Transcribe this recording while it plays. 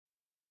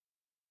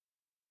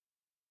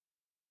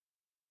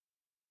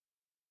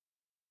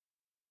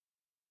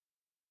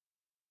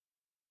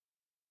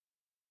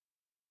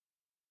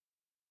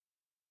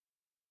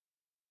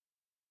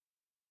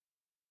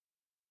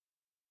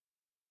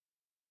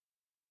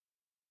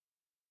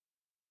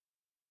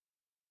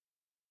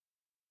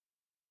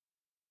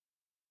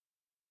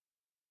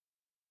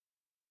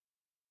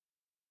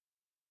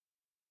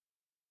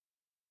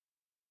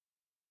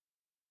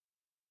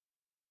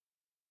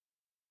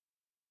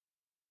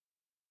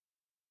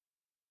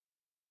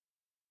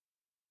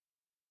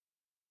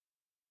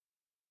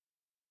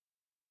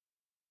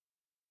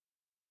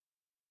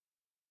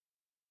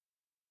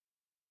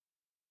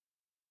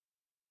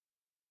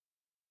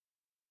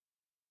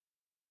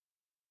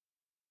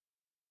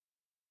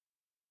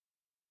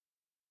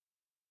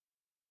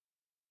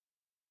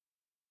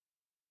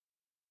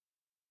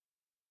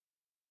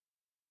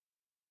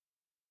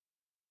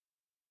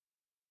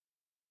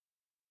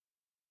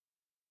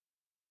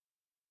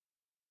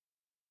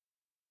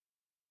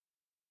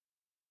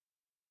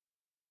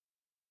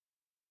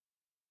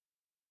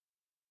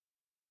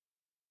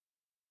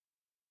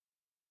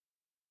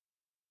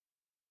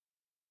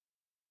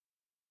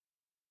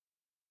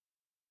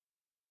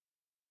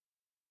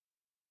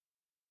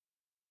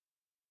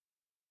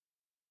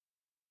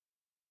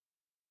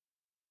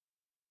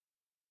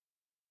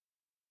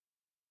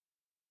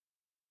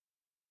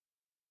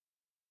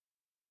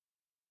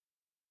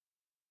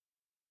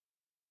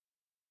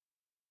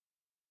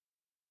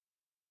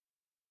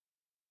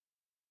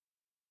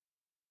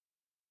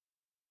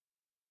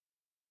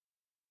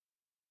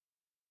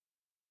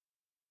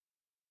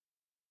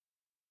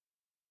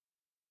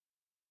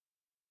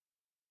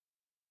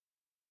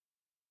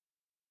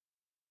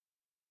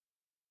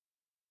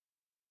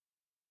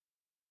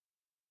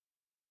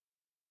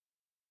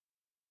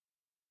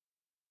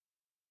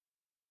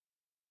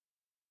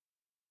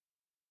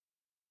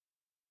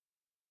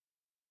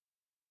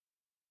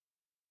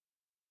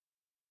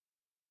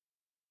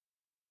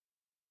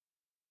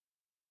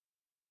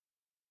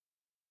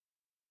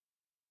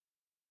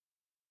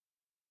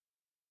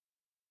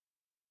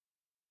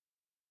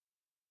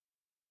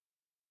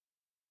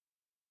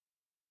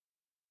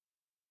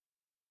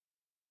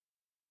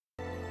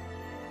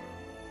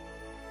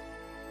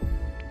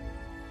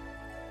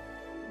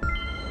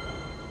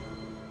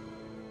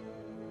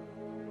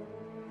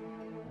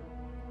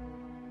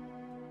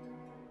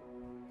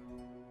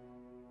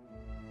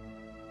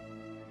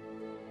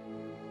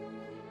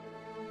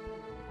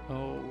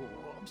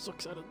so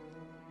excited.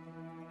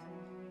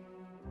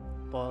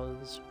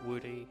 Buzz,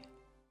 Woody,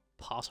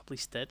 possibly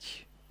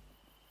Stitch.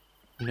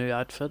 New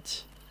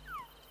outfits.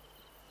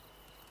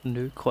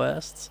 New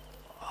quests.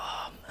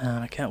 Oh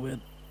man, I can't wait.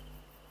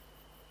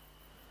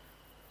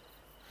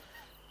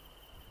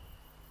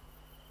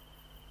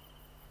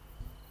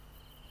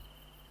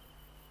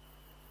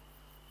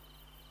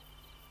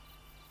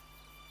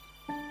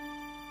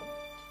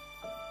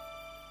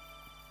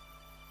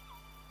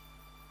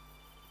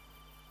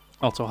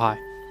 Also, hi.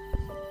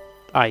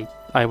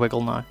 I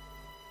wiggle now.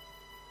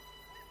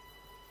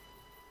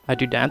 I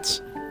do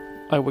dance.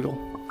 I wiggle.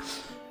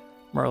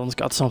 Merlin's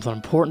got something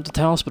important to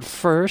tell us, but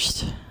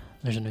first,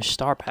 there's a new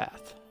star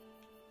path.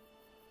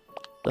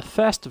 The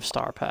Festive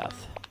star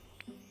path.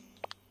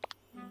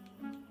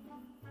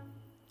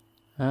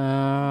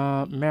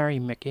 Marry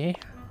Mickey.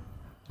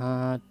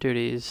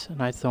 Duties,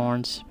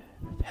 Nightthorns,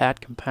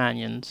 pet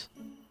companions,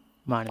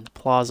 mine in the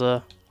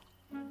plaza,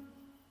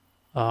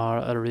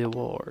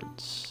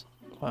 rewards.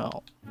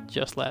 Well,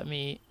 just let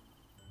me...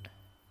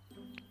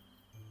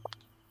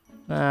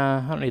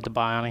 I don't need to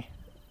buy any.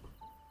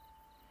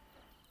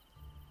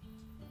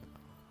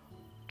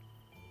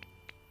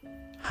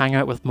 Hang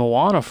out with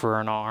Moana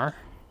for an hour.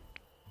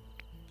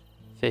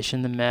 Fish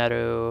in the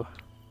meadow.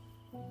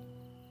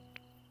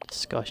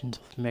 Discussions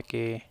with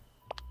Mickey.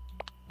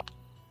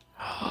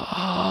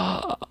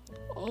 Oh,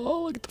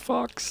 look at the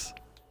fox.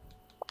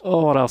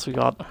 Oh, what else we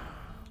got?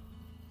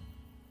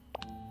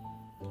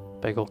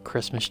 Big old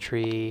Christmas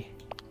tree.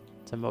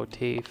 It's a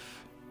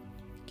motif.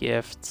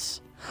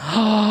 Gifts.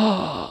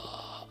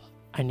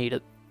 I need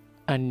it.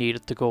 I need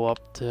it to go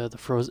up to the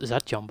frozen. Is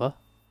that Jumba?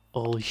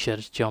 Holy shit,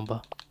 it's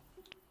Jumba.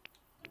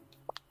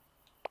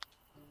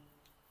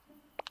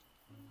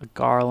 A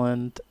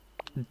garland.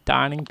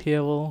 Dining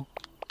table.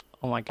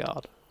 Oh my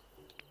god.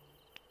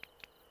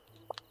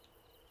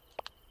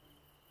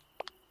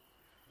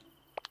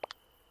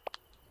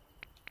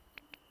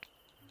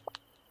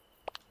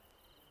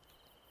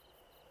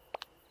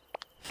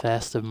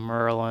 Festive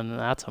Merlin,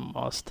 that's a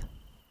must.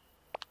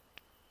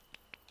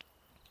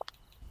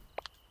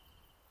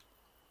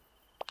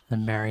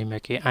 And Marry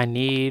Mickey. I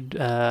need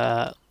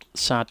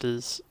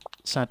Santa's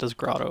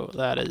grotto.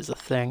 That is a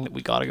thing that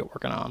we gotta get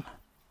working on.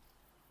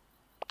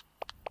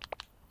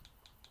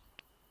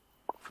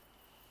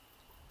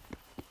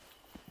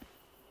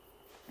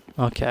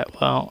 Okay,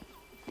 well,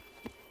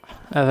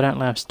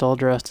 evidently I'm still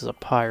dressed as a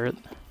pirate.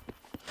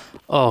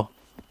 Oh,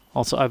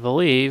 also I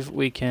believe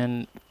we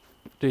can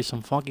do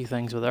some funky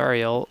things with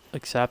Ariel,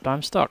 except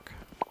I'm stuck.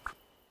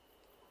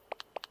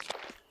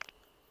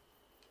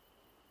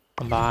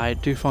 And by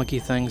do funky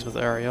things with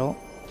Ariel,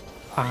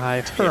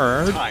 I've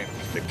heard... Time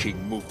the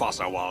King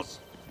Mufasa was.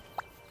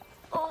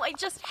 Oh, I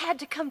just had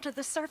to come to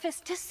the surface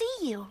to see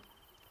you.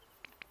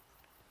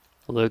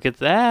 Look at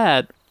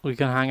that! We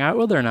can hang out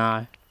with her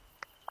now.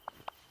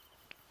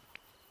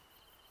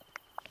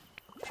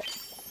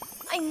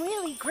 I'm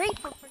really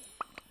grateful for...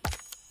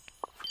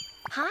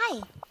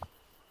 Hi.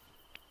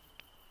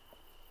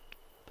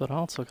 But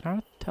also, can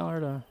I tell her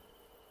to...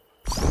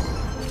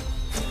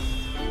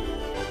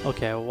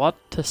 Okay, what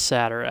to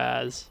set her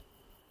as?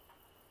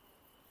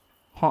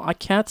 Huh, I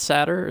can't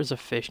set her as a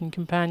fishing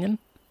companion?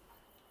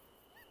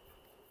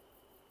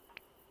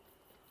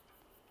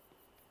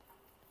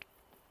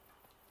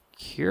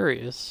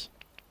 Curious.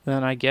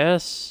 Then I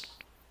guess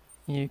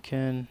you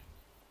can...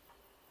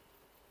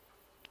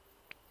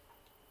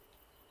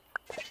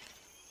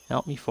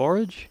 help me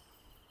forage?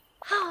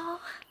 Oh.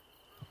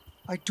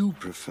 I do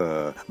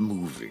prefer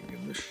moving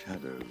in the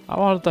shadows. I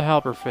wanted to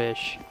help her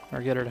fish,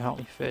 or get her to help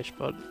me fish,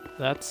 but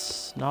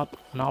that's not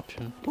an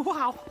option.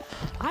 Wow,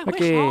 I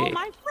Okay. wish all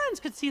my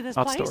friends could see this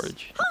Not place.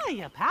 storage.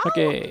 Hiya, pal.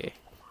 Okay.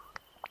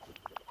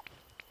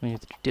 We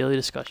need to do daily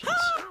discussions.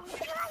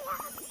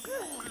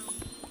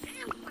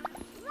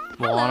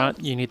 Moana,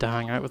 you need to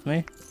hang out with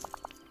me.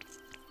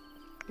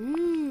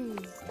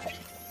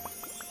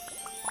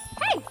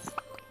 Hey.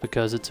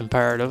 Because it's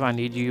imperative. I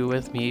need you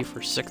with me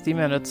for 60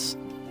 minutes.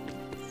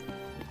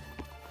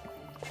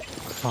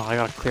 Oh, I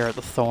gotta clear out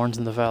the thorns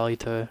in the valley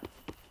too.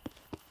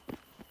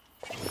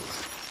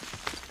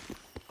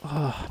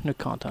 Oh, new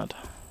content.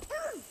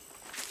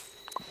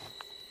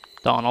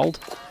 Donald.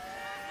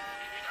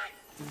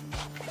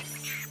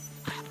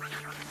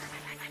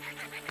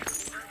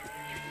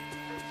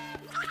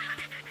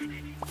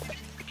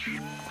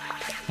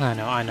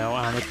 I know.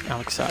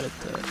 I'm excited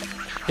to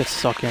get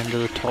stuck into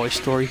the Toy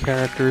Story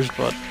characters,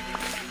 but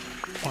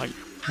like,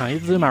 I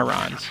need to do my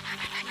runs.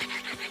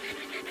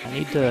 I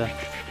need to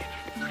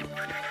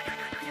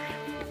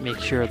make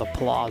sure the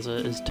plaza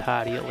is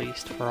tidy at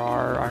least for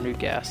our new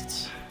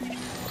guests,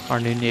 our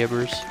new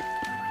neighbors.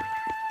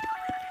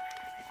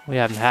 We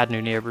haven't had new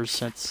neighbors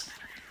since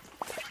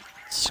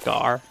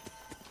Scar.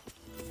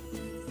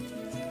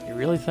 You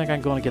really think I'm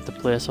going to get the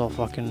place all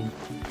fucking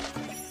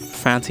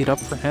fancied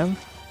up for him?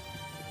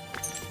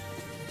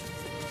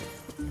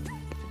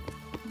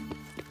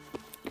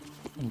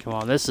 And come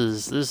on, this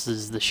is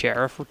the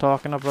sheriff we're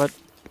talking about,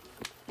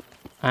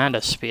 and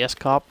a space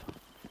cop.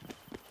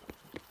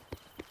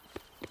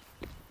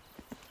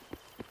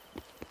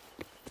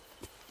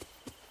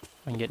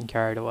 I'm getting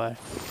carried away.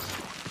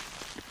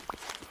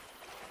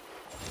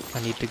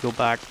 I need to go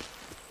back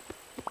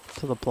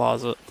to the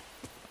plaza.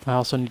 I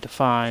also need to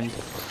find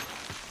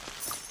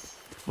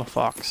my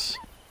fox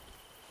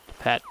to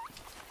pet.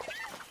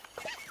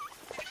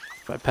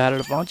 If I pat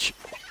it a bunch.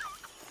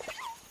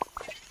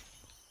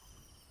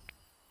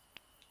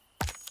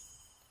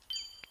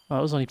 Oh,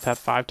 it was only pet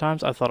 5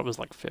 times? I thought it was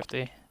like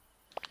 50.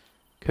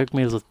 Cook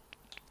meals with...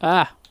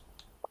 Ah!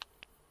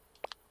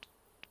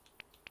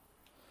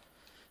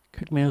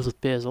 Cook meals with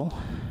basil.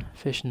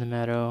 Fish in the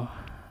meadow.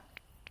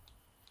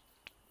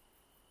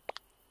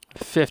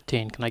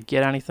 15. Can I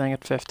get anything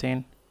at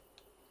 15?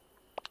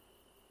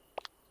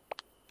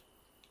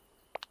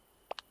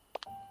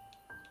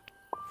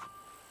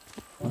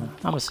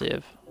 I'm a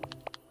save.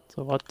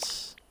 So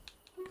what's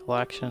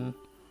collection?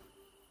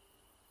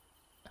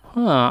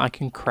 Huh, I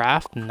can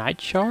craft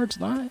night shards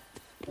now?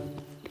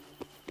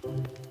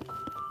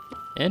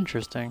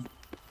 Interesting.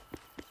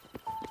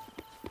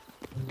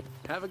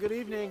 Have a good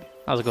evening.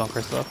 How's it going,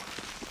 Crystal?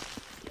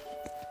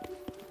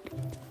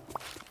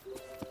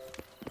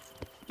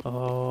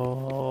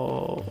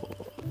 Oh.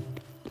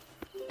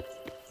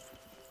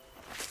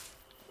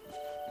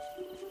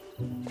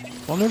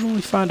 Wonder when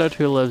we find out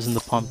who lives in the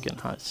pumpkin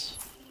house.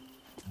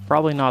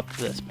 Probably not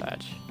this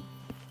patch.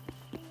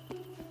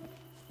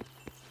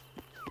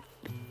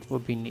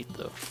 Would be neat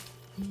though.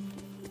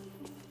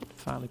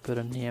 Finally put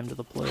a name to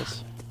the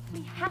place.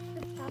 We have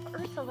to stop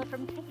Ursula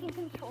from taking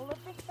control of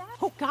this battle.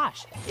 Oh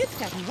gosh, it's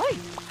getting late.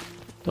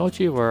 Don't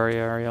you worry,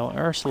 Ariel.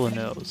 Ursula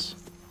knows.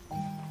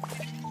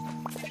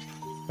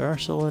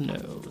 Ursula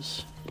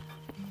knows.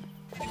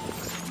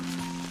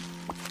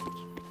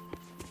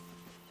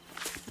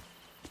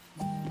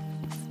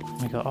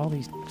 We got all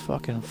these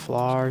fucking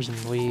flowers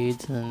and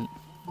weeds and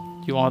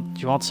do you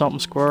want something,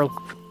 squirrel?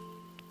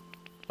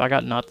 I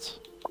got nuts.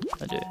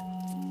 I do.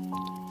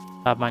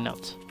 Have my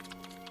nuts.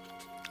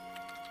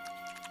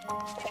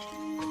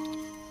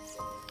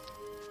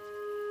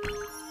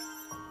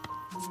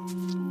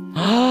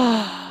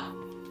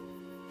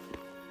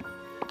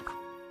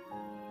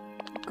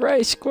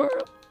 Gray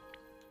squirrel.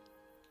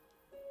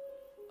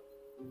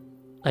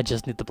 I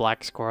just need the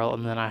black squirrel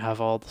and then I have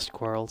all the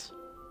squirrels.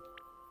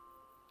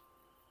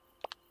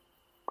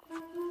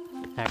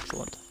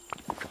 Excellent.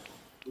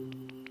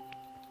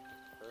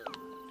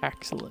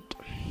 Excellent.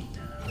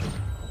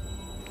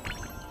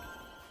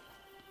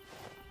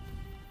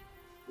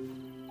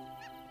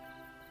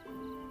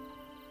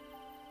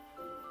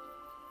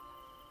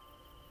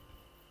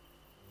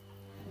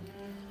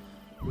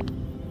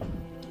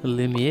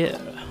 Lumiere.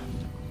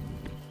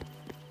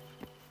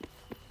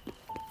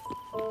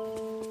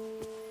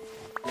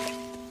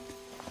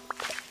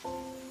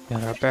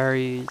 Got our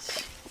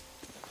berries.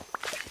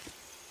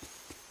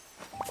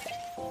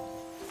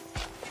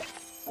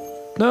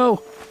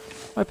 No!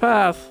 My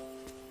path!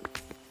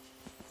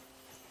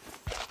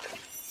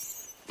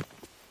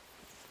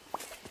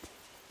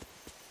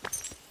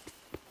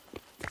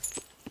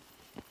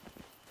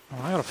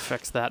 Oh, I gotta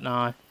fix that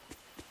now.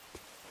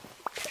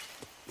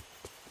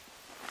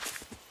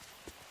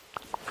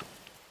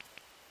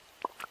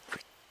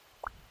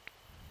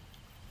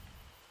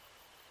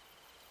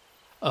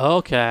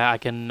 Okay, I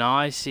can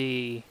now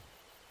see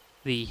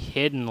the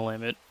hidden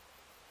limit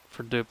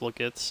for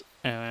duplicates,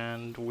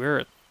 and we're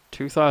at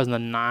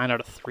 2009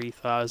 out of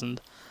 3000.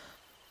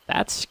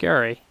 That's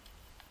scary,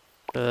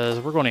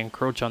 because we're going to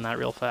encroach on that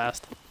real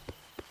fast.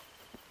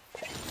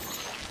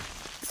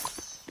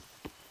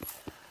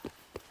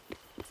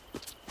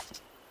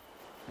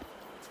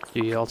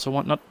 Do you also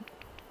want nut?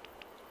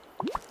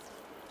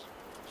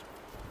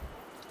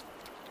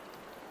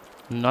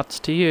 Nuts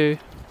to you.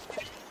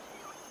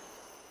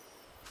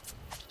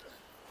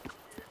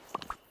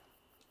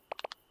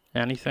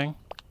 Anything?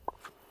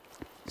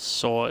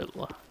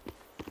 Soil.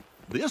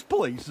 This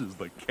place is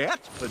the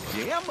cat's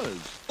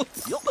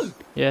pajamas.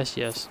 Yes,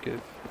 yes,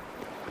 good.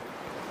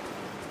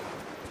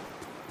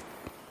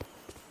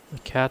 The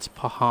cat's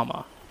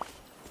pajama.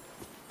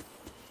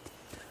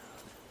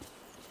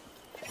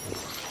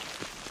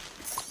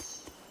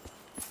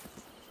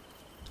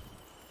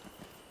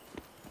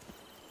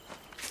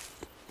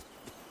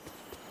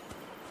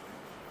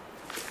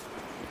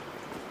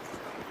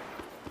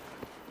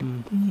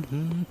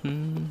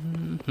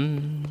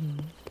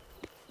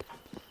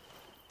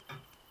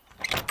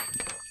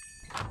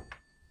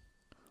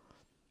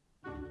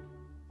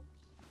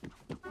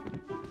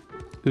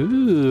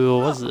 Ooh,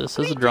 what's this?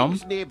 This is a drum?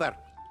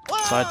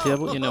 Side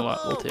table? You know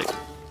what? We'll take it.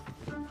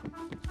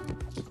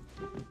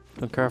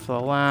 Don't care for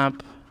the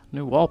lamp.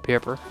 New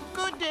wallpaper.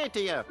 Good day to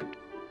you.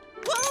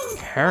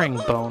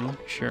 Herringbone?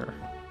 Sure.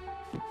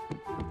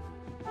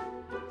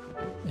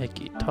 A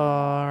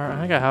guitar.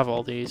 I think I have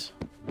all these.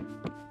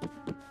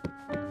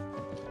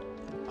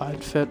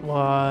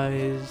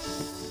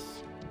 Outfit-wise...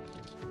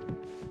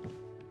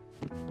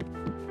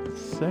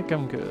 think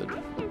I'm good.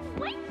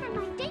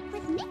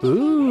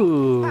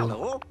 Ooh!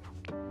 Hello.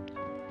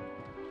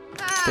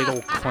 Big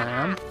old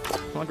clam.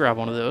 I'll grab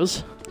one of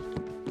those.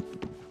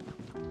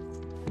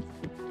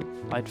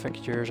 Light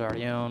fixtures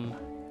already own.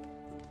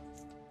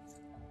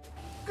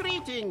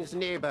 Greetings,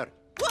 neighbor.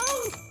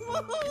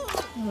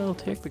 I'll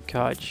take the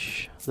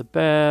couch. The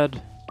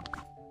bed.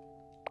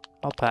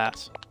 I'll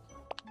pass.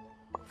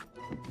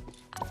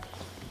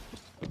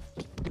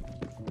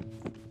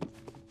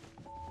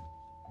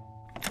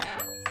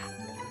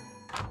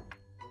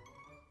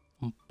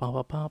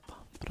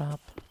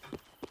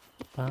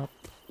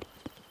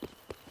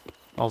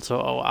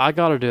 Also, oh, I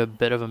gotta do a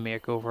bit of a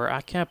makeover.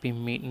 I can't be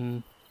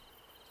meeting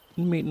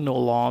no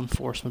law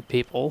enforcement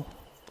people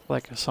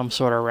like some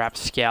sort of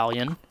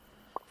rapscallion.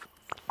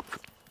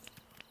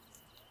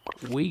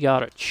 We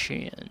gotta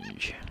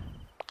change.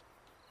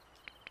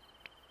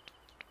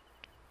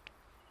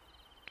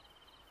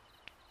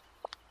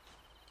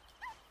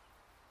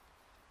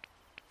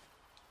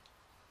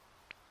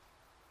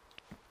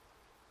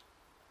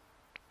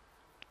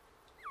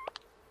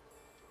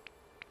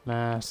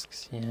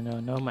 Masks, yeah,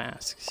 no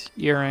masks.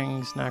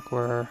 Earrings,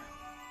 neckwear.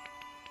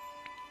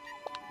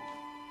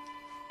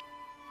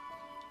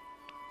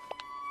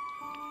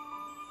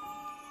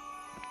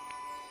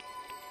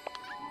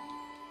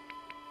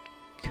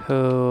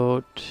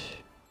 Coat.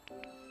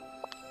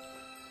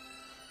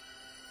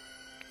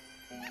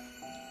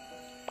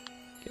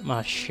 Get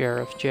my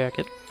sheriff's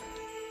jacket.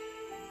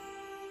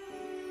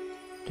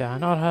 Do I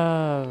not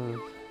have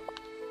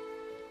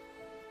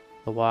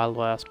the Wild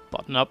West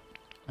button up?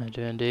 I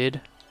do indeed.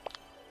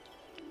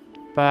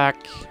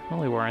 Back. I don't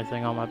really wear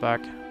anything on my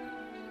back.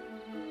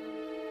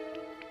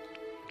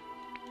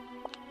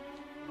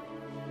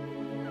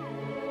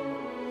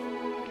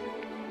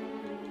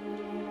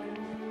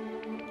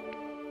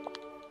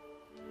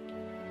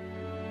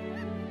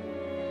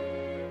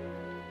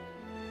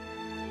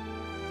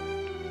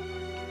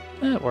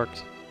 It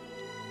works.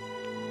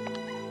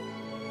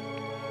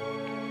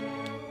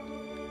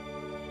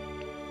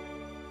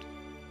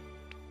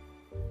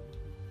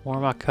 More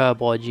of my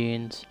cowboy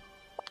jeans.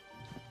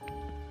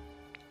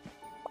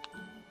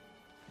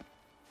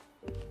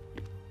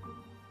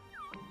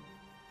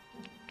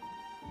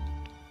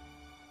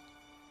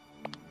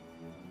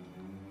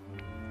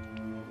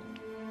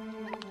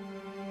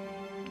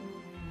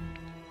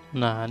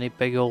 Nah, I need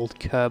big old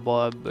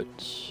cowboy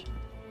boots.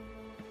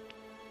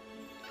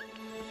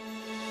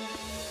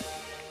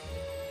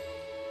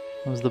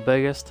 What was the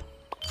biggest?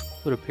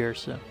 Would appear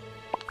so.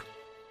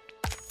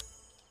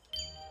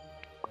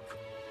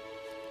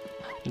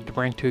 Need to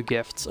bring 2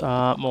 gifts.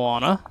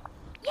 Moana.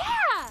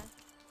 Yeah!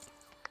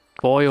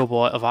 Boy, oh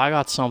boy, if I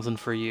got something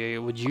for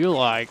you, would you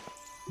like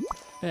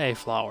a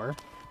flower?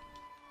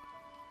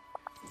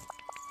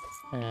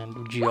 And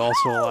would you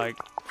also like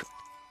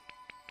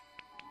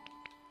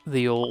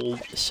the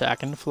old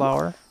second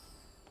flower?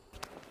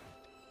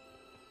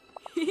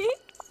 Yeah!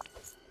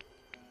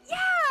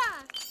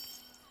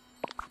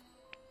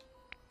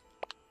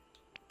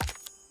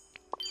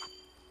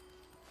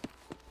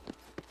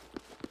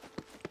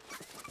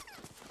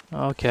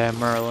 Okay,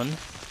 Merlin.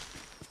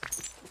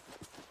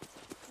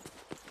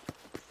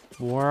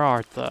 Where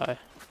art thou?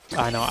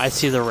 I know, I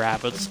see the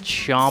rabbits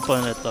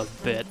chomping at the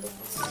bit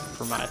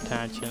for my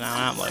attention, and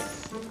I'm like,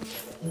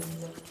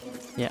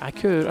 yeah, I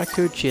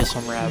could chase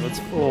some rabbits,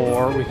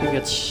 or we could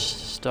get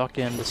stuck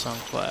into some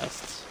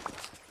quests.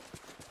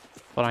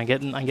 But I'm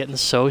getting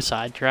so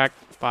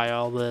sidetracked by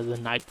all the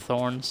night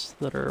thorns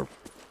that are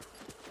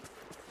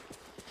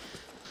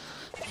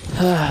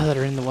that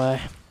are in the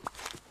way.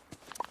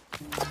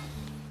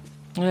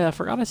 Yeah, I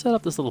forgot I set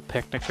up this little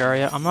picnic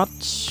area. I'm not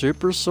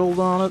super sold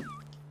on it.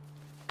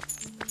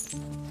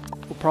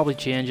 We'll probably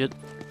change it.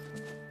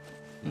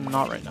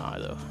 Not right now,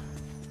 though.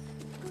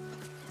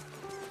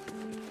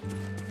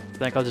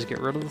 I think I'll just get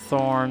rid of the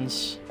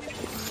thorns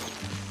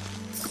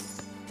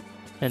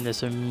in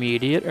this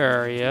immediate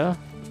area.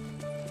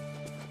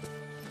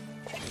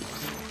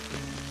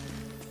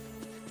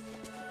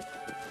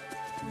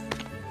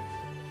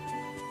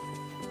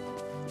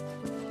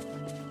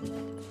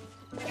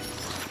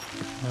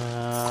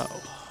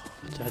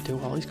 Did I do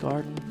Wally's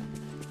garden?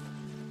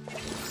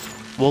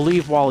 We'll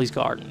leave Wally's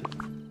garden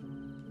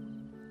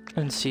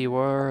and see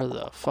where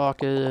the fuck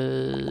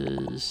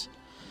is.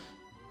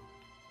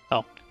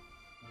 Oh.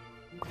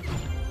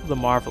 The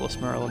Marvelous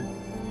Merlin.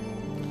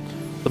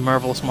 The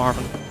Marvelous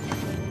Marvin.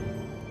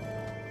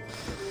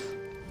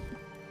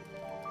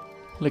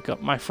 Look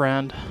up, my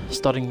friend.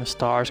 Studying the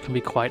stars can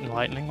be quite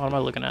enlightening. What am I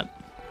looking at?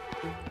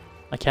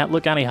 I can't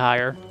look any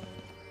higher.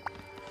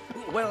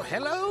 Well,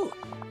 hello.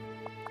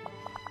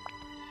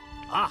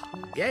 Ah,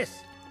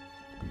 yes.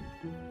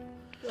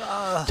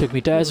 Took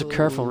me days of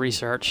careful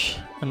research,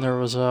 and there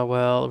was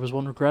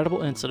one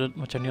regrettable incident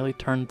which I nearly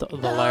turned the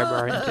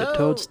library into a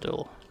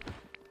toadstool.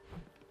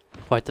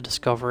 Quite the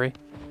discovery.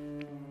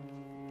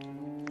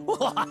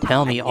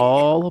 Tell me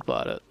all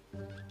about it.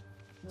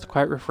 It's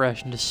quite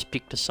refreshing to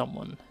speak to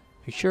someone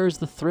who shares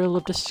the thrill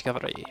of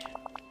discovery.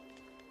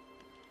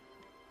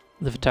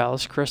 The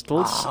Vitalis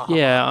crystals?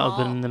 Yeah, I've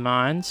been in the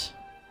mines.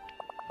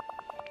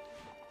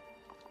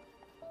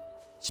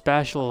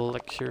 Special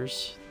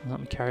elixirs. Let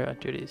me carry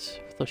out duties.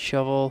 The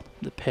shovel,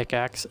 the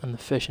pickaxe, and the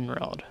fishing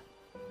rod.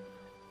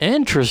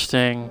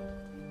 Interesting.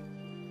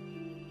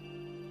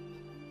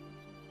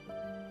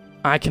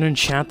 I can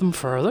enchant them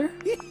further?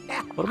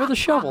 What about the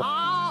shovel?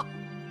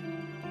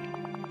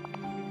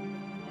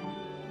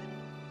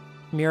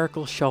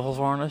 Miracle shovel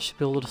varnish.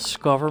 Be able to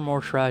discover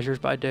more treasures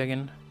by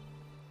digging.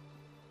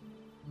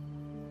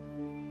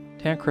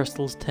 10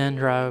 crystals, 10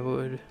 dry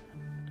wood,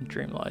 and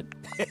Dreamlight.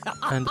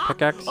 And the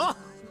pickaxe.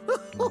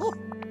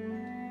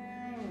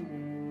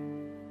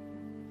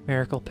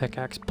 Miracle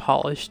pickaxe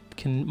polished.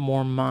 Can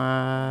more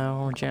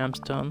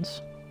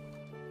gemstones.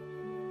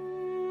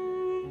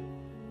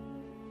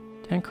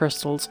 10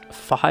 crystals,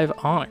 5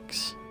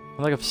 onyx. I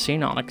don't think I've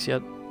seen onyx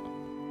yet.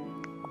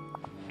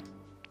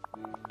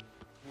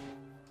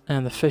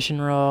 And the fishing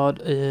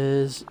rod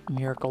is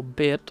miracle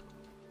bait.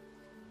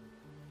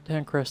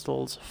 10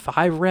 crystals,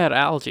 5 red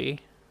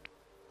algae.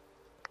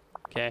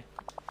 Okay.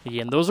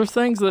 Again, those are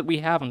things that we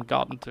haven't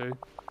gotten to.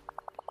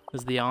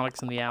 Is the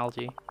onyx and the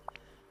algae.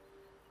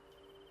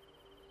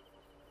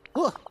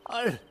 Oh,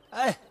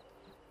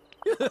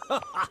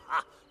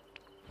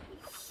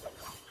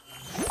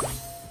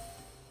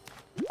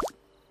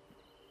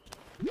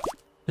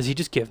 Does he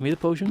just give me the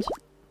potions?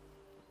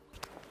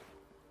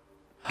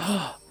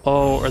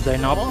 Oh, are they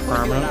not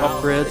permanent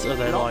upgrades? Are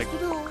they like...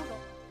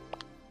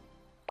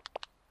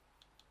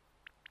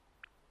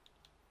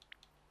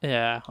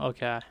 Yeah,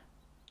 okay.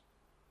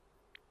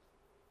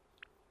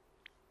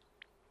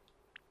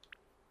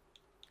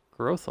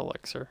 Growth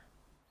elixir.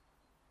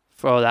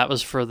 Oh, that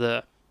was for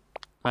the...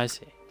 I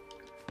see.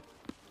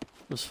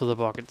 It was for the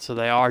bucket, so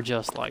they are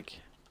just like...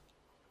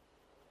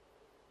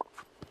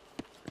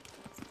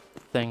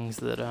 things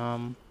that,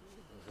 Oh,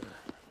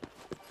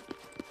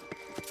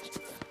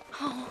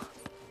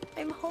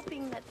 I'm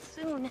hoping that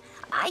soon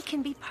I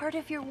can be part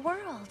of your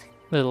world.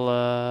 little, what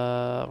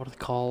are they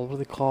called? What are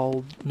they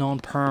called?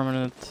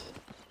 Non-permanent...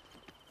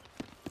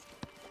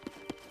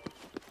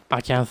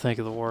 I can't think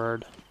of the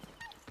word.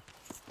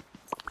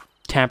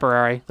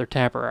 Temporary. They're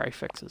temporary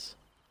fixes.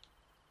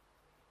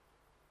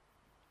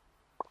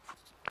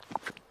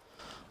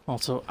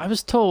 Also, I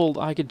was told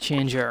I could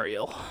change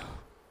Ariel.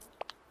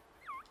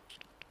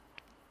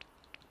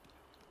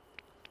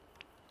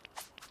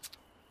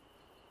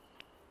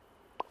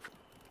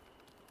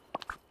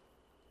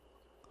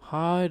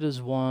 How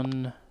does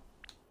one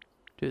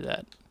do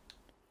that?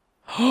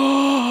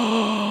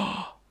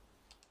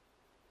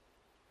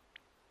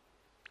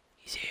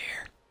 He's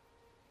here.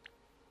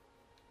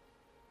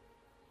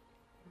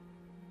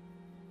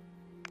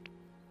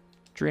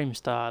 Dream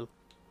style.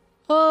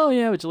 Oh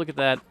yeah, would you look at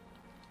that?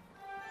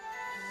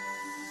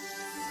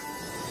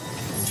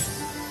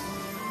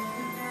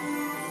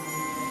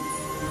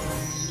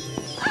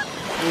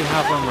 We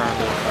have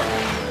remembered her.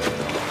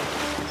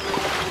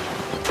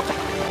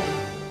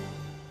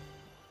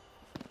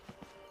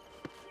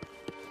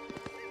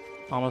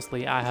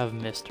 Honestly, I have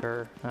missed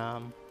her.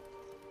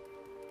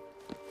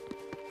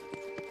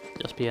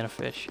 Just being a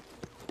fish.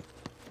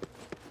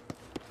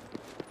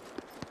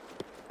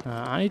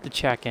 I need to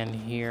check in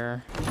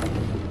here.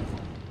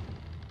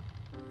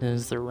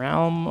 Is the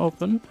realm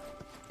open?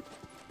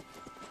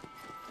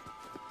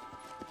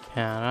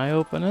 Can I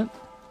open it?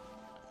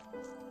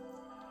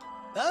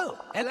 oh,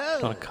 hello.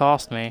 It's gonna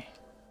cost me.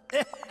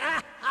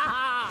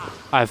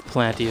 I have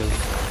plenty of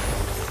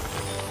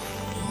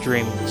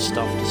dream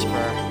stuff to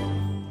spare.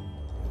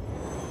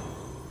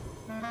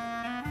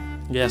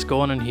 Yes,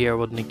 going in here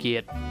would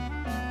negate.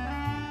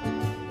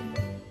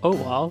 Oh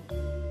wow.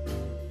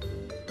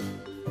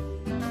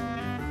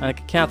 And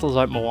it cancels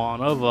out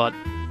Moana, but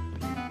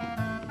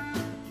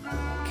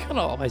can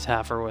always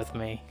have her with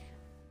me.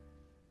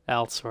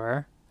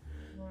 Elsewhere.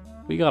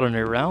 We got a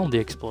new realm to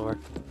explore.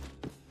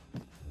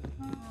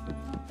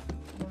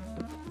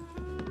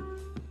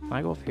 Can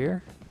I go up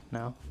here?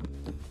 No.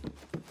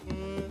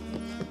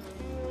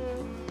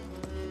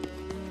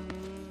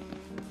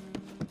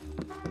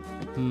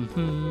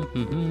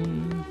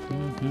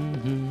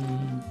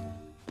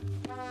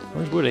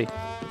 Where's Woody?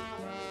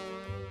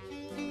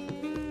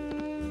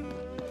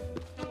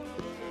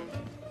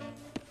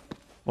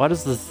 Why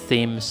does the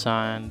theme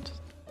sound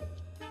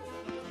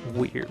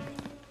weird?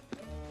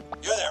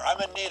 You there,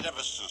 I'm in need of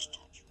assistance.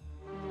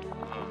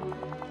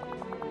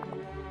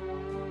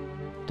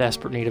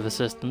 Desperate need of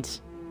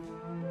assistance.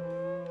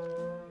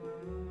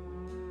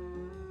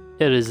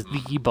 It is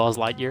the Buzz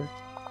Lightyear.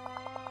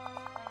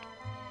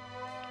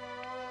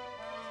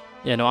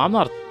 Yeah, no, I'm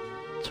not a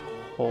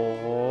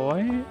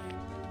toy.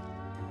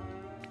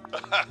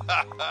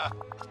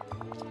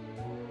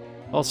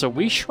 Also,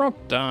 we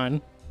shrunk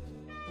down.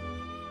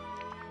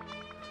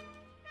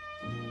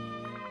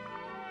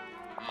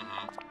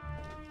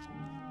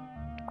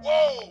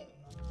 Whoa!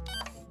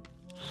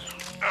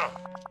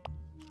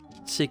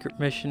 Secret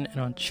mission in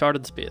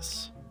Uncharted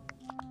space.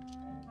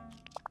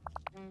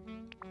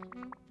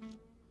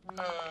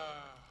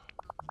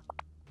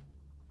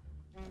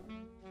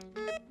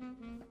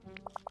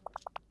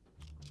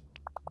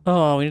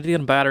 Oh, we need to get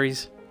on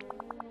batteries.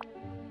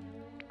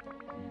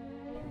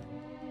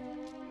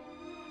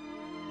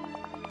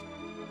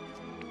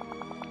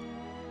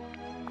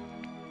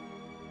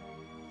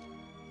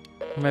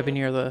 Maybe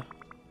near the...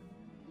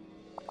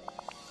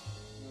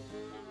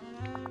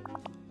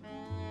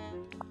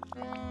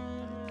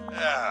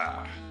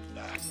 Ah.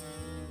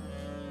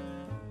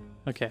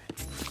 Okay.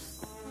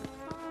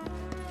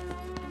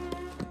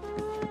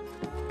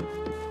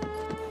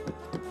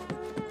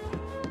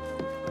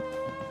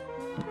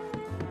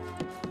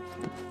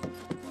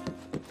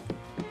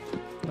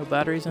 No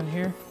batteries in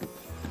here?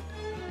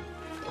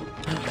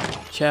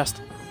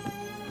 Chest.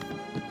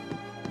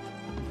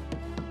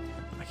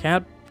 I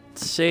can't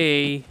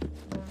see.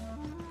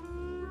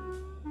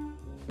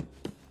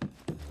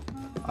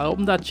 I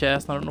opened that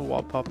chest, I don't know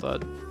what popped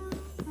out.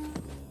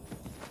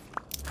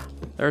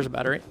 There's a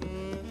battery.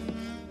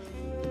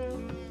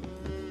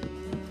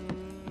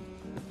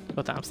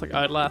 Oh damn, it's like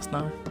Outlast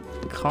now.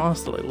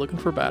 Constantly looking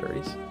for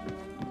batteries.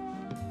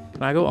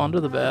 Can I go under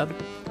the bed?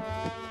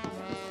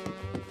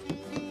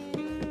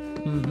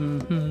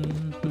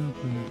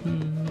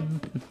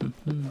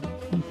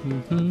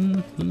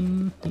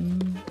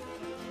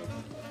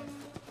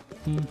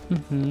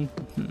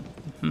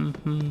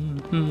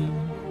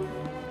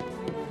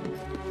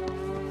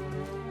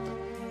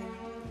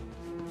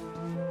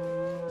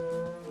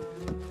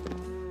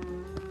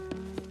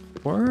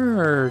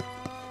 Where are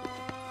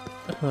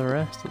the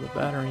rest of the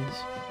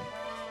batteries?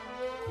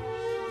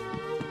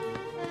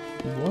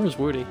 Where's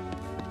Woody?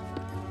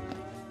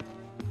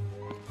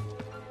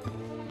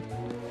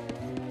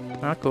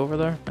 Can I go over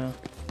there? No.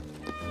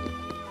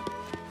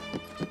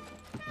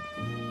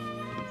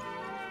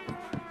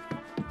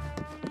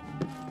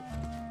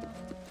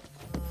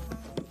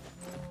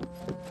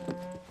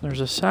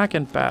 There's a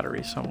second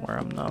battery somewhere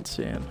I'm not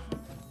seeing.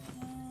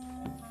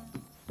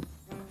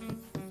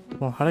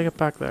 Well, how do I get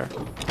back there?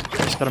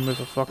 I just gotta move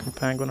a fucking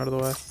penguin out of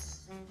the way.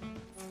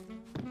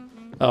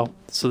 Oh,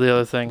 so the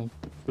other thing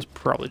was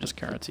probably just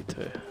currency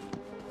too.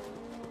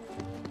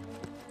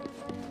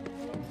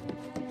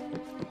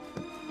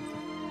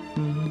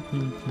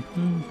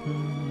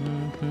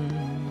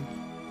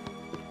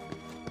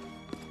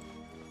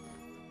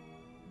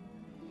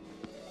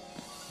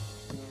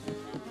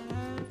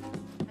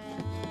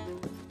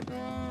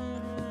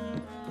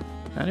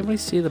 Anybody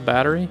see the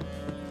battery?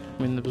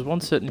 I mean, there was one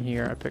sitting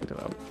here. I picked it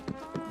up.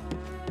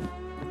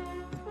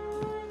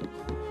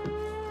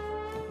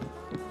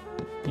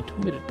 He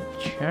told me to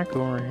check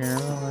over here.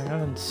 Like, I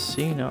didn't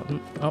see nothing.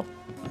 Oh.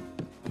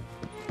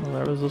 Well,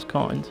 there was those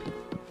coins.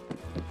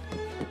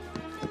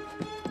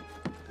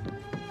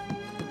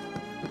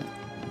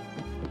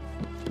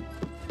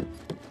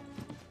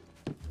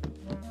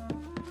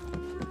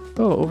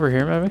 Oh, over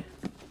here maybe?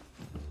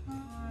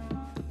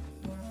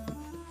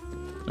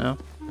 No.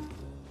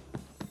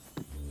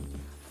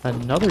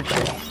 Another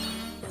chest.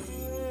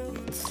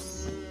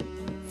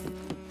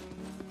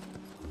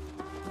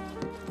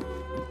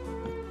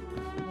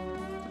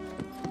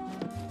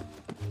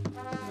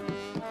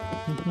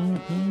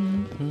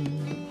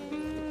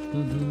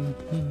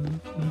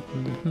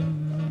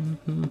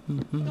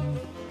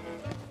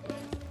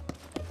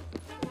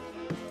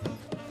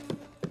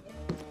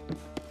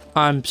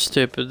 I'm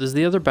stupid. Is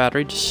the other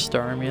battery just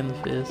staring me in the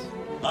face?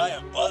 I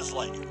am Buzz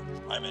Lightyear.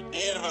 I'm in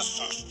need of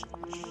assistance.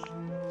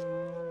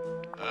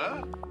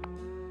 Huh?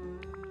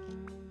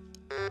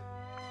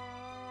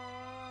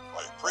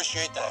 I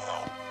appreciate the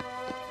help.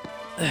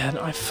 And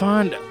I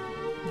found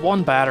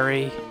one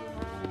battery.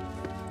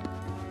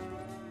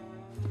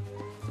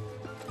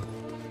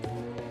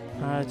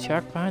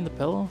 Check behind the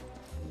pillow.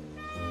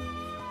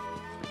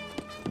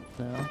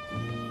 No.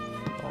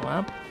 A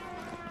lamp.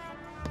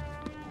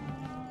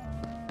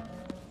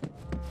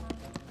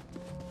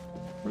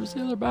 Where's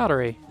the other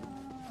battery?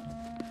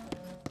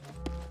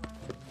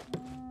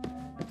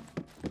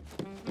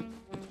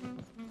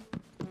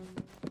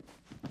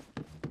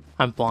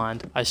 I'm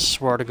blind. I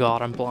swear to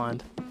God, I'm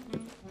blind.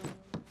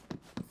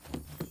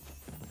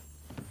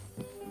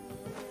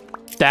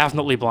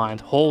 Definitely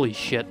blind. Holy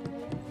shit.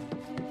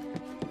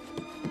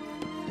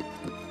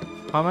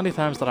 How many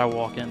times did I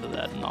walk into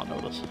that and not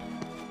notice?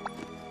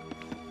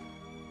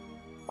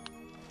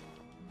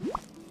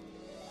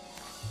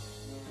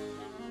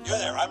 You're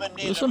there. I'm in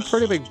need There's of some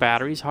pretty big assistance.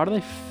 batteries. How do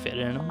they fit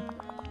in them?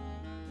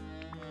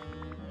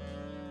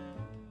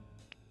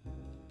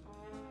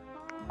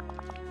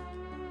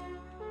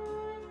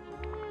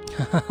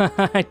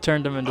 I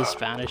turned him into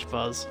Spanish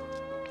Buzz.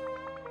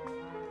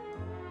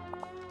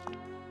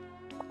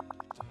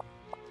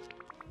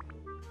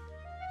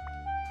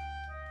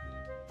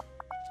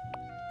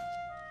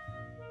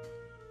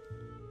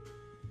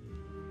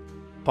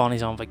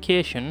 Bonnie's on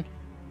vacation.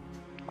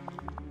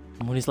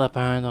 And Woody's left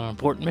behind on an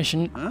important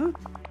mission. Huh?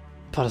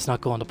 But it's not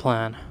going to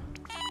plan.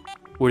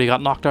 Woody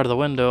got knocked out of the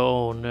window.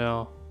 Oh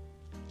no.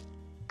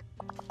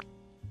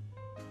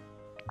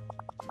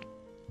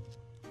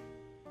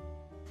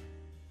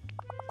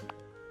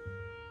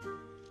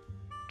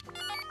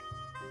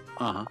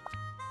 Uh-huh.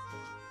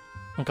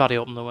 I gotta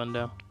open the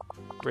window.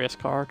 Race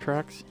car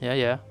tracks? Yeah,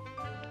 yeah.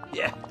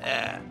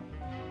 Yeah.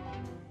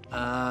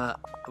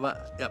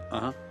 What? Yep.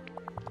 Uh-huh.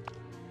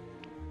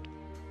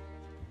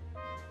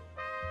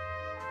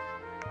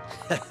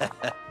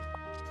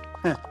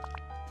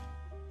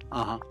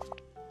 Uh-huh.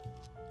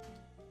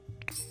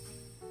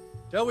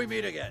 Till we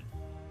meet again.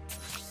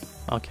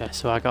 Okay,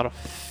 so I gotta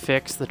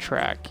fix the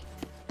track.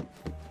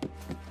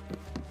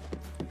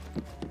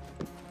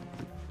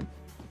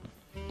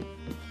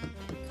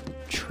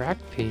 Track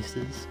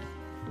pieces?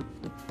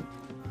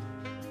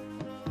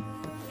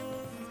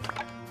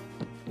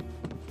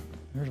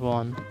 There's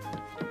one.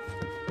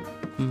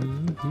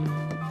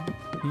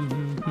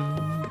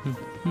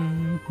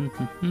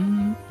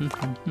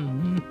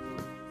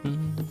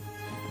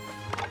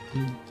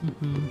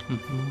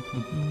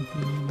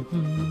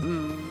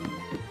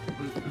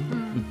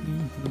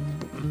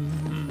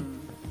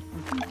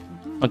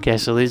 Okay,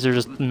 so these are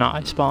just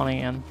not spawning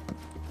in.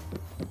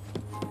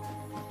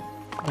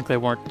 Like they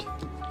weren't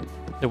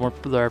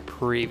there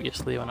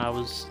previously when I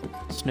was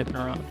snooping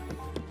around.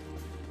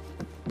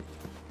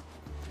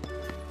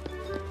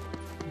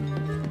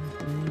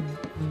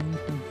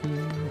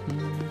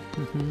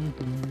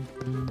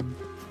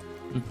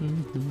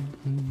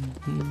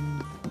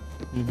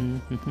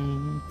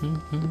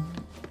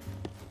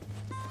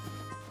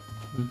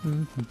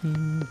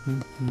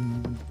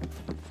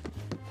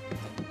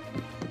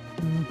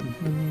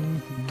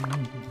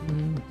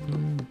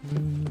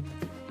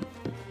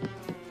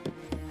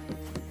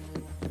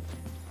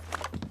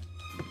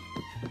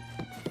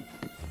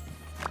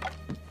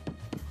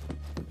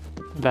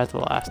 About the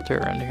last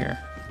turn here.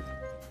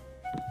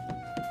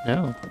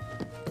 No.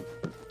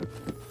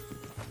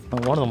 Oh,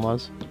 one of them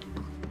was.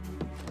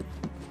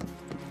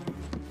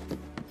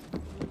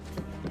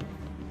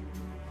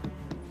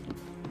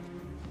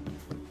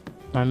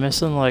 Am I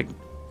missing like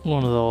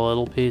one of the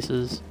little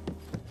pieces?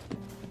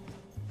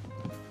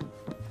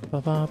 Ba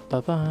ba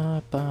ba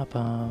ba ba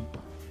ba.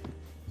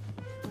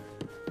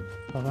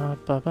 Ba ba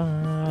ba ba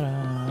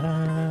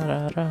da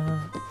da da.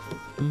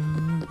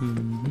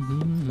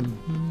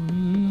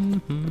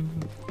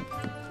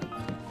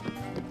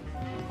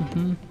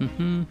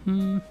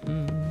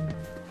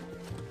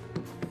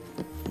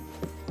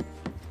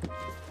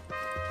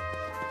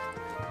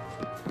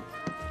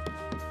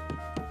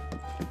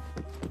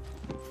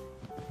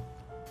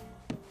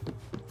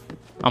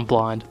 I'm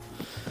blind.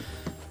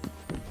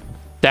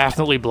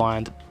 Definitely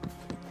blind.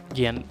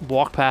 Again,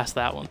 walk past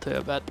that one too, I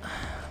bet.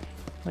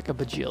 Like a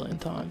bajillion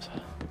times.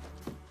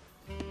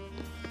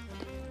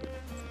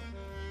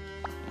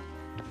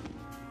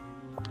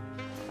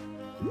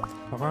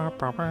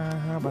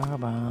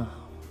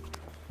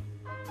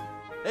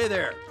 Hey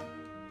there.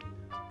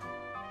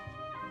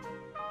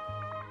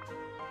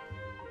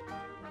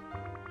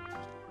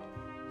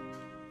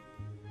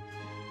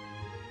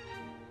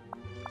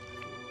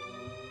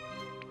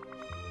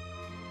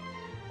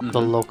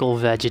 The local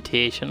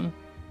vegetation.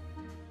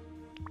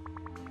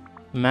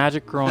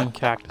 Magic grown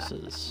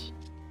cactuses.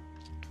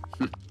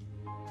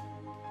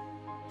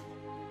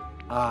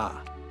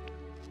 Ah,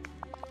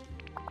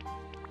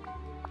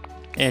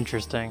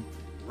 Interesting.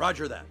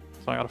 roger that.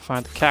 So I gotta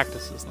find the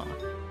cactuses now.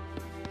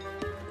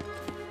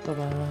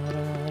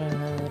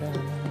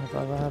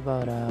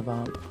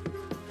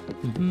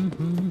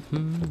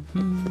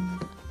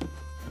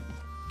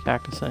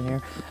 Cactus in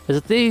here. Is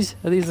it these?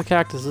 Are these the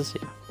cactuses?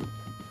 Yeah.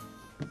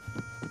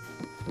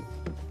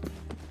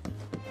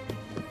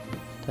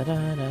 Da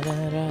da da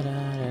da da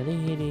da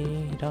dee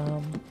dee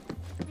dum.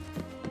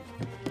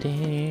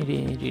 Dee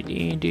dee dee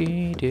dee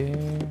dee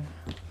dee.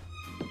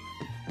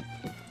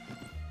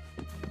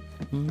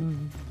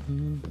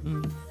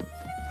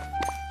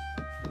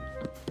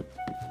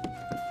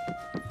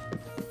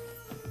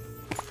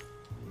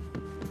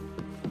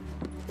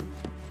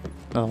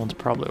 Another one's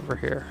probably over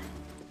here.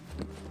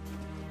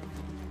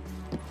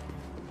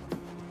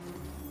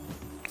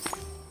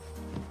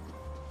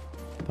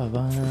 Ba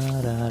ba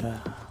da da.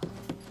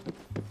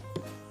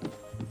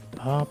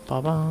 Ba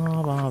ba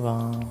ba ba ba.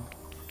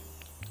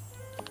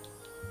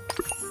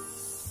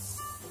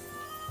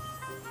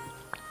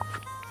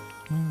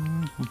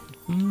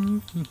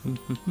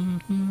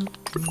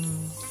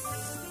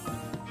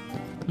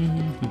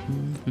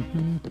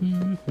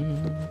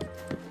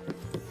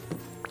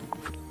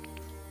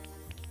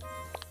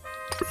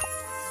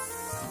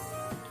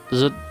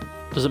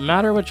 Does it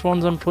matter which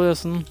ones I'm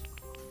placing?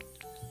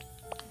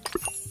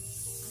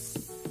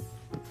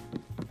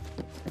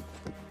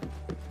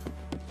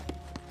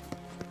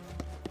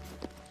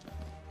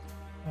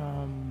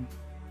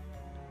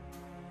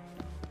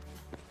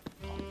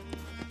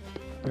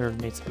 There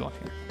needs to be one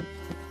here.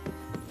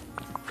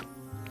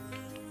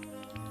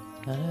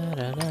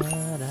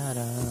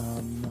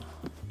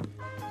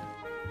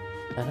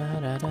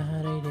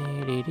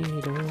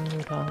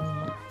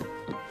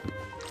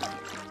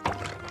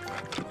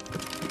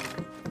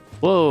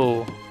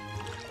 Whoa!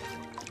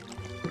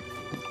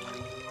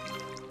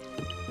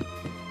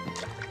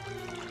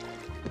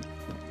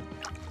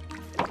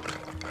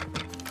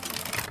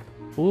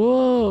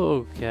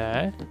 Whoa!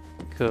 Okay,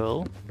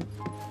 cool.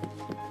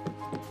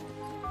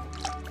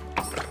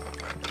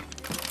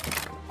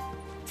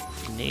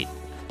 Neat.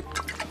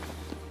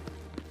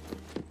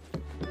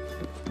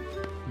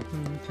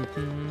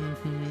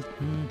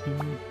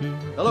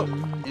 Hello.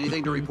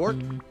 Anything to report?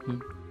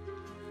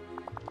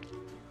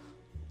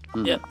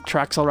 Yep,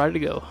 track's all ready to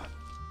go.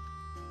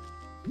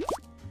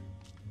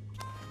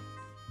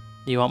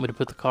 You want me to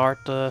put the car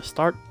at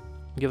start?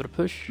 Give it a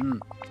push?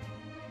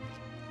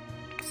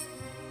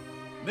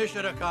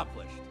 Mission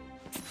accomplished.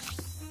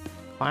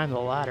 Climb the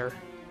ladder.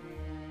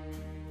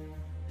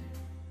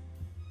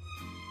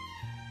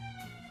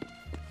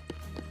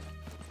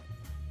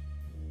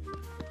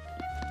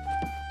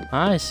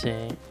 I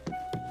see.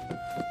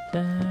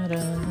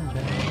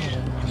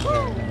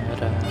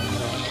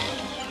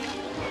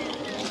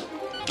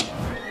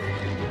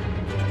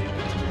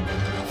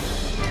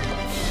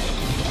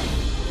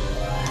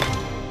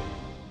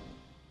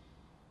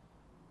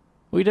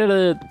 We did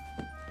it!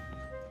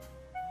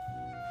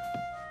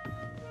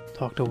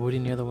 Talk to Woody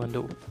near the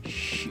window.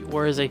 Shh,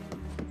 where is he?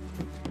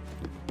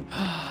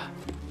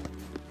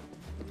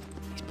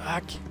 He's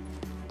back.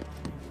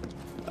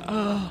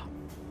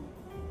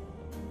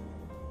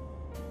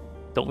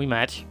 Don't we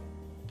match?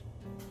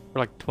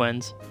 We're like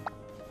twins.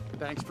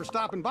 Thanks for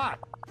stopping by.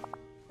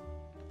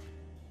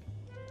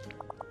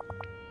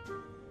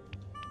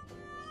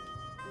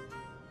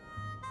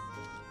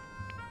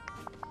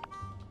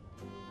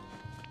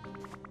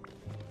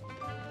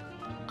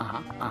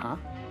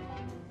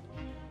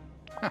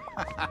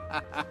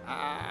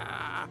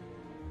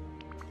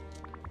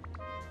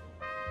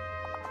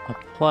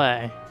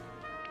 Apply.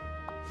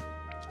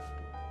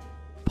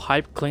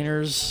 Pipe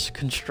cleaners,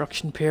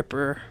 construction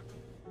paper.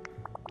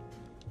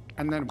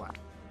 And then what?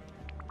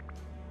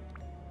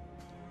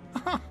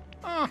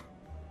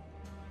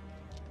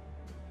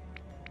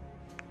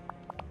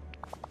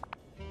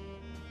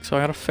 So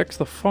I gotta fix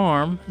the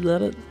farm. Is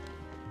that it?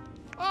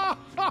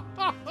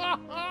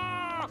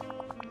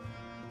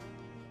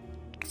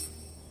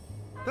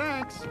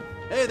 Thanks.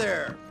 Hey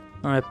there.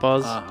 Alright,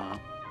 Buzz. Uh-huh.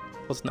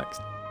 What's next?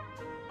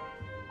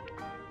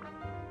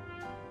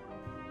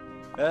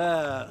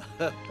 Oh.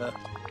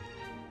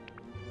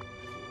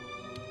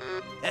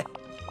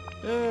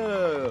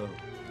 You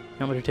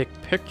want me to take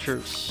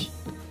pictures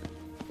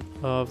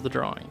of the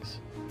drawings?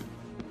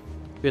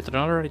 Wait, did I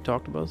already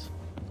talk to Buzz?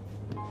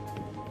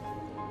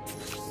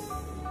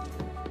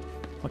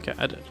 Okay,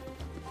 I did.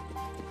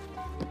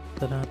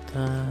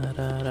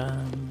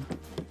 Da-da-da-da-dum.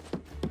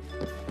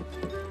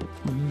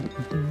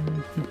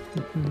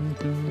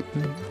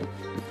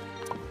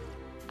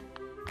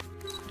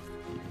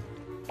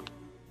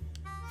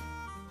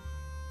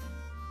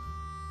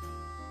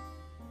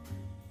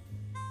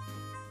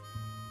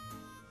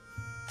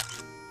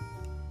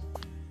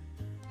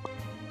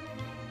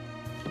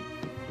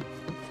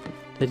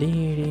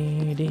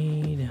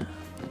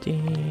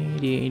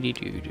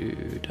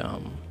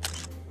 Dee-dee-dee-da-dee-dee-dee-doo-dum.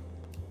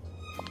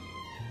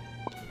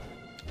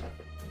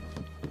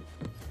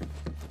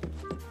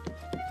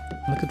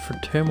 I'm looking for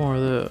 2 more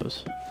of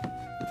those.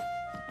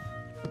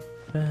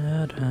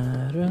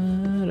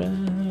 Da-da-da-da-da.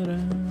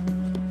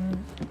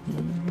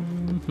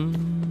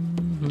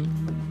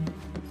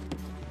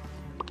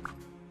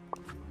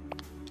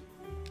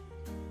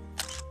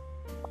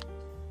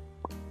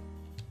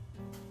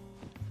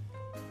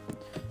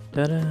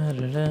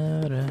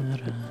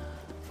 Da-da-da-da-da-da.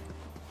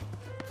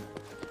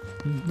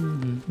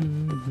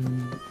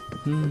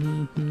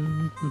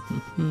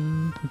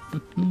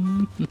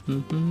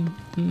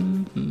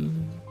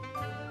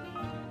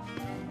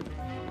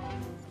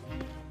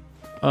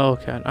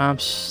 Okay, I'm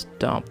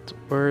stumped.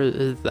 Where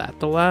is that?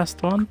 The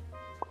last one?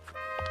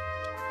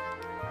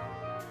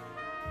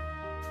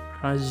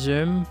 Can I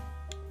zoom?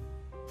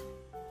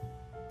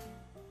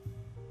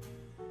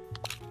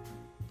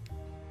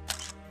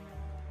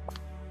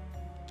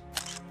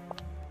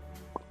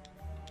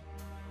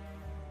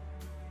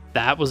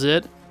 That was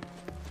it?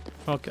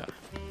 Okay.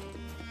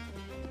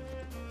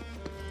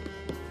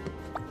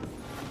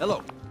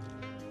 Hello.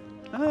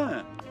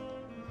 Ah.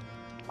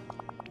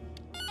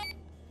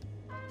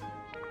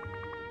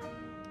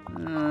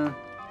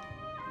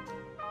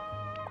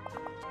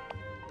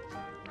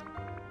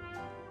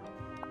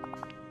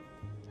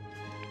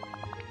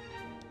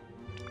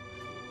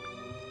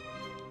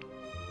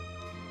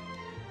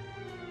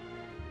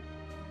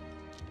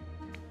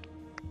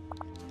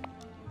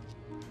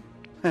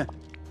 Huh.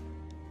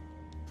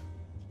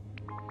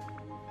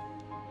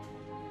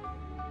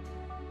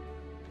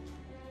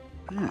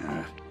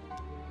 Ah.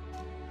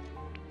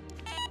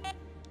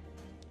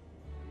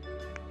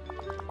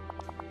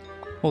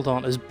 Hold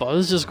on, is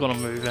Buzz just gonna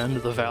move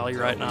into the valley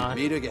right now?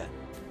 Meet again.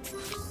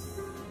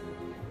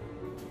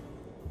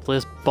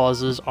 Place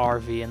Buzz's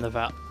RV in the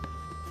valley.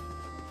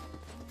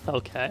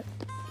 Okay.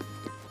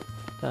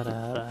 Da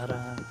da da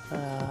da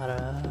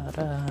da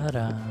da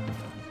da.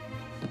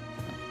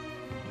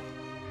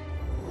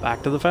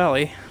 Back to the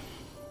valley.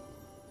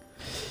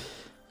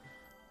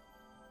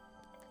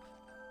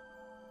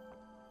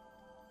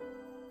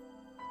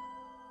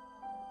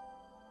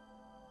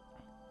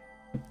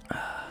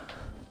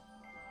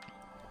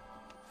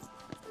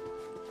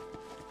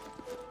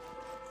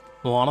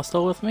 Luana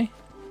still with me?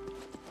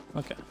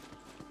 Okay.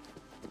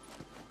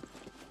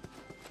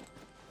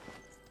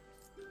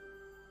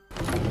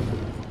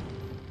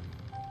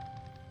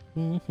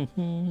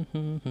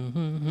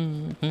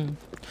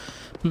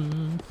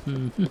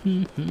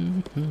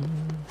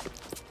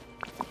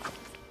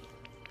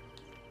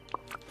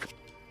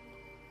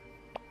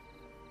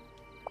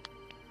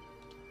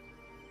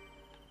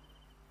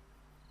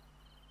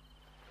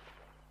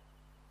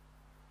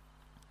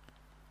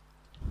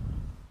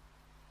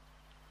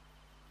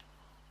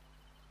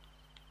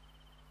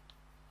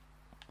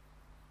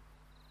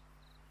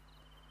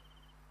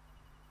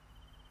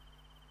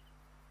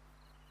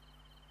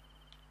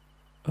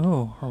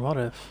 Oh, or what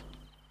if?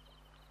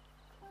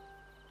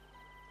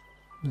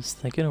 I was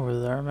thinking over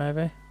there,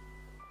 maybe.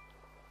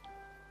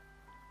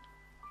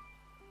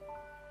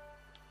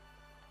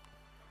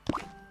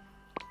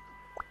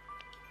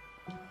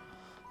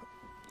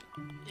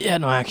 Yeah,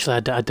 no, actually,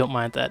 I don't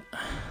mind that.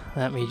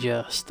 Let me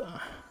just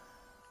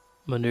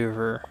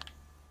maneuver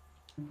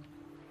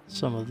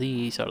some of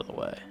these out of the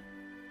way.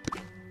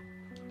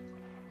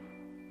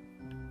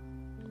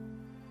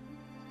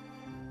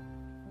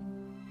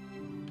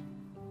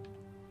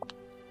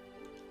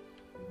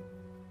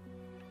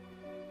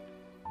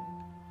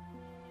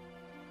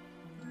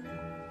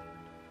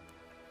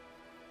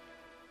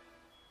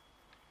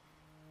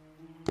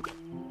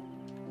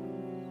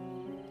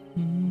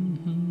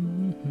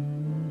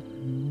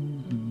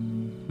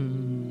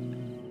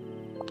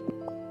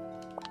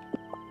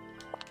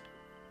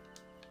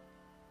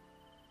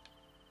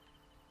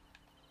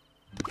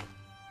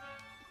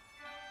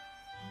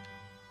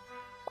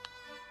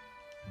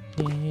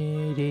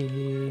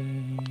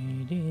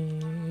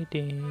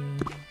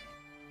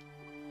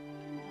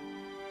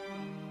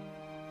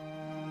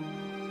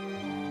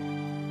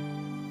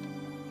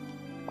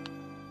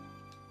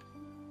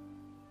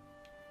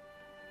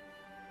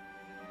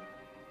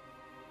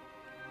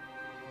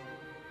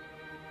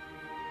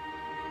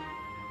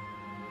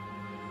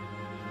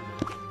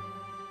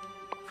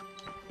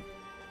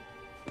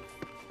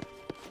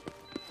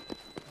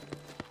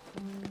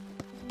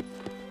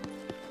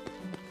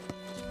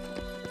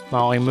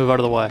 Molly, move out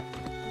of the way.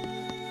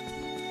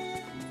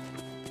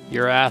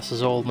 Your ass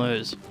is old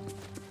news.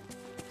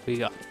 We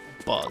got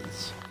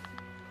Buzz.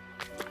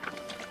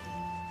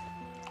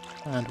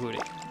 And Woody.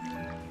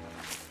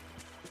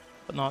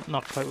 But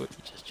not quite Woody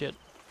just yet.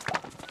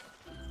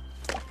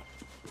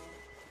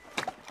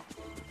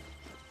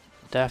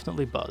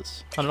 Definitely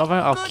Buzz. I don't know if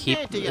I'll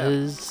keep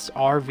his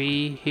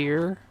RV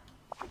here.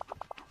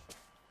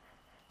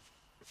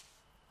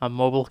 A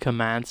mobile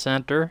command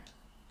center.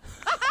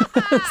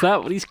 Is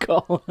that what he's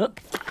calling it?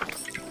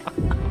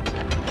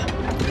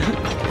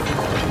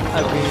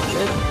 I mean,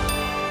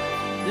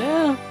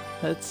 yeah,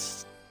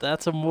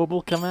 that's a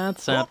mobile command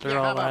center,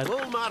 all right.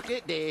 Bull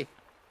market day.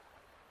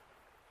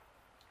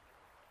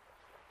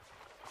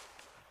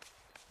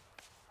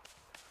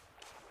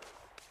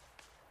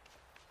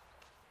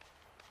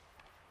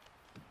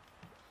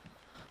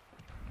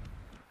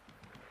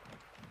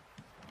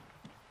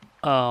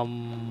 I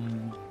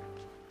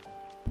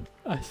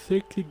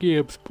think the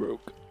game's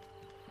broke.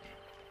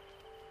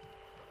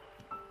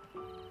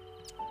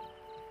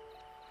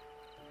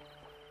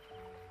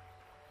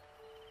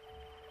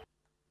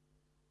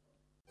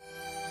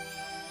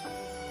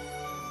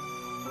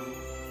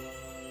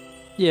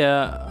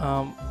 Yeah,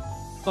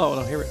 oh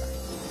no, here we are.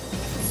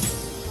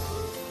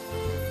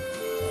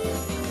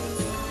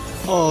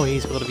 Oh,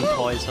 he's gonna be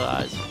toy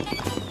size.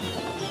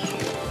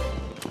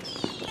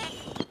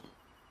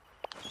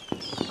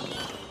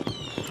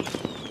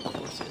 Of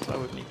course he is, why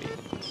wouldn't he be?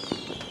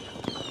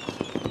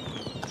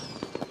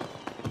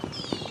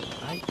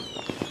 Right?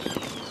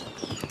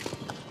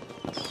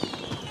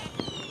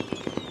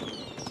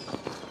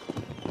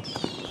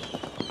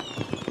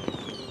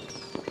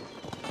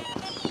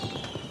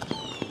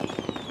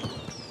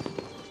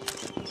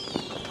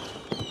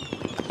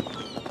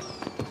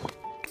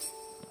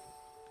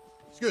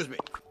 Excuse me.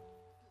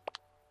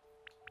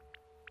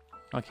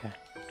 Okay,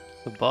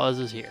 the Buzz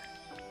is here.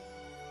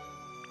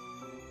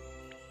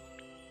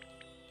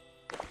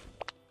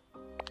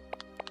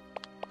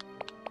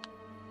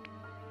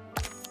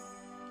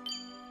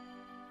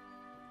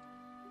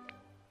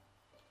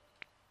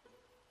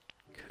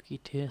 Cookie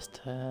taste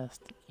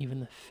test. Even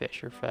the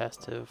fish are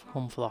festive.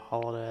 Home for the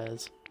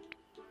holidays.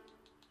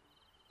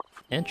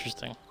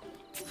 Interesting.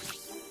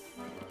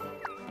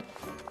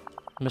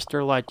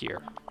 Mr.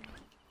 Lightyear.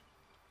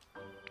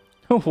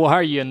 Why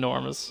are you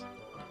enormous?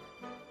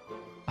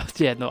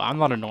 Yeah, no, I'm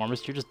not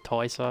enormous. You're just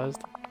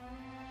toy-sized.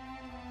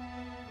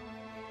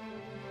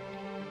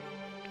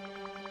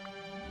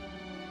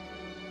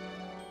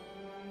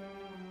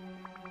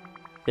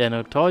 Yeah,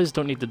 no, toys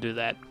don't need to do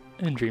that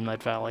in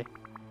Dreamlight Valley.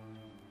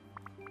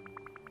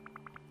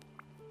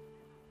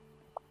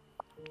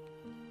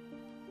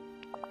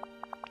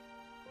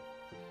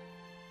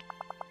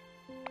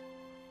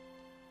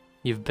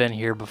 You've been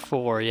here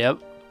before, yep.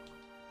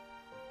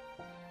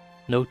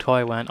 No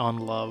toy went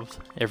unloved.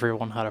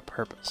 Everyone had a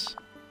purpose.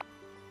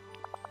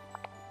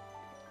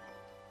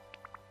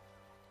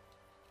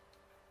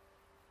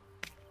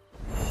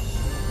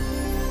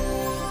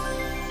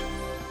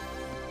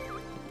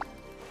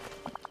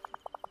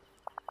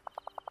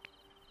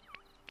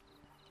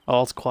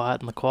 All's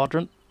quiet in the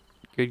quadrant.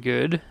 Good,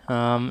 good.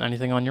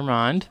 Anything on your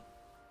mind?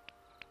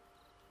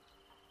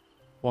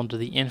 Wonder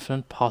the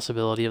infinite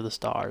possibility of the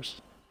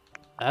stars.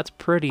 That's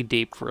pretty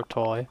deep for a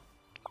toy.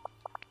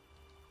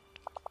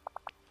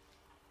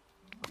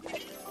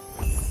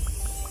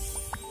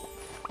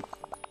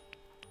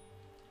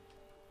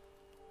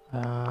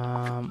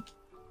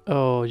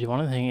 Oh, do you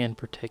want anything in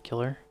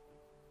particular?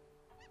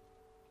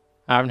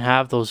 I don't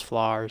have those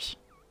flowers.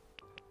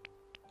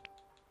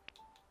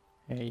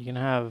 Yeah, you can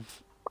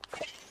have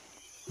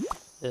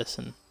this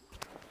and...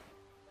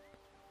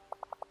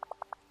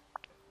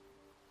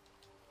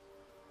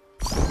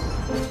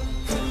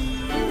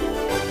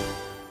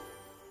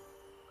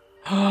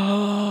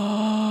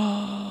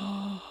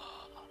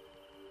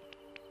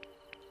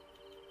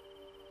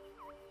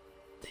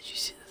 Did you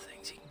see the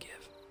things he can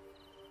give?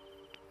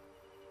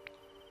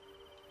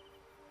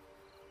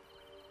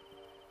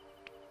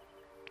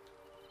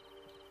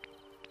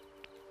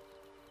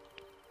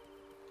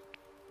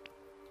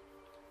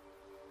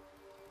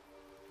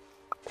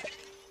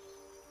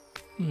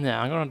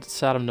 Yeah, I'm gonna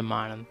set him to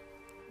mining.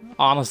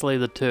 Honestly,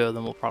 the two of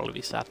them will probably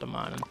be set to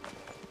mining.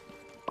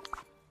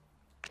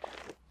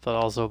 But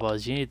also,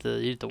 Buzz, you need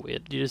to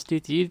wait. You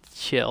need to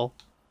chill.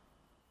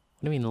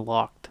 What do you mean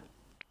locked?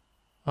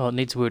 Oh, it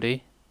needs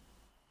Woody.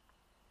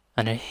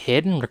 And a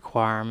hidden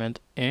requirement.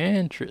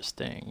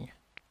 Interesting.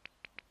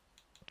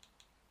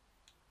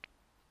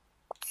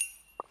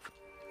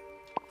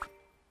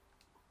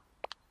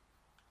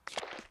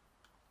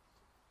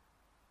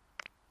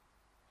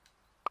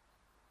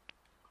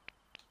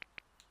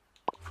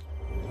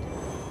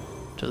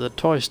 To the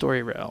Toy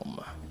Story realm.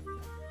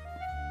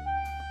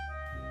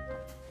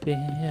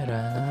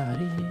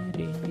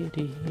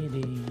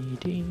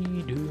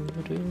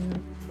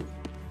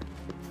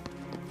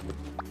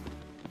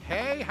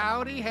 Hey,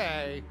 howdy,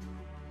 hey.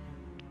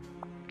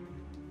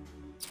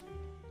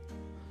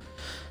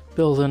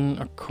 Building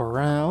a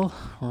corral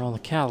where all the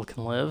cattle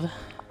can live.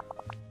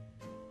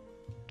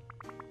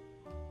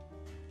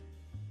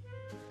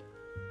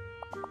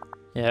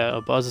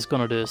 Yeah, Buzz is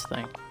gonna do his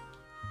thing.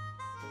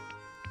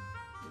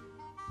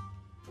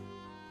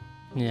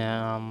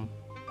 Yeah,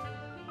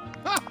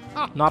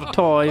 not a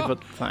toy,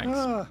 but thanks.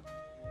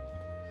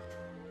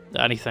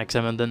 And he thinks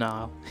I'm in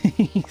denial.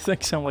 He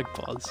thinks I'm like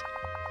Buzz.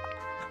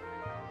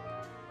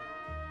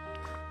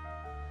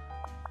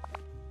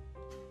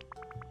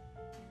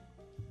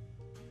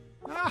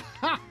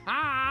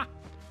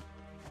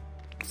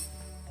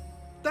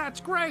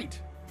 That's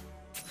great.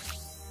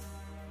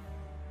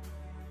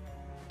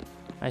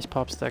 Ice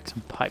pop sticks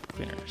and pipe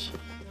cleaners.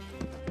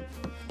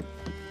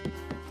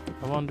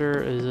 I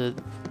wonder, is it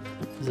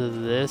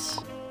this?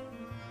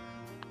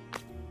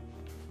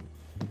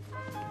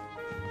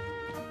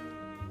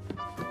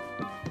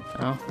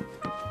 No.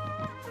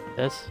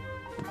 This?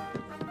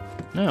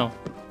 No.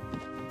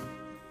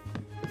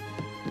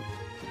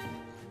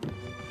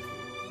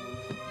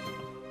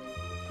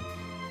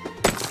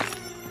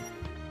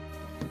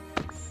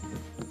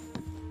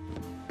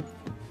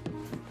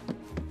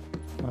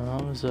 Well,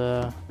 that was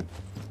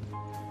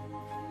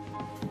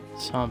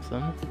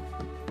something.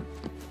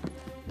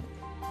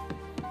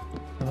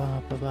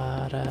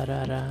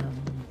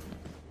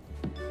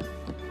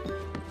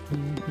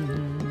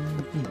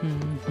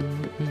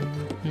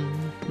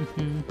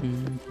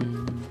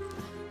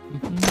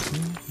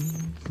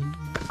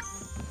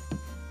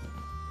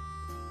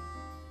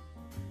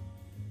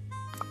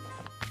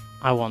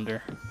 I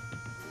wonder.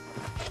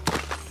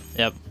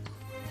 Yep.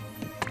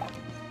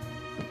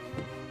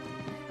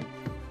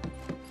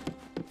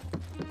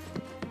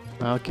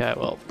 Okay,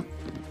 well.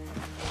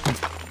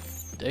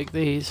 Take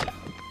these.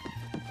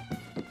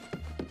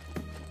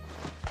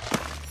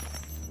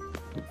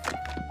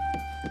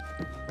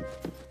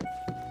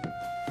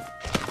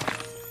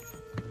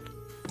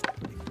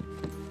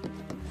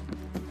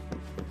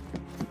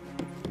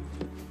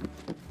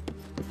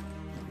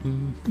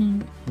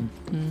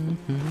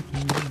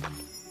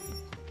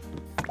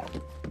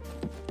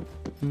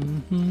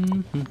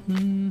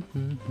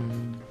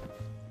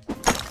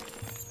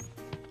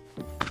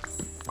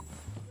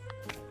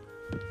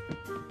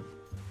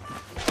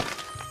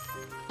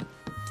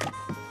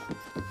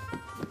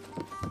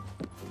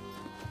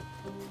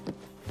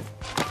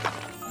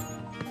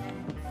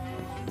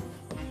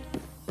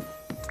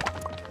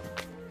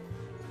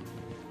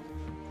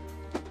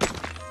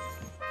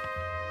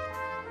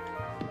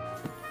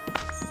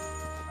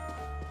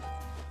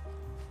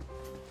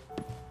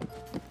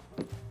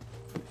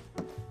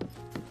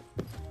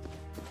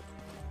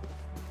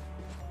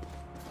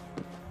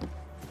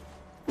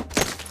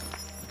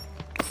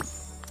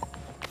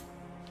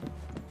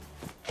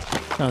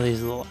 Oh,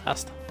 these are the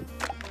last.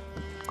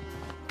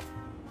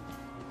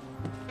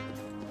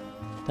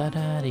 Da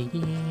da dee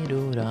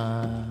doo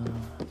da.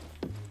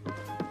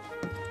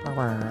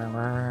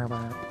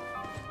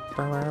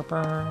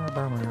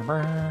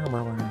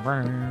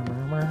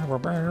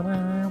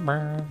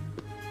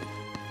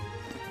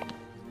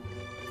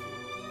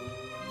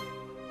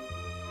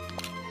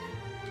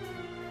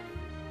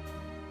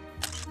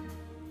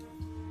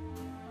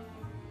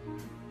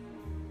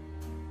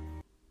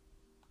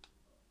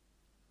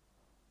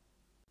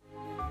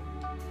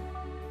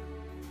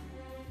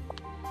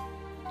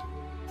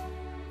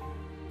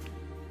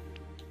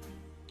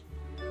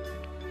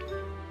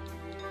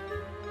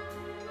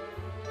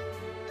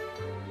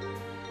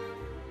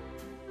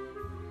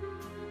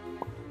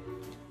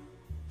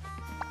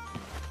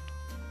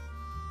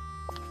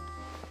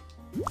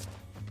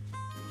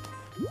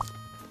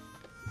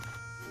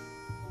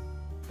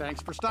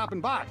 Thanks for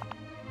stopping by.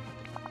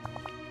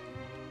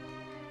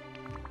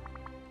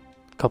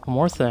 couple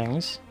more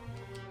things.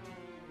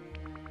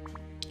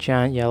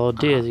 Giant yellow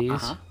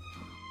daisies.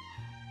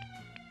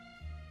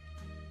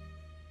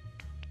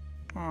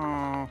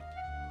 Oh.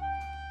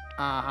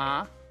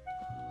 Uh-huh.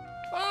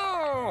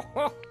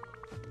 Oh!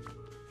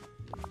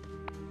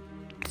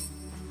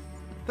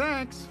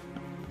 Thanks.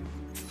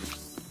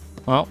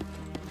 Well,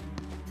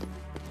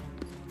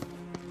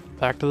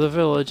 back to the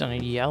village. I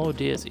need yellow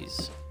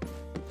daisies.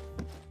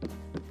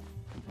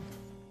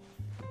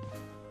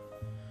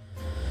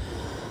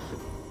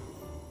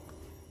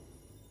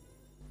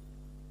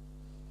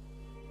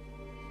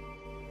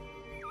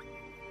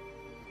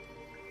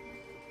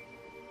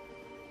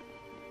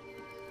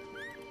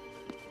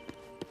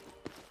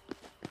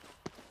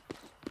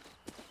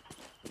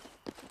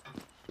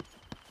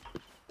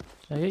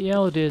 I get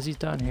yellow daisies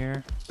down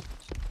here.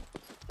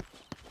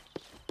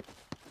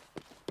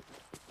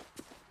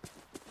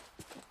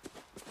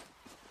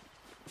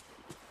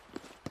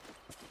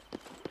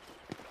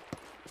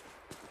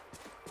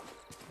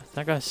 I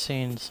think I've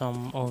seen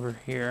some over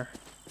here.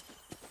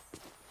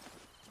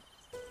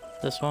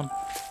 This one?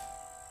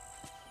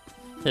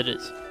 It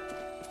is.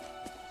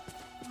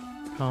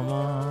 Come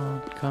on,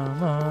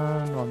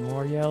 one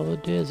more yellow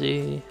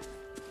daisy.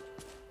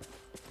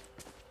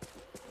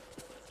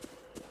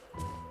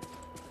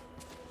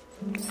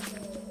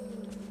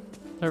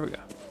 There we go.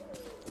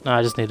 Now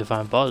I just need to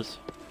find Buzz.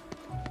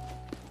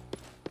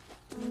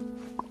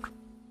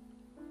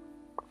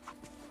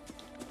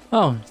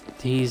 Oh,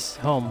 he's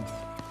home.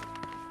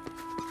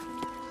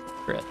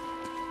 Great.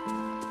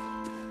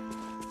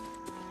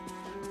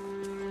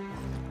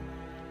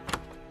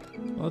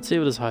 Let's see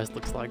what his house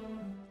looks like.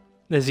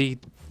 Is he...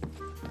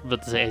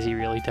 But to say, is he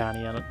really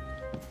tiny in it?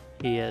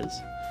 He is.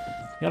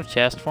 You got a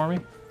chest for me?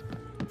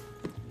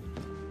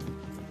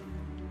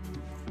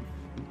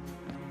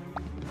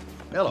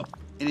 Hello.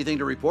 Anything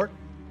to report?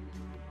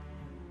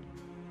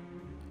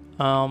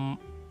 Yeah,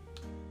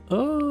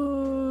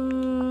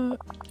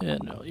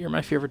 no, you're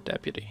my favorite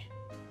deputy.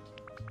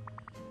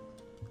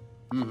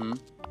 Mm-hmm.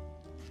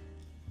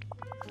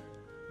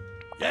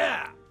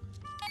 Yeah!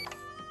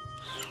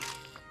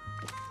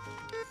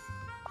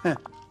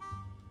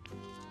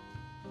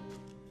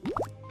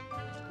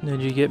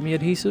 Did you get me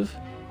adhesive?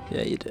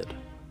 Yeah, you did.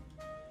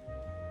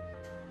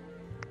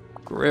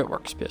 Great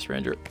work, Space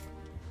Ranger.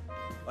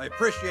 I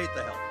appreciate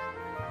the help.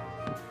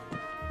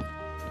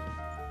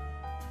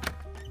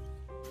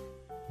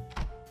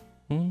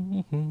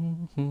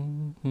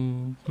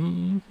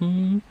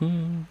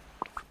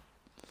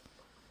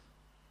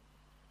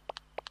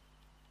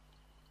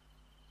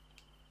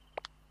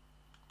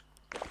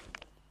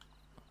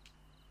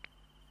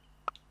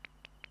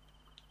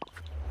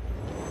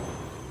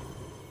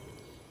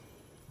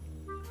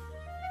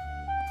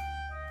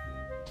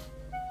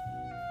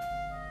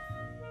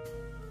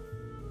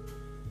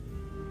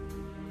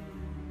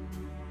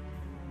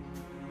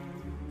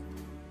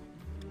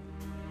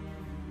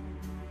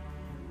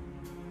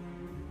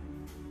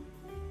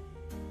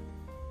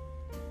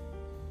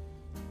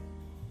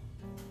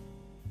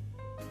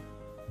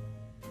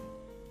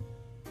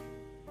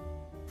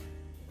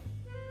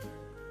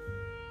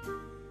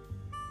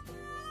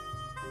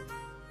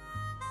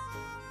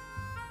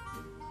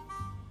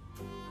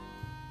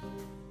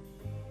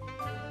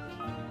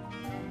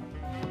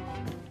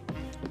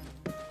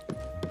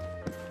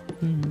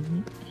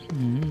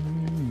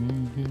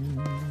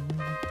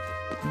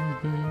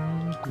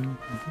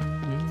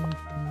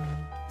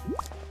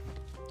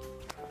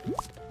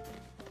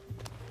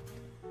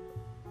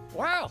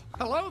 Well,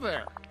 hello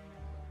there.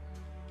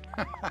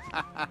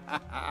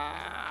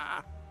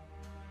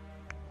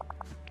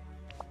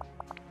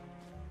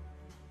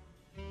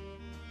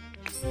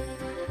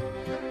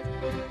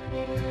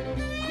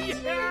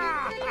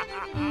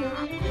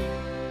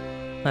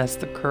 That's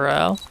the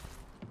corral.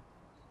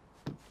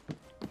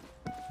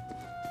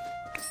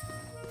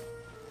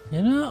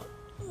 You know,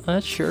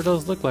 that sure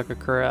does look like a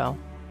corral.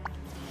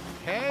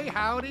 Hey,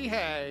 howdy,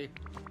 hey.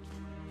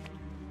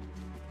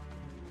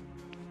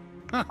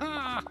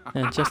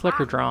 And just like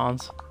her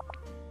drawings.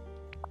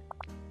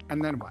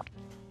 And then what?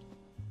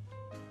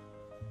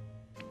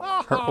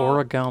 Her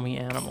origami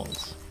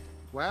animals.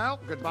 Well,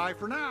 goodbye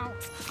for now.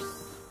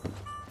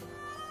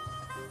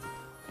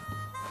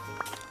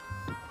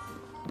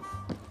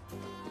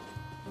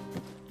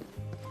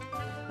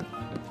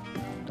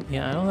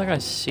 Yeah, I don't think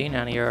I've seen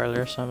any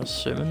earlier, so I'm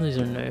assuming these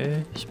are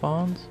new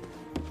spawns.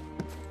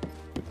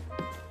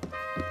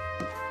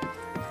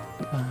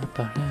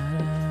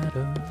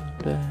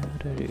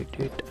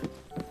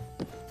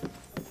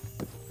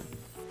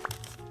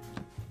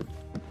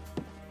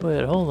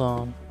 Wait, hold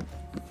on.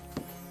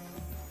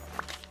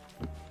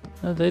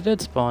 No, they did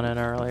spawn in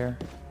earlier.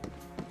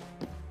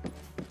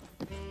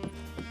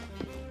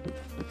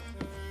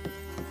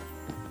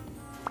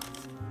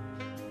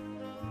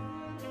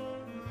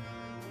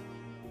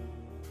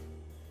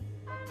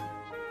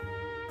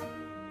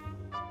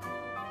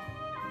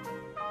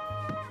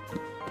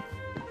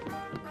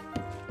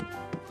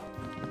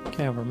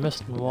 Okay, we're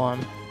missing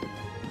one.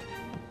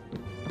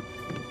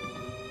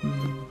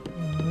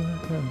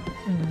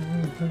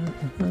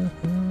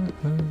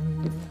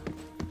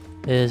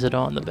 Is it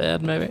on the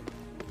bed, maybe?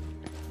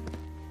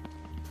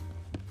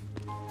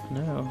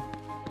 No.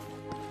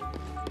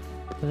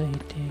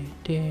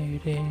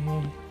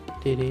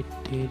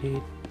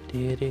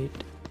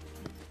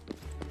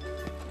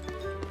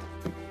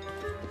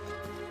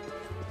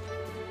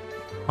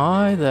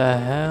 How the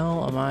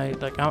hell am I?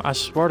 Like, I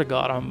swear to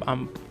God,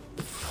 I'm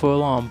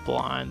full on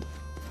blind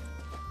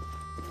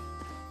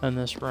in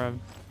this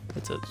room.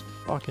 It's a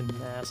fucking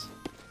mess.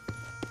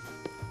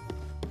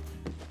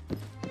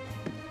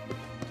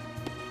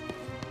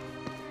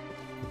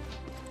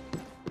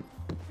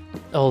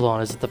 Hold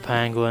on, is it the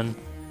penguin?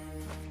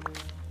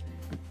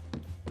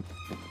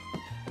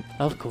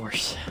 Of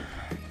course.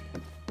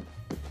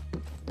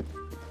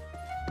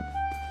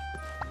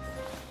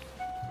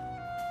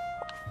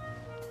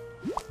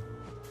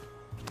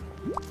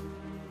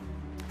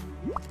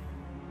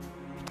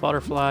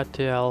 Butterfly,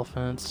 2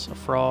 elephants, a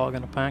frog,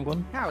 and a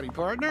penguin. Howdy,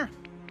 partner.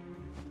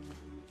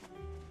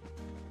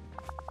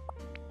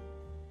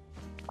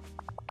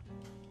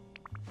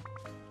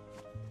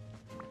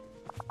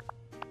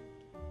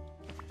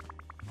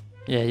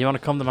 Yeah, you want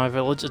to come to my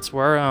village? It's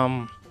where,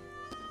 yeah,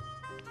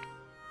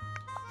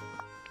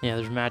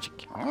 there's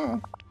magic.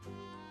 Oh.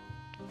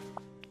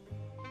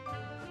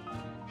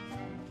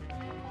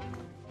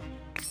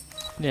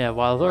 Yeah,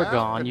 while they're Well,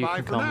 gone, you goodbye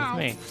can for come now.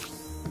 with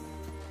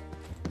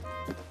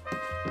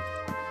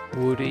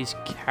me. Woody's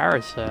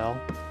carousel?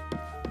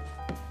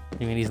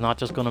 You mean he's not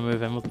just gonna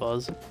move in with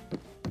Buzz?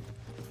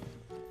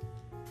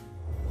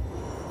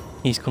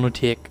 He's gonna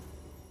take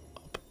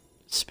up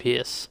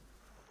space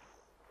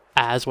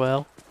as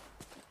well?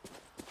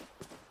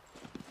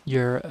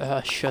 You're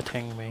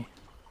shitting me.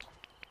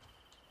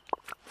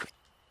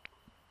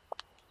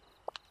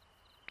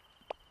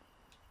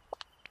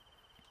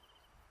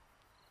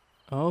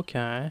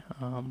 Okay,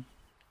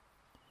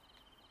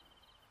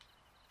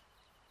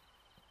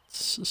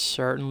 it's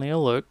certainly a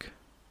look.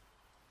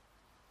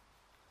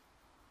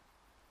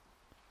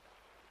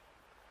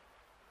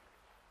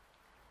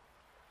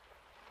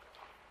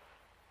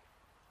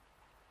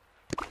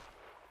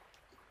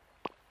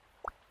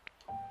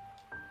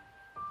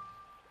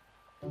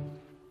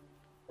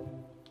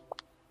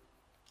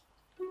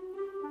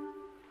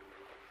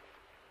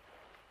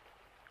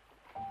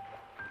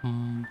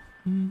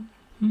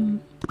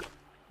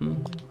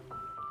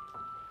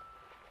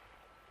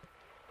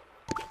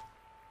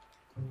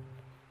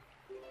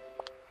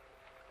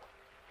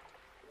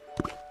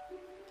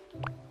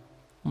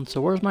 So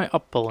where's my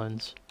up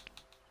balloons?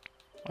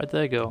 Where'd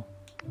they go?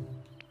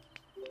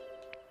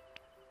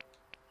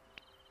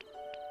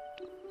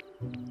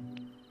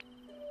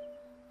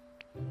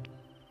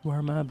 Where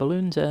are my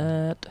balloons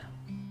at?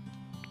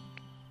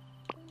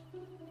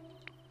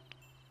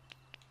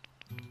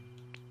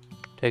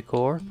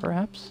 Decor,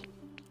 perhaps?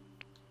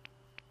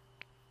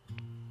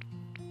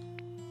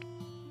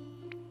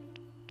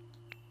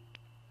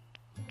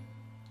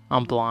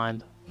 I'm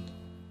blind.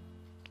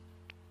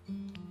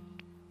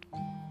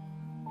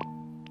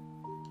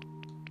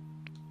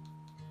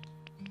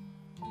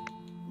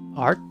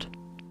 Art?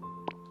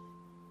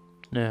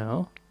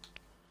 No.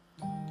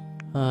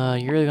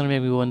 You're really gonna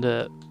make me go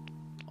into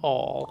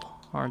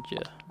all, aren't you?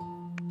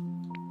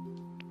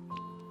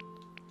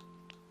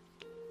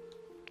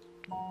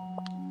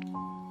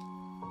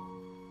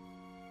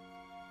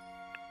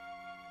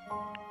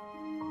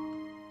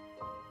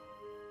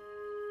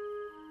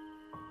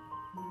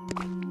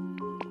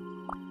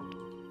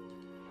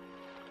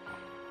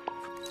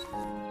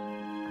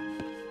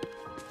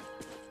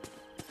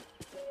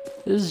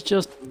 This is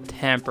just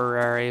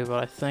temporary,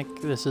 but I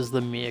think this is the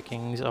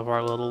makings of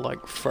our little, like,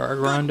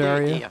 fairground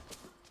area.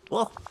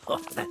 Oh,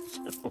 that's...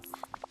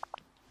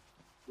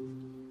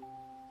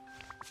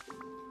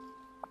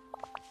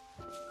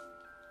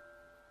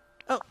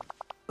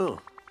 Oh.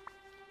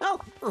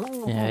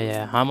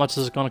 Yeah. How much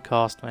is it gonna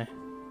cost me?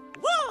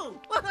 Whoa!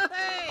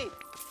 Hey!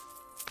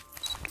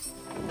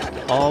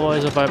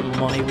 Always about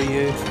money with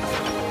you.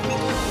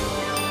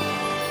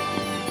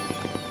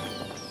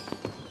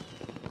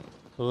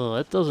 Oh,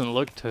 that doesn't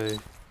look too...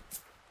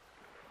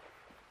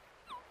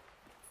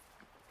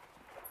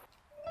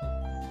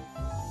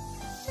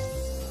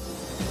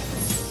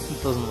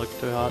 It doesn't look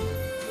too hot.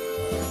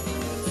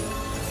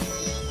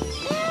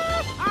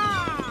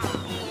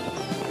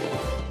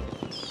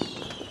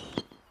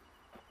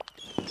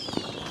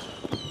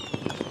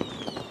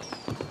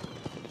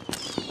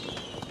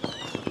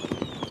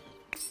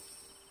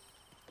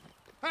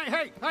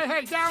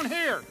 Hey, down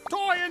here!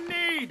 Toy in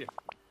need!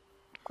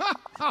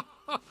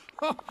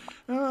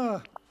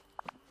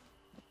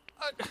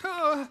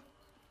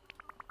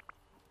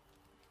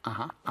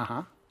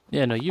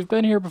 Yeah, no, you've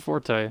been here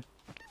before too.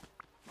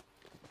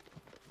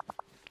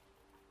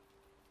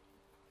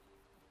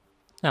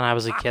 And I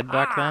was a kid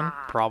back then?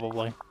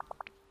 Probably.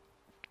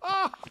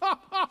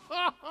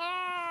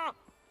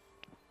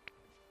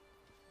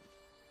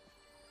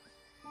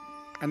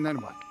 And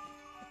then what?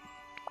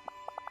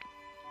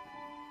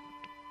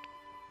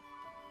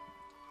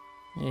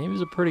 Yeah, he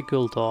was a pretty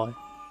cool toy.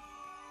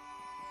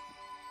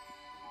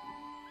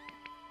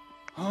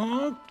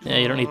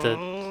 you don't need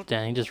to,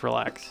 Danny, just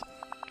relax.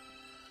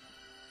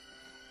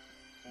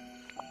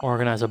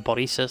 Organize a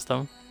buddy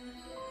system.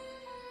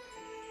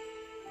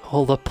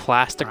 Hold a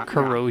plastic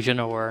corrosion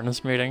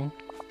awareness meeting.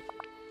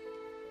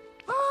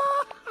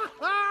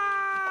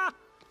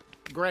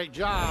 Great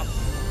job.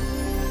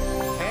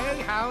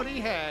 Hey,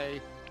 howdy, hey.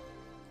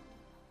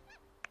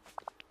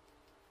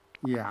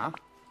 Yeah.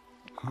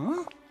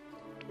 Huh?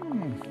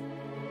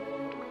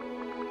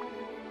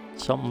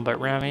 Something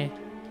about Rami.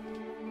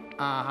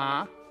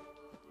 Uh-huh.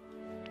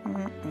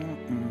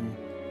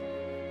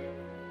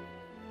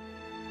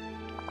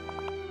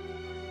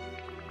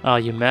 Oh,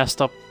 you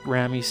messed up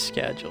Rami's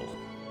schedule.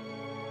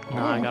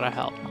 Now I gotta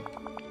help him.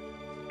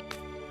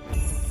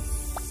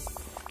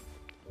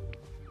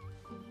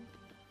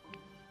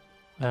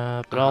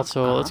 But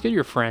also, let's get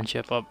your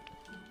friendship up.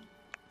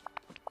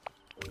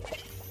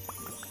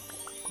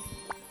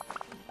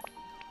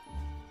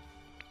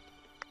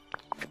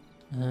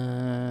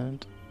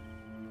 And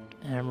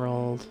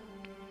emerald.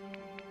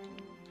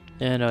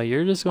 Yeah, no,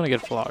 you're just gonna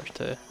get flowers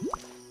too.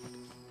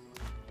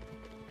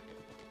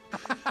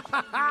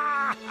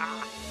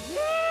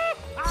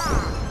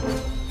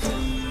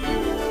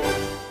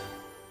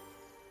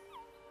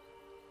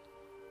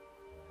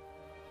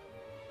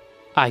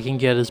 I can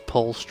get his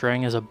pull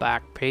string as a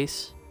back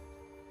piece.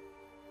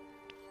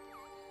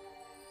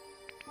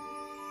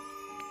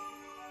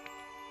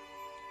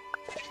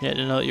 Yeah,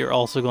 you know, you're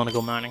also going to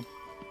go mining.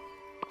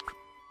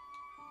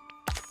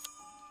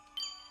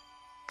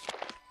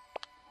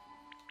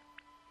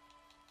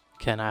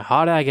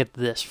 How do I get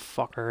this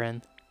fucker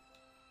in?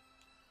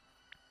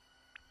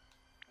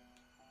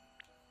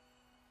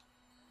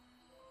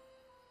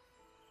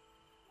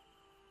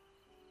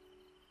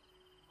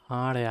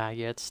 How do I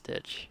get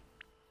Stitch?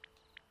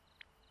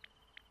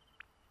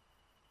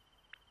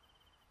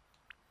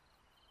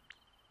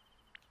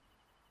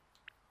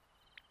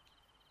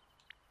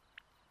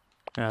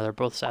 Yeah, they're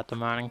both set to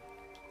mining.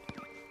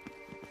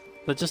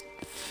 That just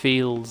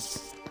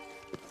feels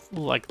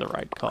like the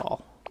right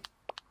call.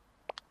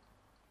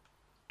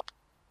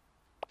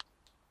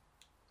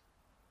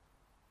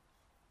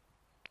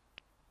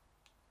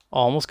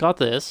 Almost got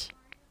this.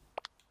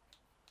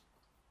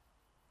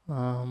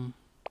 I'll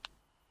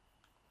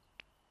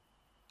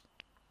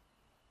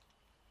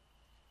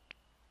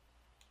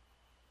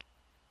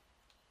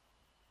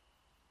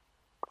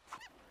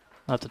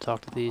have to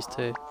talk to these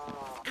two.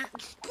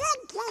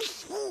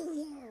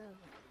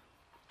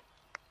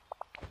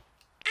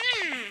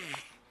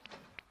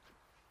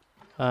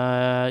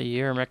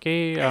 You're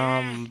Mickey.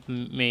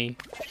 Me.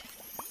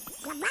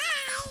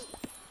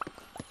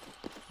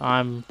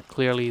 I'm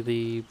clearly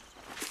the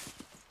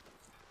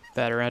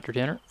better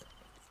entertainer.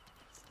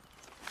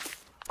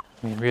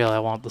 I mean, really, I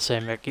want the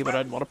same Mickey, but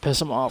I'd want to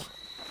piss him off.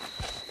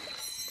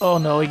 Oh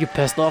no, he get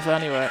pissed off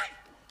anyway.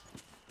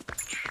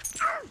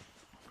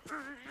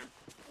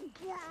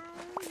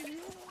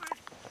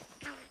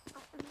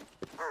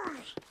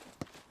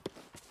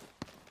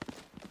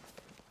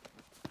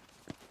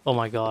 Oh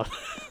my god.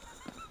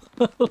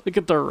 Look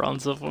at the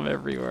runs of them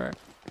everywhere.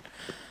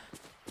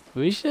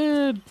 We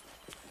should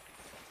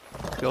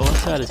go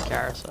inside his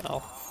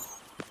carousel.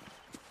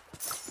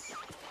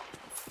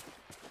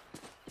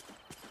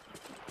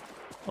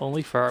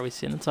 Only far we've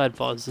seen inside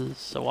Buzz's,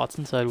 so what's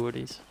inside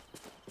Woody's?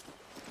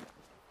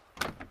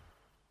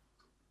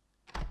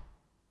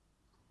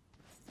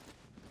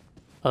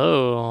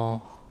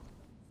 Oh.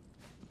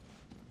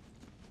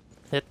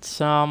 It's,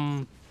 yeah.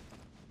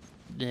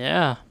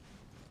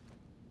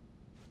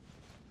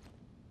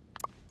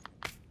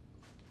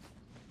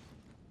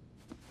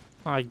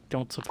 I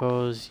don't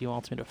suppose he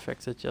wants me to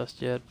fix it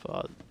just yet,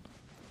 but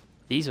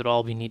these would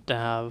all be neat to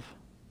have.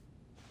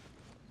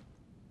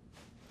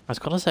 I was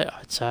gonna say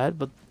outside,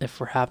 but if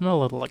we're having a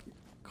little, like,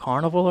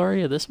 carnival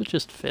area, this would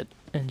just fit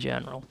in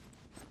general.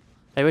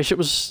 I wish it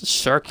was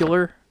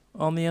circular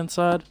on the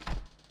inside.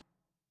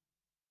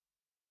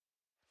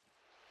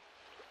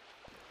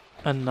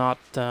 And not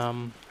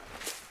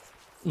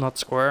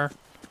square.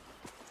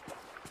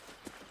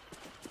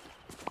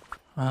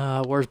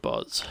 Where's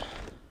Buzz?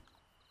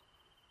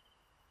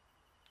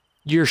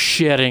 You're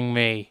shitting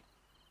me.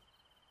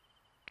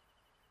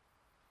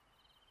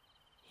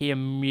 He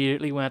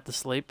immediately went to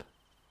sleep.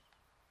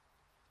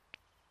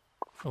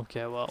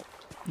 Okay, well,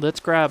 let's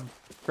grab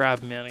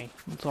Minnie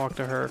and talk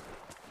to her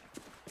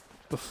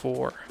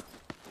before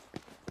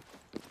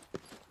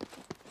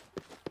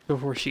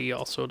she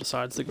also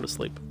decides to go to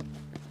sleep.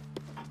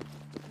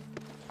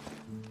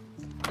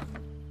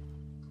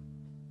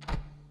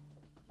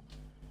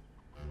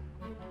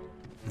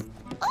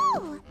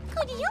 Oh,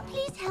 could you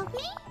please help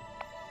me?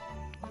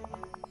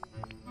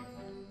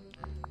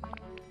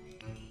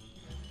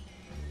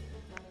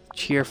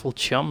 Cheerful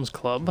Chums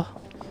Club.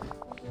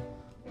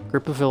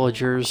 Group of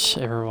villagers,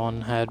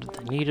 everyone had what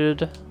they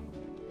needed.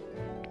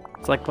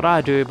 It's like what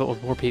I do, but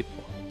with more people.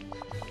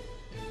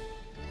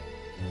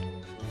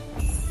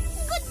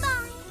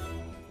 Goodbye.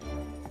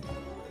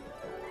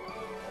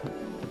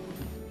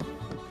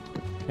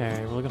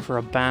 Okay, we're looking for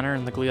a banner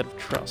in the Glade of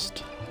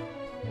Trust.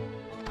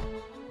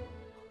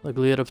 The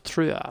Glade of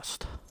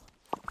Trieste.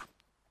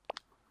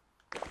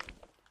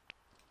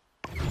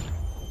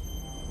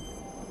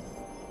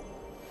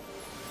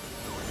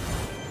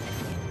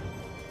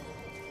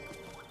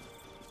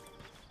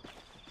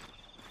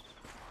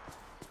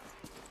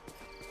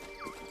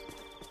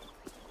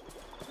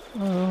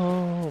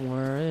 Oh,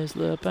 where is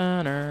the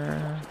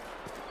banner?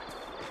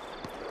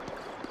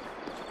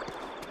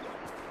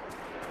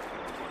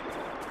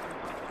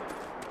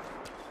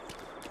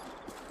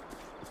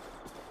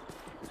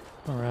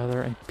 Or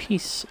rather, a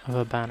piece of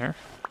a banner.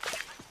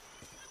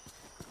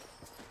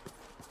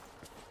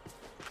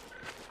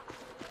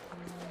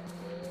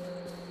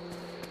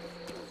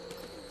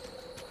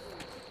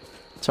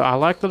 So I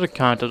like that it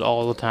counted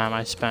all the time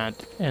I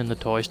spent in the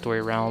Toy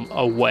Story realm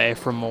away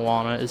from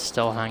Moana is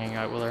still hanging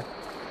out with her.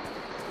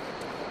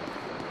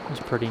 It was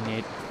pretty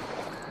neat.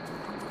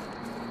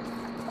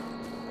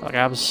 Like,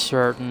 I was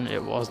certain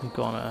it wasn't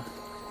gonna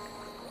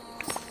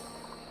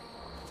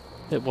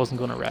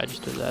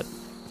register that,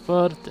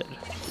 but it did.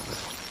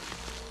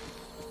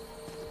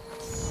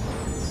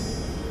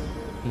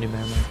 New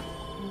memory.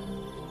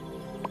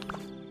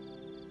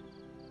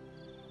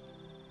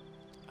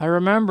 I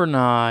remember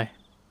now.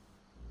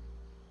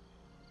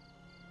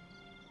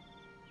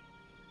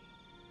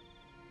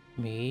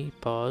 Me,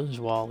 Buzz,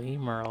 Wally,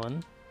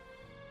 Merlin.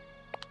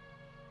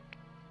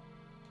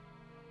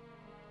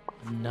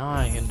 Now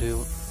I can do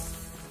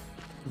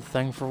the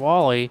thing for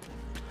Wally.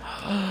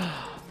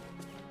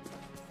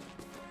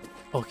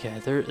 Okay,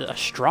 there's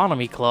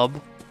astronomy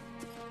club.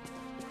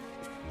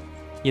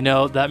 You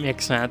know, that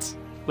makes sense.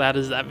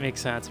 That makes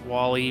sense.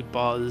 Wally,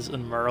 Buzz,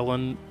 and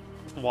Merlin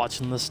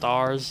watching the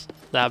stars.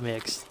 That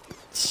makes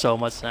so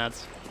much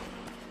sense.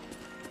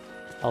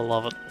 I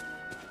love it.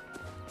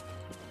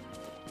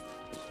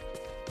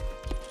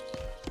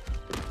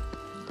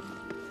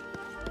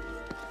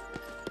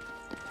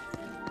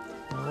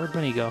 Where'd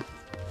Minnie go?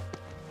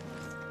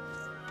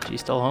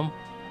 She's still home?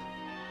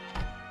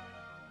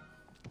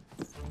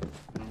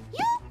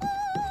 Yoo-hoo!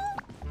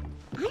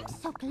 I'm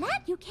so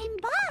glad you came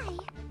by.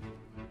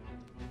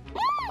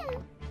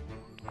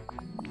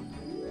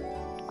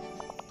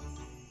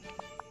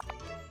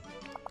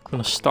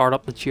 Gonna start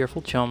up the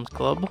Cheerful Chums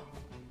Club.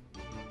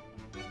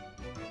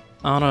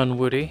 Anna and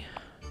Woody.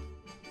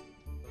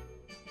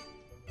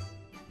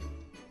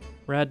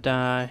 Red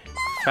dye,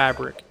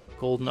 fabric,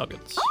 gold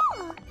nuggets.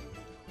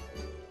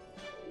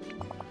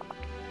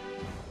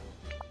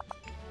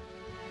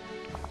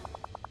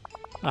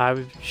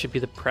 I should be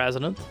the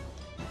president.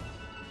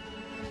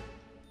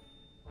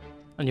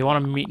 And you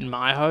want to meet in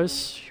my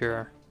house?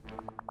 Sure.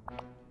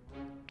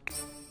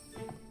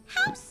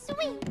 How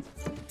sweet.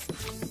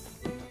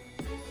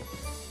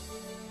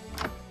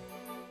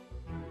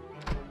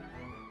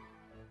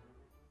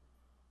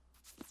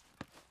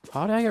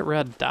 How did I get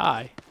red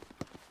dye?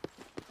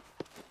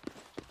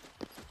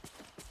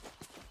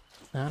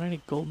 And I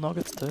need gold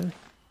nuggets too.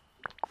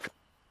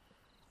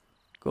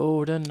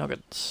 Golden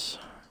nuggets.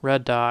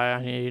 Red dye,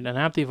 I need an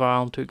empty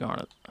vial and 2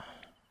 garnet.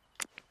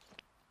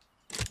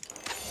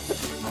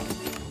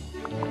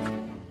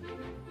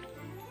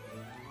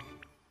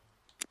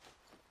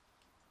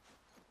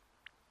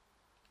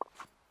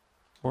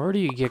 Where do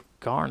you get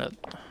garnet?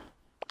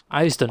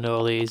 I used to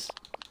know these.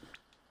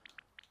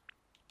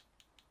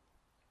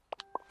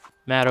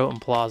 Meadow and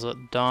Plaza,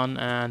 done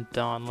and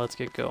done. Let's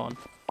get going.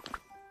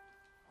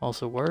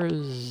 Also, where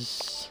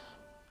is...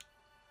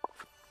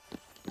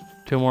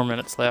 2 more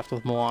minutes left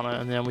with Moana,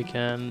 and then we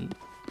can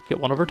get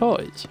one of her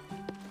toys.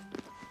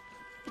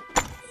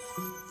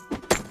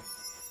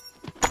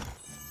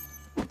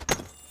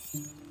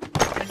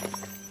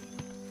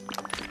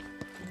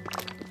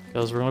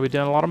 Because we're going to be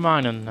doing a lot of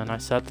mining, and I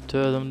set the 2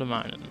 of them to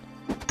mining.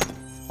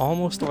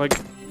 Almost like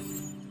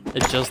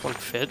it just like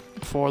fit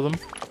for them.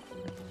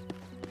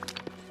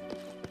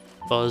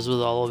 Buzz with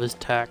all of his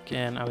tech,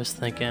 and I was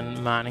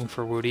thinking mining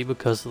for Woody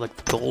because of like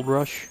the gold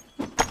rush.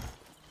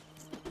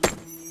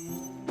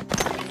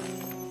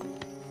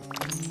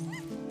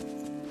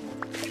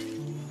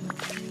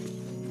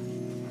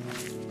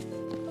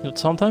 But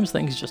sometimes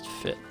things just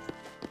fit.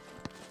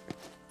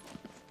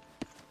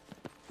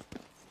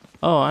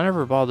 Oh, I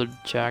never bothered to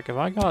check. Have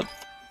I got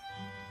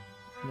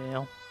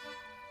mail?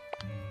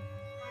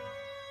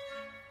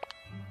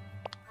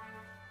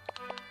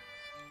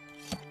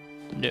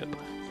 No.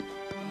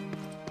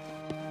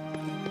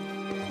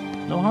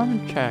 No harm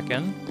in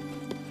checking.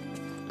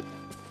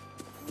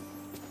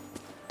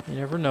 You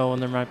never know when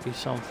there might be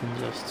something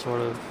just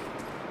sort of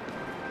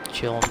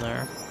chilling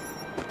there.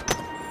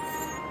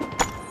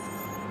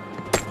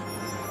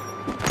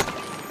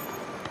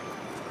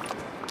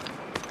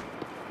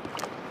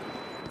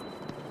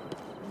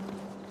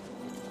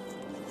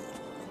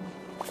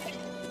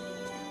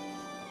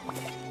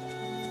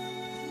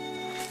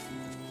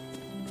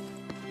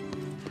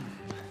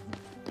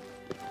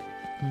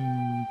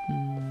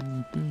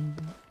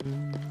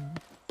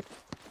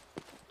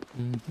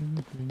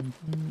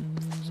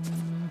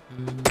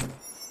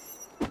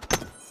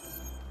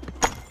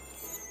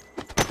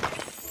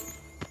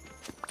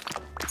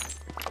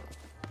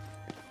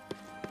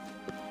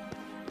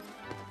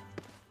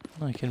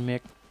 I can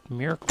make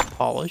miracle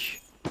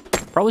polish.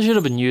 Probably should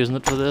have been using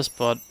it for this,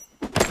 but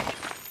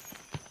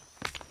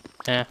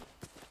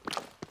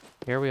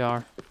here we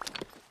are.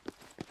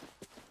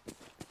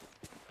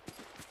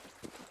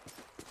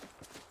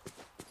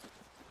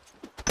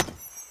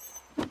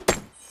 I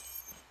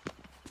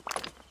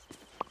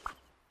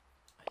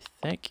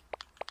think.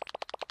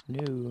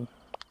 No.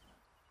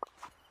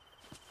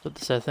 But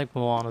this, I think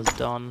Moana's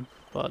done,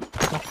 but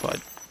not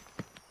quite.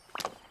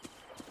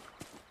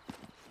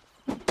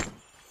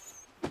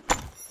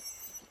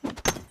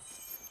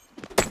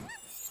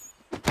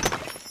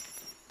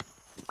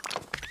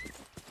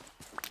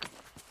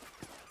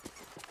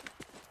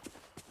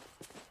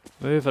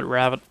 Move it,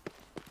 rabbit.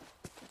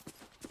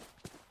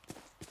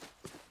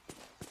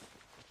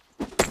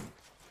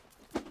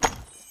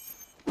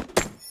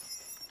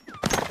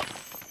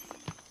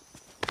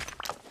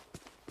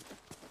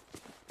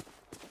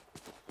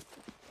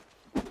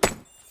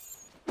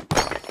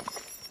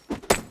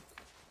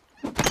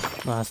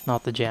 No, that's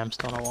not the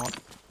gemstone I want.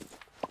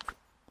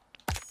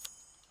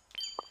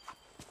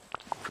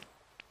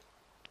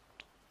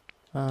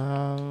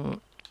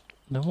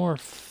 No more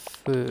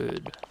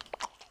food.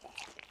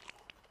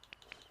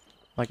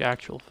 Like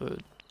actual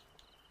food.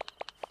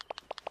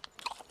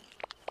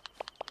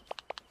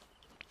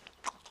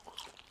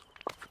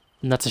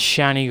 And that's a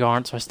shiny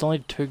garnet, so I still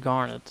need 2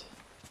 garnet.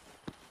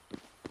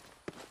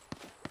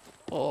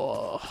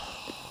 Oh,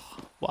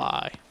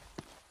 why?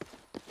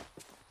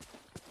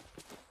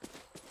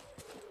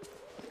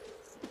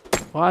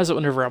 Why is it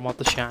whenever I want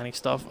the shiny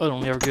stuff, it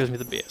only ever gives me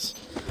the base?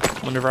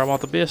 Whenever I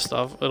want the base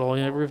stuff, it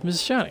only ever gives me the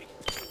shiny.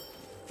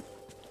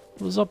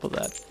 What's up with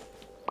that?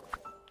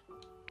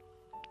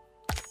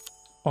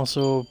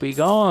 Also, be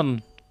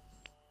gone!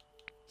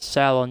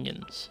 Sal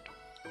onions.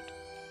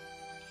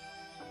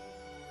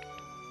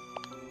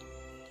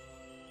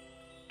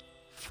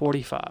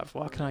 $45.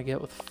 What can I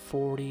get with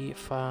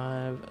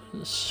 45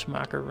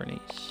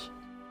 smackaroonies?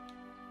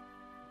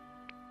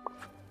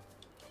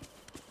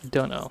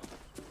 Don't know.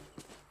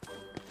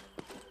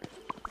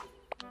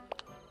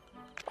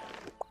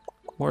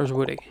 Where's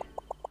Woody?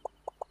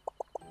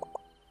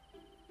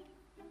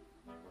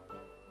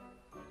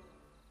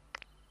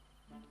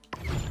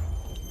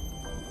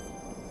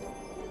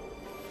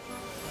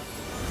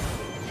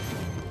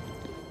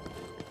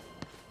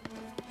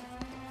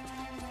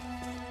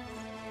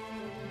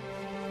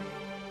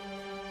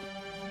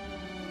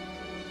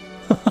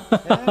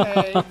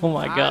 Hey, oh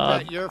my god.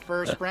 I bet your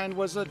first friend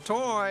was a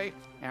toy.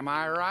 Am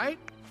I right?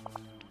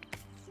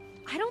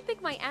 I don't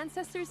think my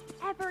ancestors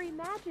ever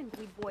imagined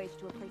we'd voyage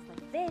to a place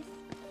like this.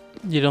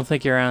 You don't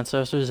think your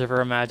ancestors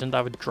ever imagined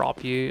I would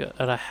drop you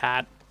at a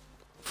hat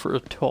for a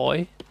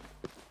toy?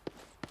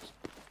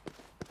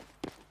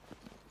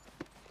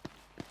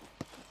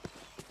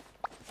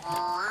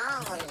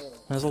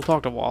 Might as well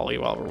talk to Wally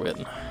while we're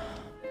waiting.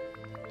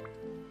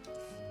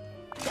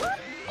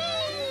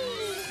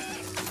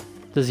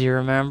 Does he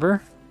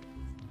remember?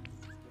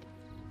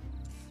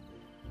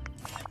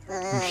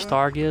 From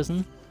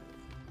stargazing?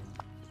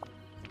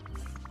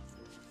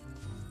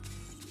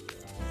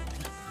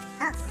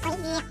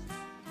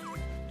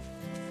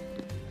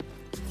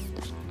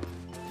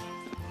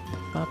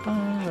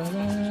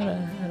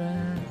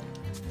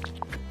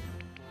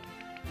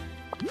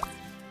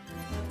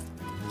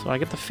 So I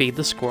get to feed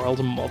the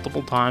squirrels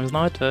multiple times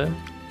now too.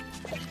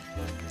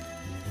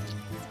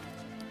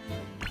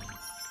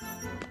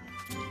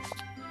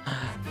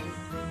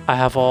 I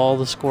have all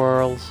the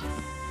squirrels.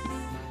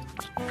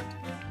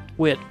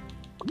 Wait,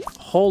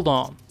 hold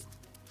on.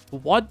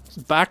 What?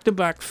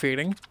 Back-to-back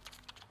feeding?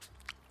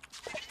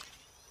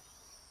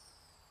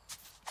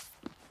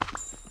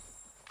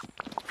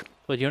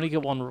 But you only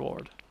get 1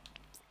 reward.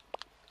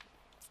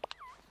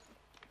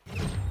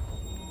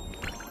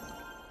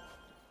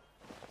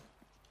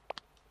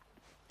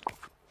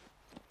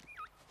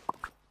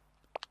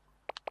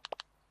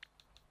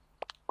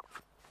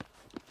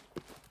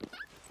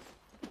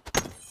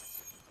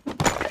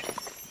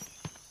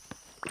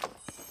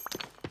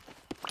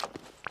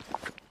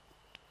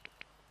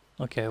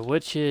 Okay,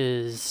 which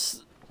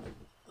is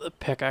the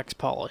pickaxe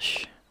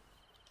polish?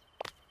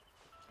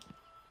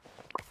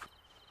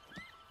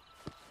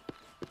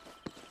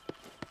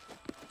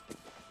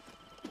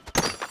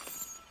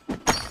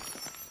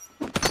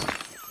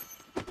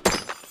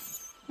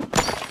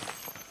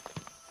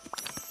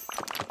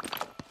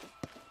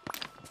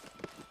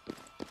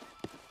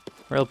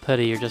 Real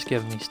pity you're just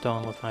giving me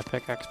stone with my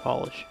pickaxe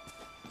polish.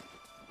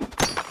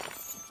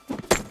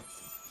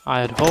 I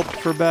had hoped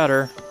for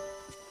better.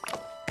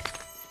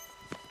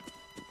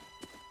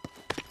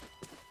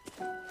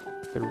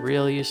 Could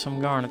really use some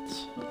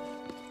garnets.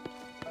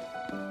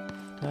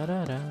 Da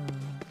da da.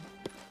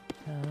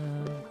 Da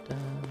da.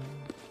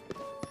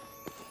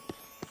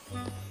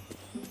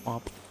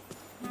 Pop.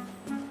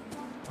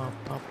 Pop,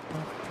 pop,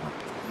 pop, pop.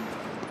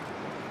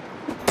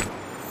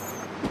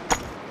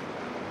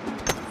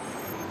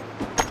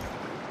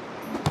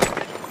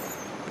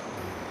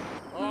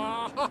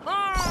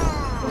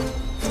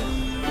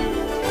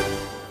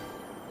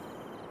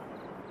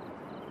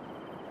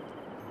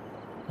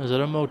 Is it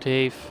a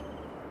motif?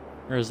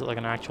 Or is it like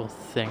an actual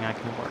thing I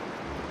can work?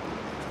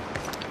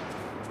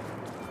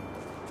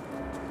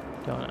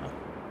 Don't know.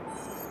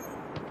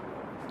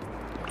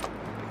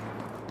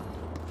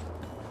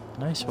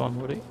 Nice one,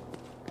 Woody.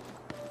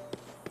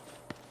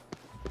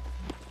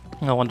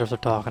 I wonder if they're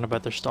talking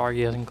about their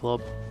stargazing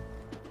club.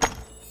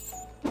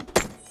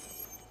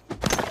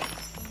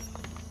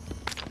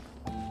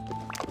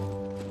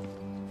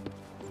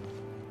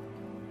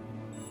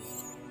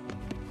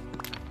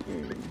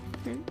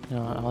 You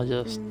know what, I'll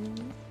just...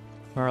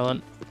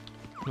 Merlin.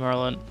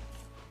 Merlin.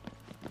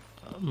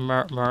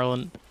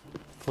 Merlin.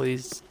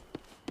 Please.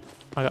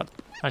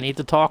 I need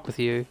to talk with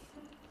you.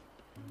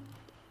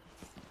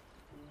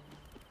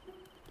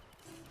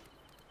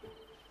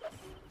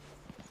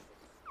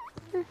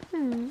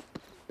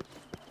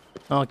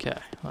 Okay,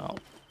 well.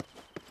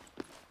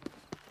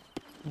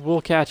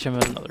 We'll catch him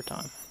at another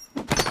time.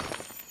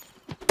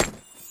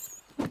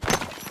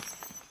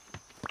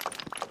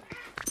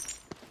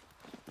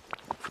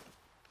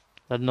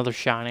 That another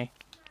shiny.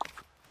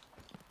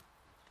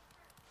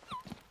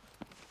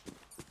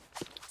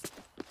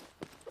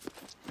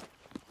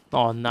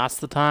 Oh, and that's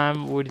the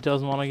time Woody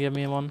doesn't want to give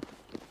me one.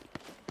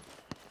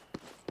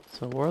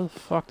 So where the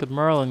fuck did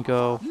Merlin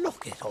go?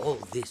 Look at all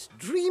this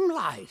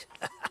Dreamlight.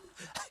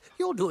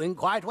 You're doing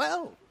quite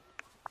well.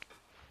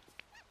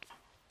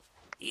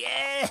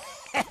 Yeah.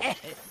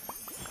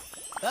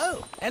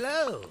 Oh,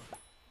 hello.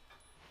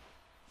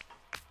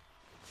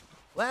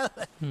 Well,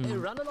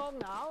 run along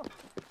now.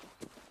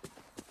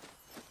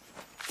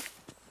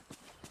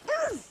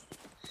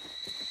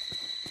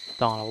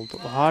 Donald,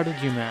 how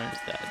did you manage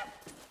that?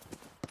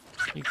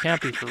 You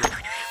can't be for real.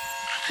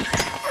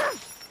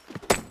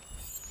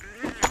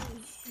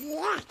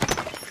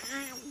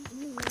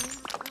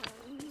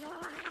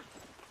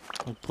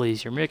 Oh,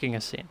 please, you're making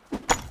a scene.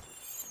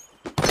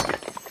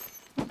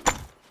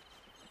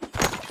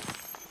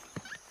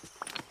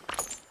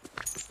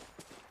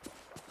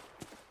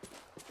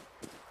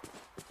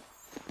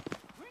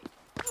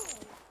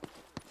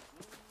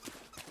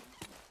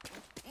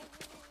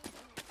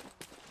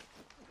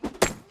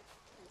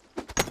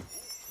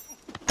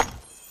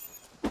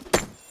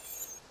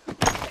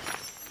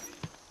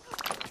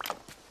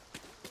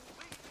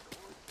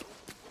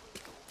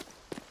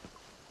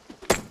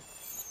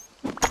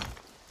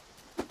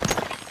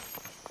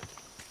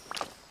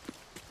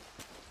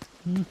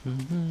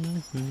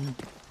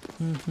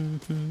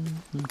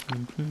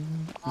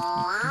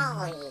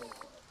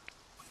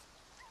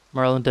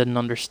 Merlin didn't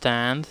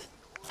understand.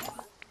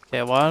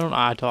 Okay, why don't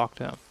I talk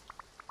to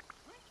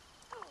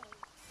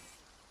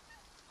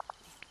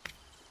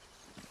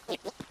him?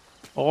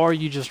 Or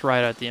you just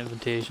write out the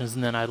invitations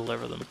and then I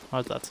deliver them.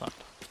 How's that sound?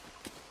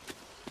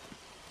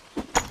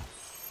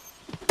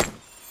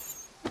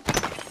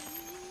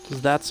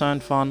 Does that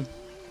sound fun?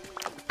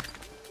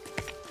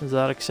 Is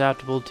that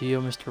acceptable to you,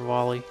 Mr.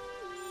 Wally?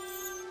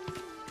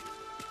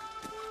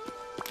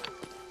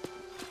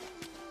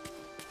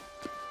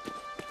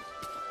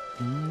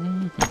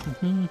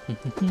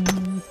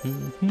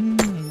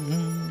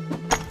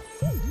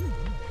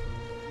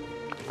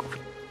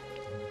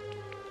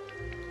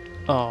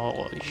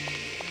 Oh,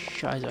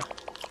 scheiße.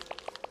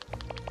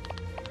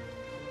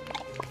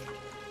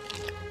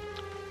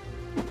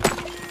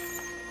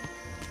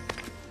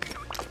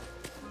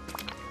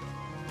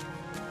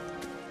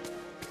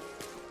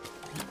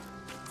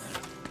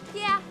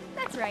 Yeah,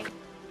 that's right.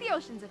 The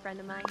ocean's a friend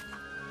of mine.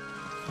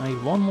 I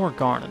need one more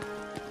garnet.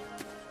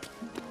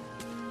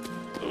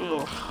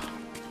 Ugh.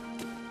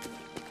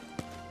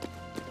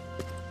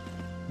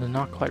 They're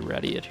not quite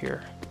ready yet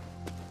here.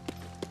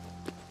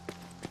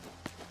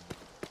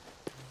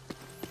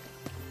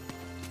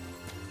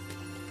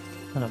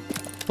 And a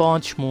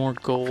bunch more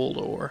gold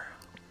ore.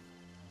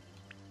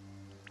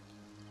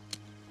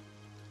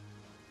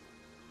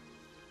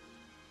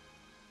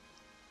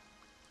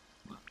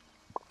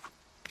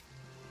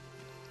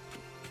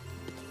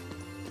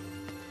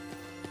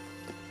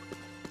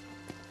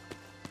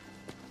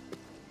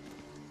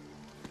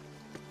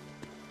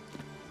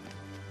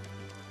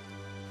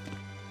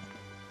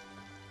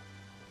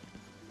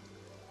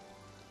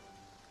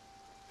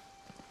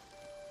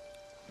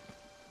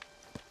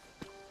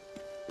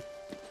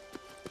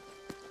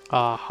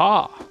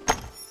 Aha!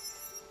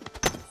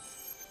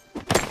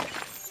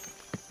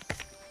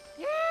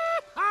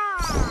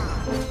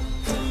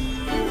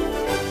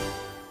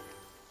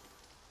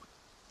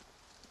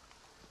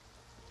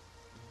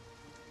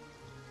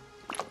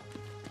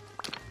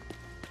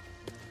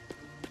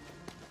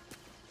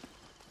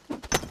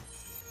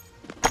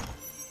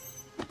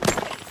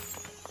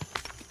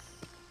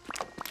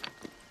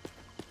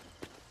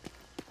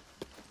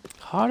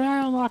 How do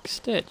I unlock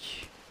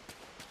Stitch?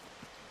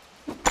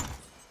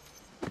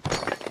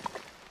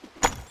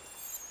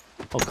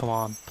 Oh, come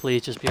on.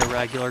 Please just be a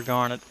regular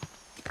garnet.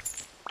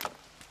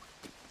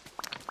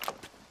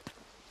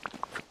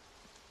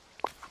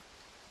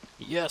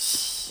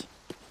 Yes!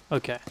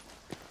 Okay.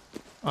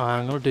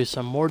 I'm gonna do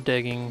some more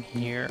digging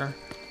here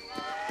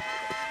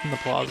in the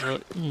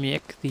plaza,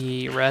 make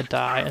the red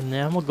dye, and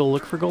then we'll go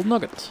look for gold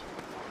nuggets.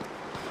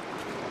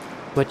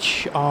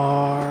 which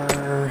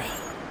are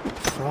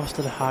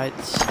Frosted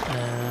Heights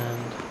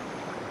and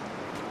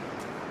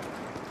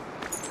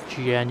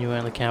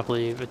genuinely can't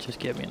believe it just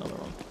gave me another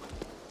one.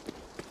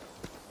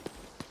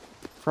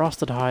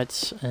 Frosted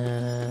Heights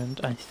and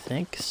I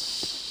think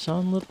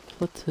Sunlit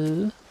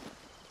Plateau.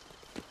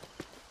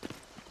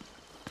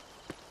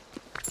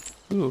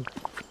 Ooh.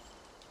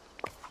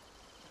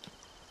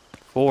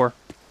 4.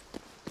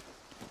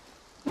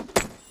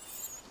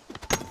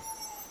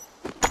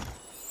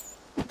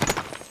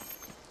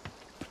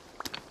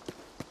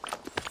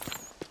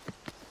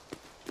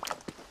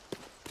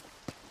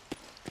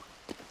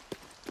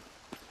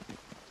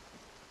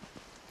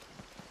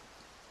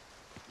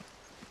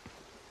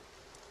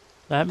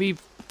 Let me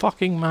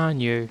fucking man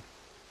you.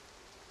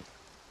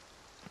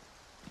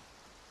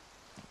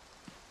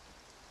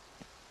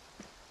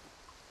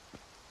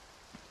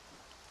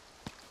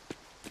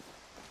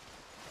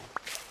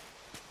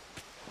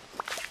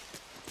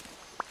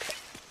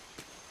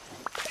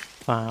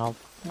 Fine, I'll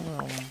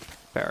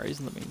berries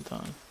in the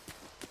meantime.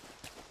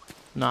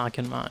 Nah, I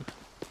can mine.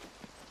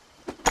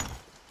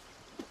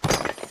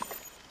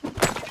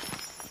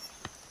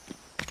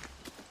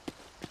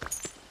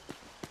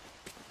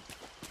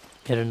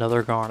 Hit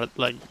another garnet,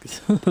 like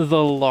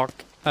the luck.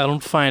 I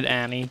don't find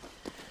any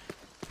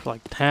for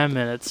like 10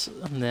 minutes,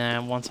 and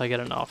then once I get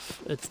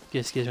enough, it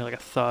just gives me like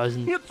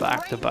 1,000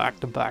 back to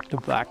back to back to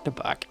back to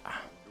back.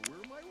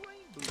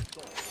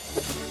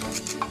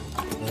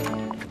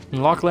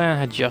 And luckily I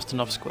had just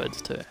enough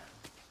squids too.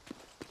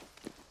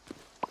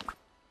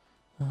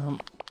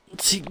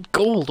 Let's see,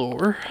 gold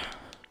ore.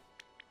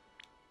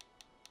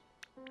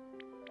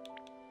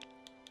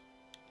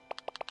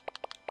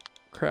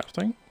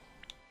 Crafting.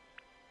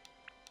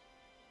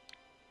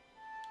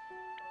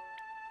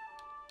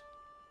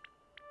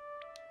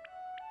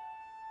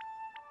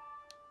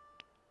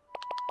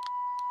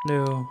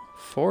 No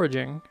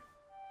foraging.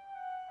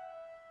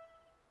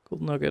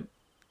 Gold nugget.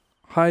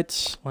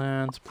 Heights,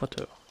 lands,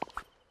 plateau.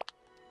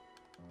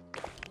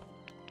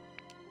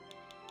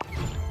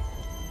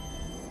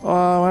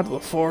 Oh, I went to the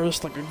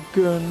forest like a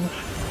gun.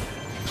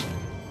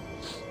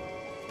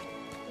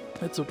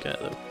 It's okay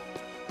though.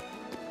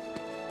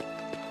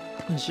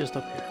 It's just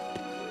up here.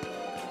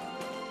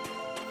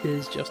 It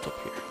is just up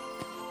here.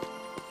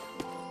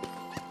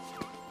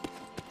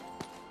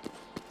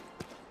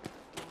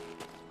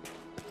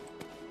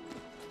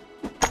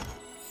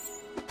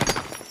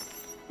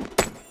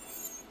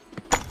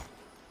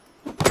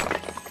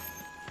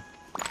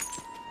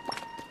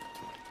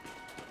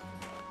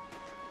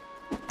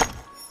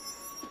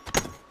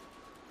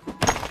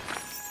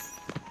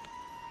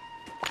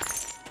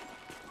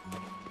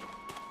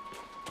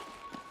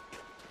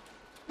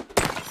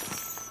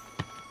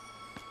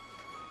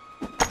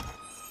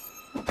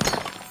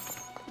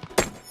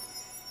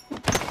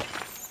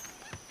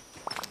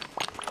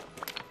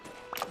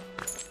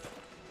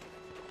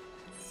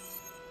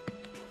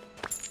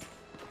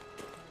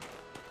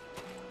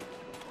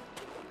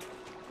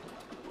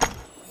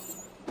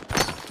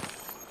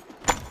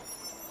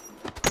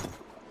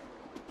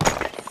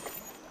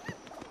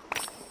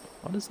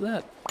 What is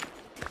that?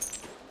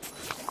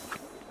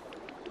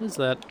 What is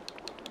that?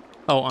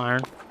 Oh,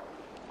 iron.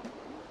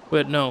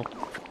 Wait, no.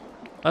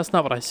 That's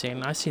not what I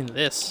seen. I seen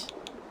this.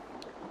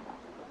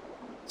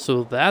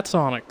 So that's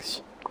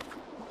onyx.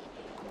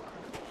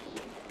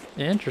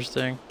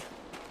 Interesting.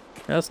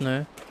 That's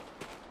new.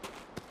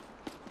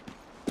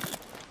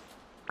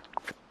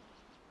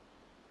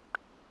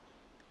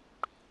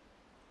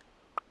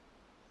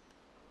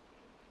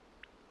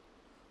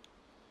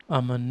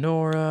 A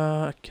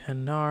menorah, a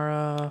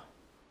canara,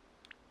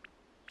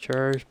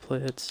 charge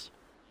plates,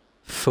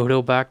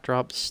 photo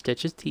backdrop,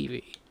 Stitches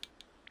TV,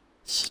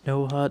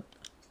 snow hut.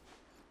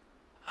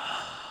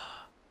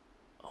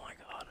 Oh my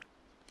god.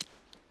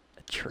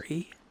 A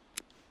tree?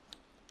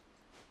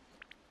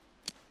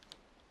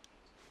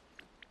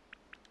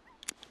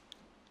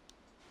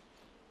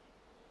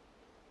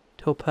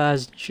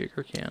 Topaz and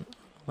sugar cane.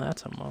 Well,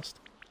 that's a must.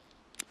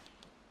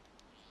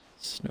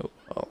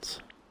 Snowballs.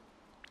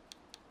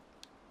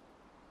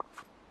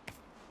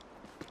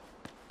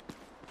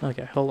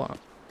 Okay, hold on.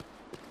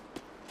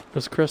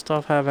 Does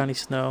Kristoff have any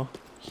snow?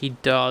 He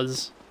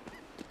does.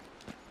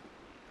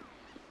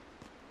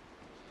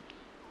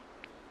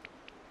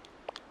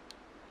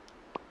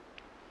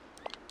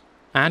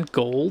 And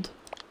gold.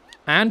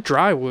 And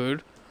dry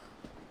wood.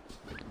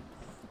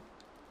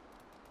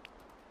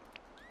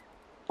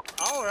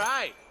 All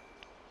right.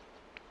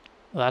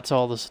 That's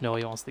all the snow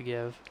he wants to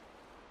give.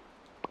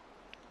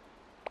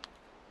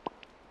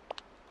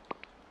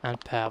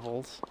 And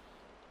pebbles.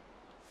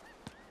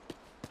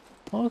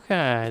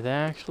 Okay, they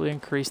actually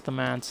increased the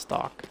man's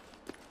stock.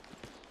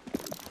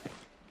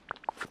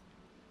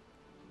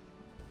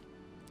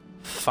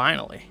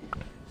 Finally.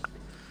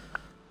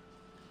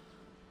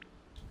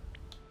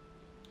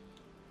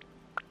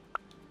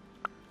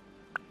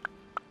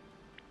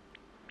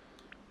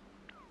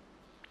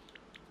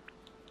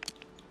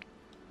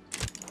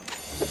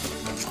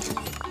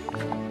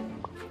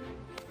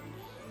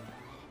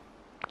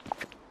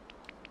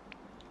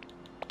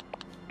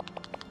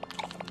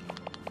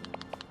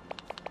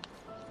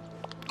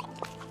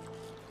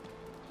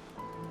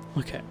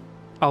 Okay,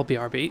 I'll be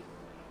RB.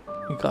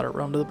 You gotta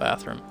run to the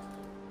bathroom.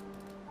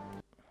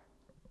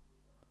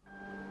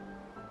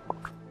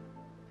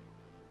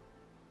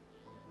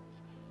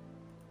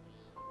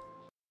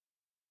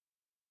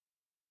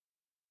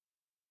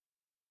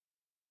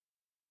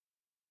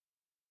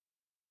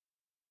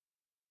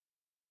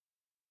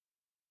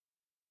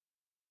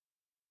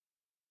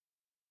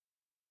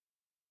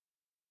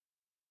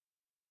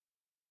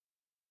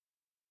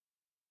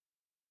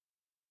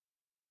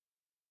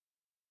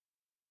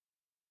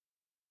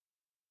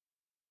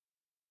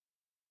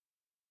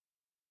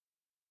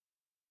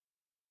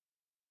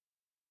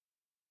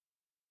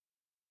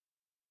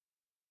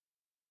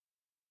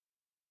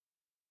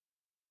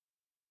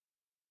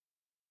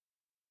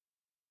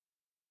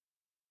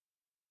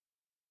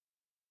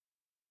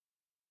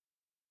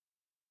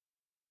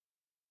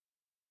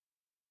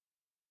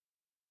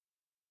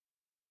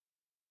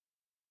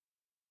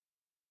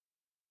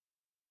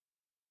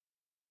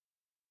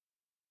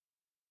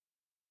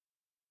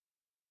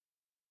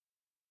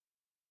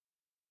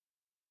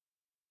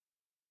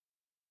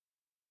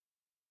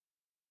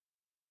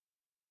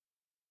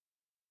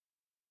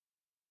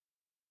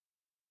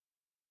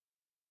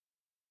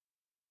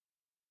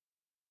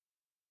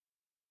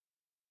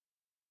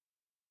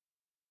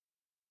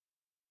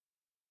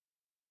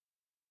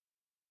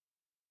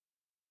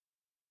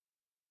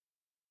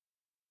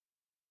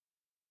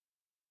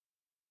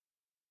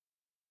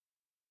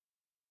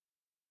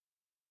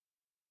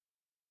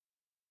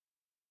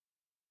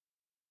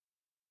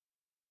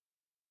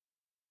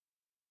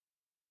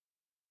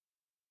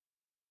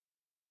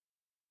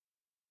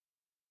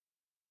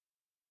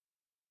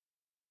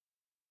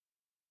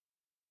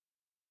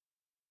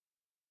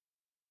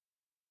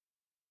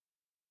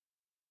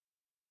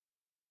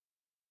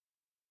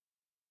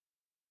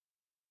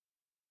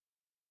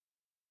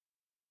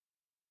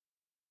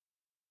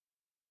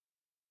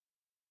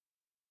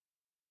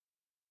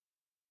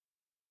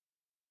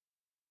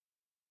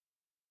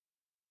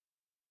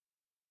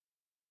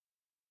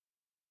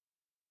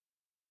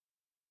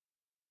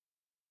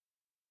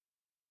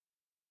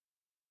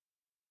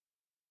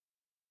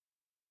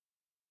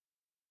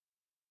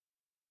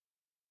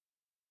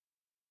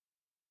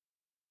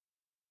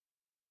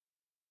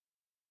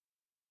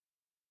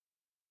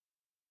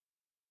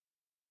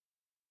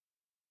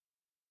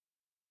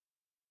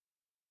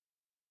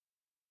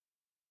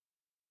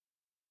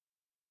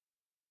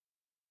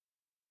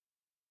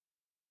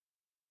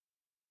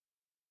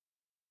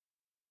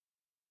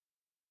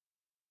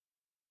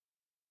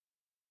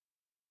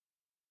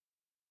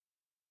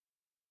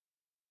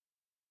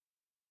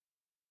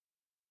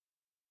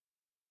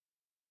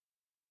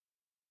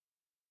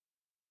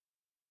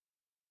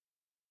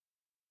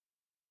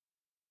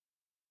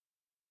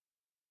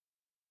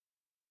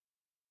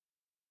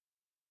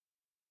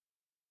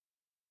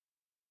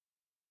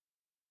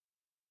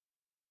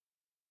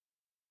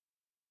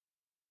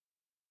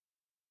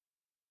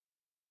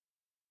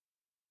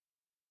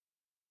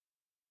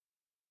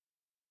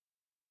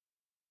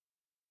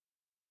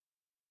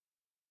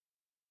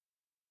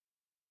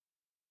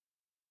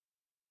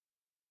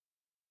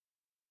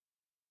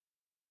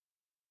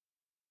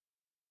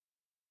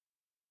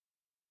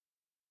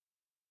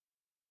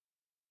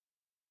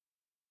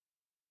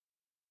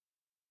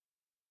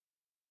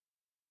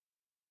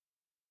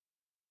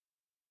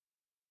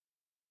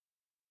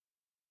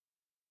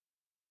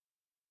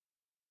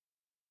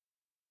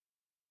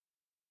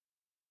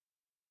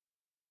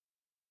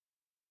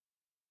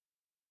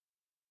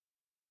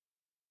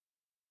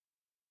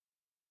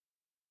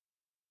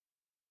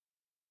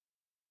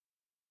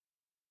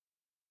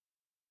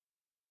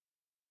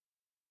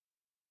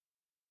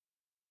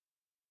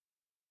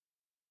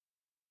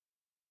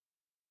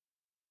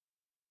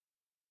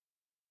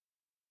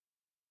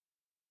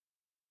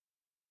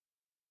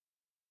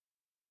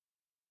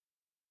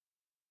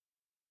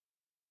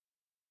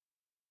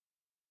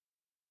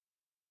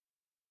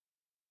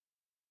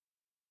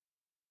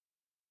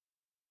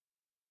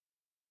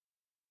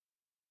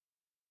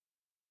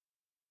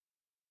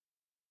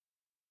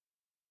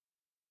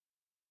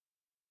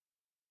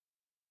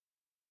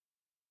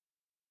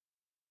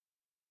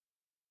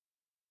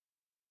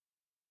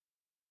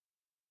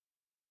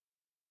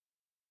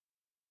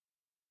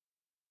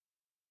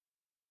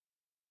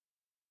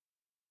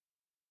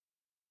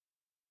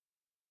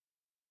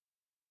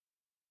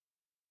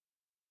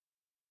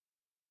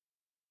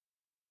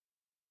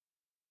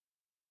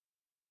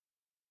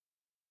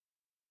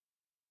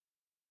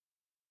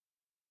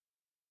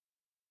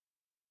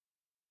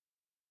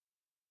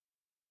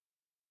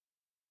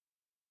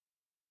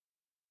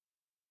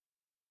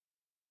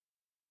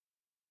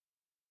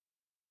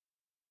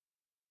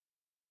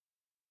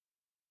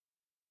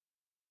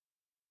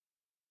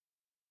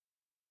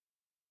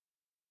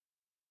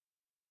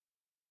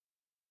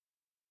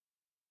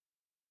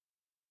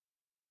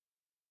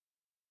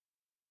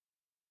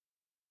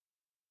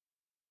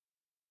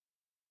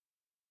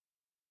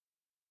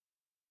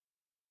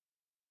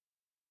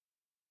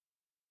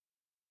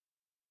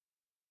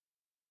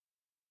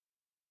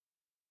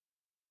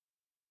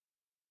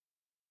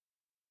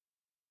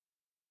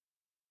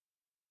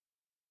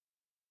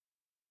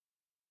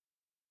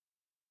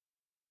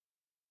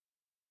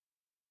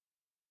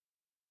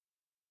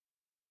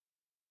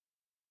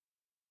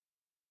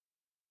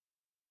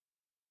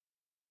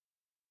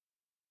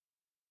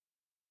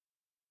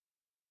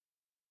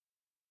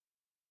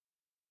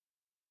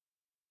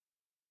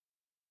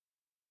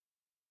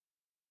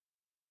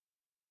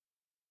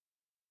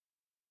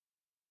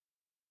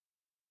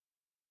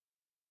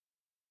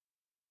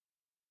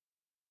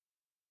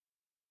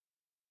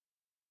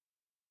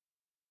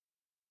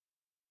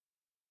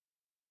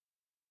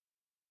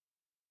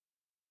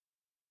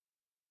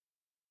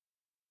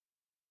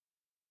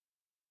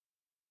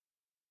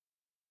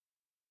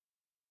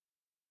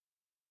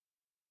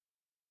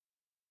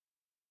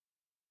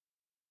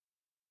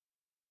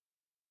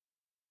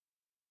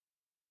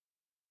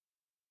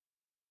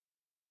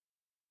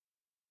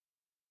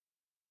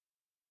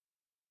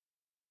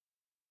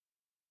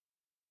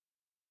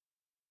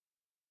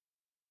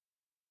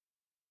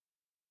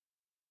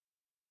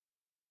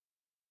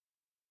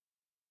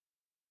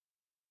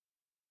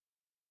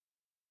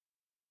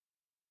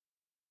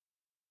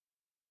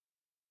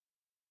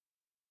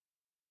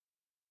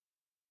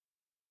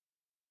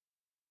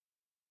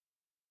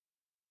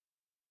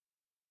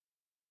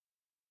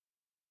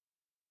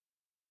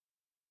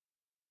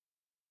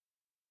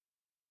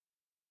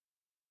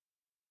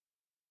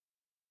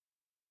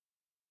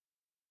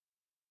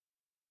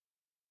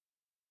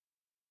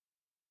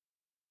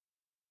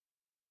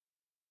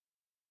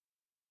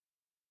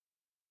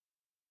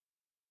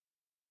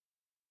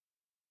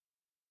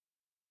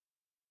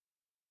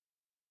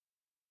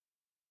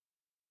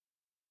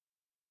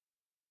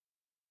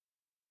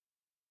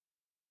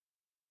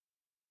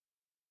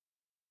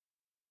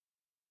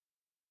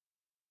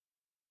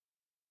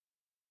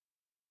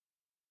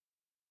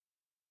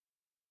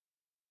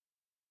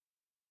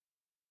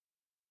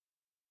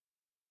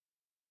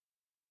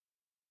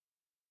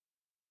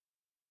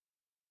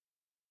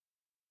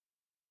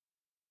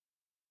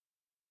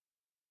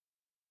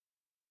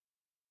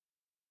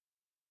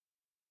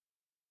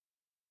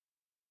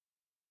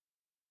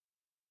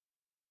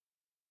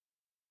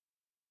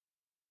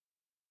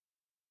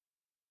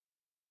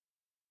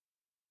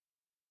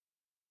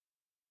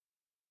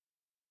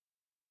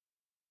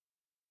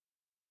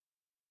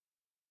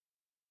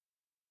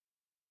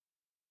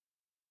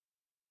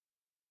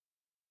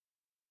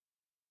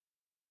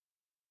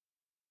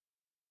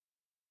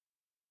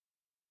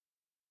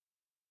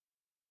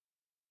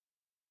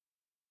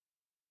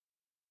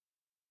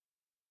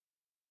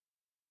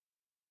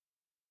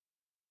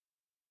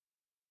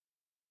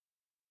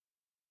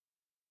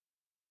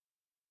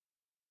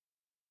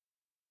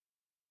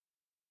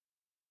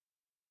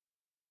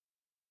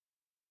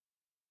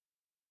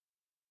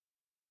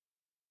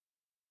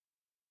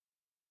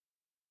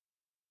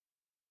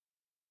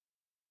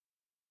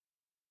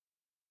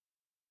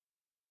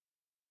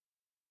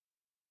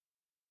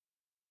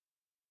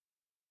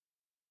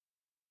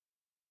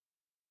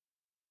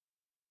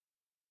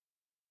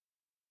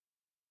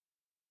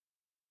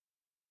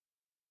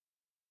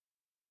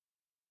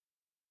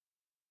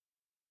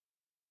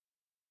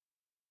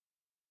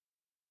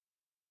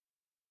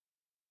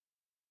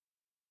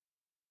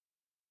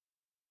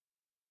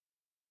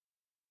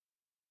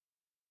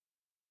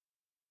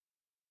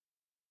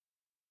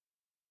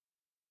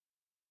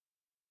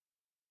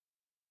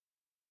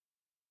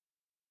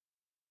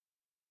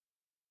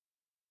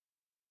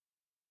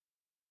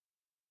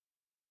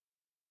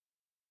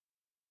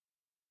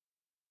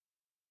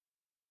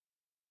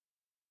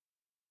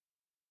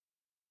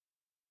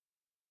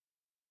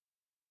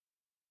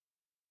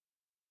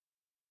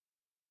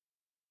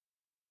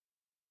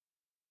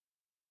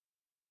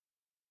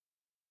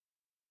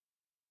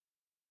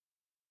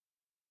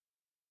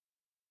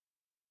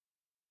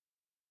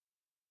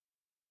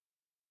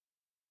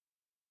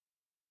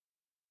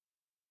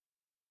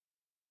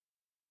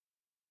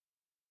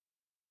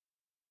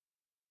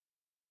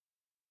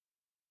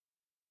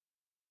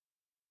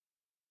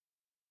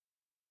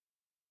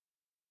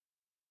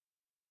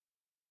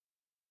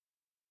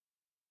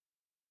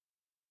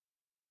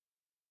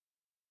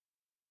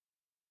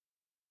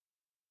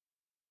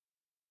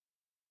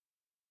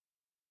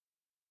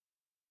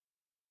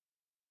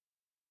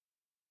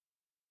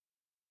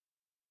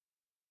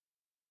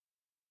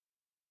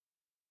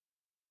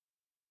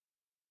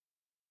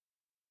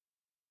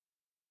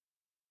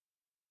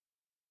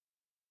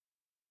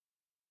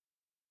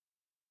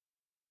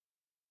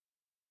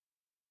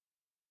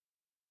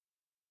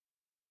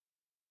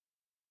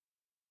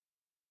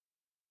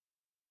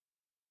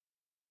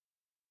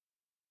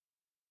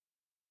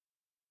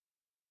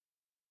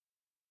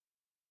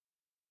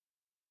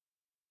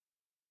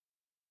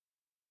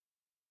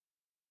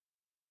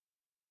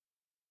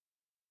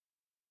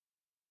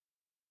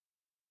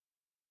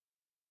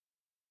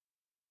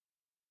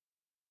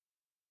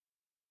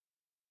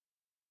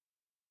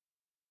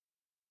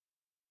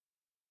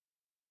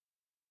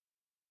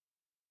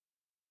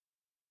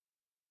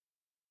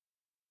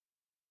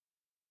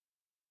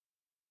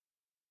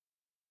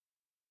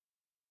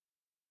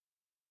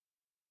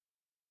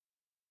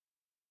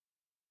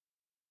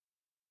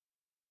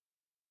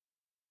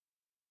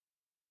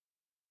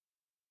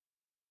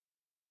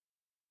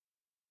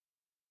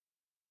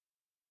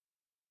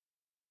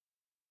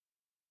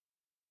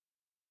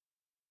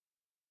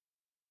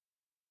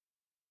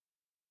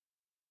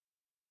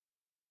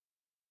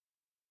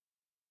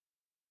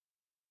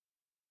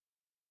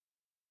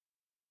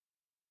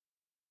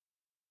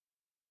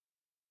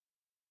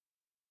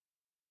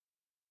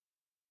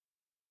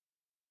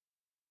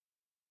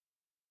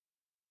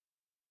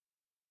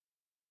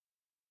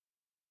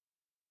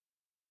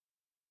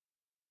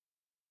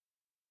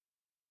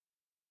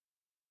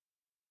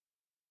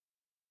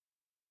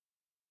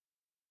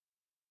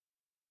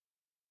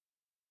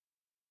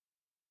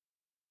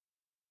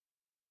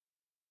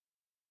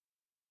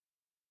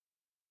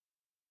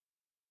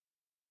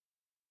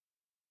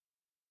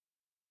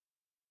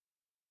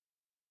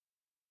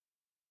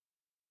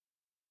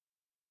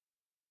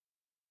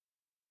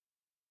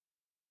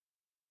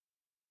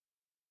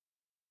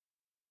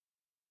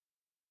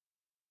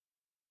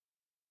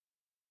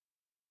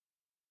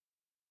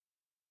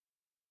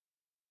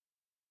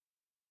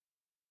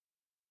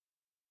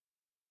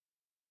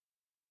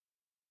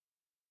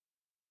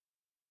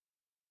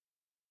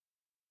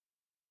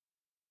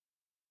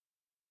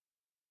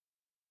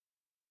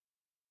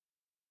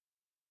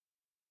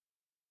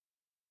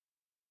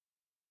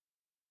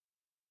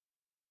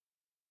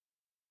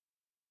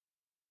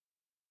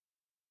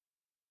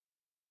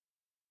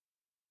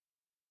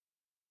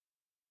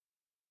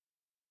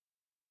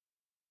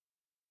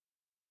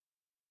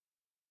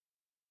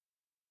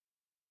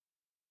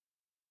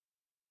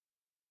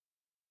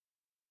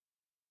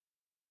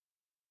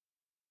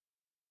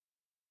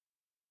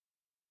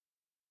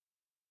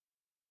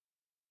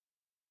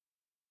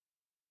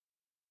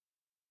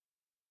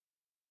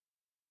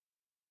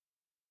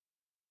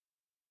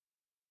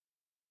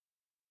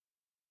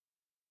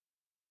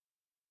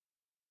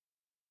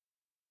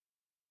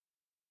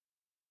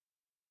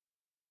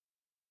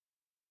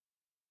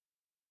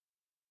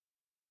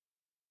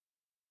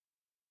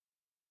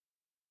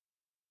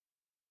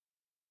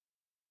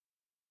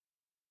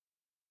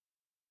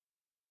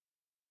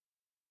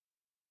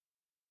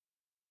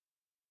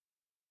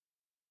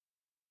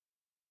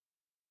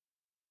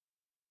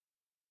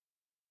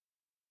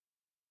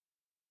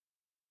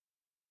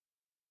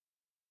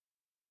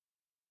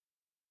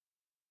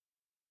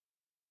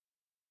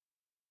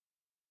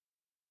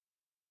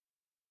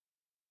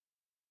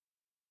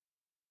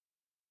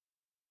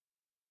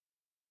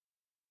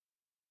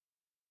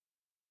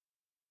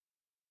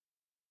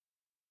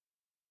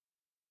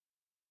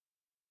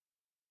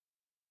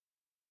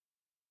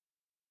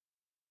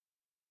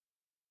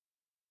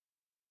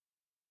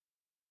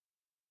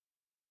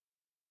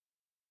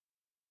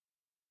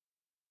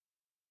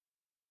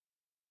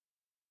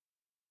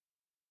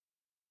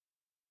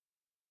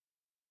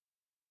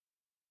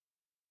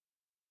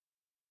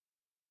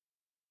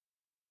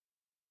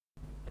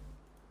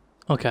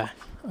 Okay.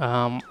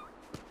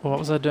 What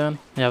was I doing?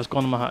 Yeah, I was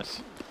going to my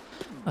house.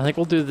 I think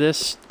we'll do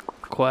this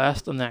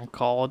quest and then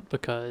call it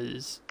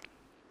because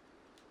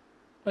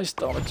my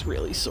stomach's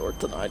really sore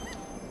tonight.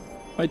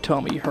 My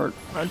tummy hurt.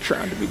 I'm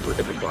trying to be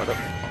brave about it.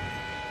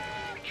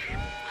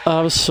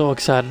 I was so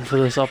excited for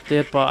this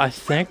update, but I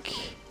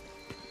think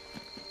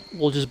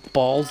we'll just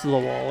balls to the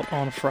wall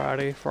on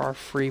Friday for our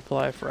free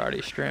play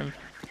Friday stream.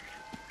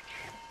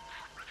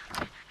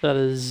 That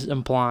is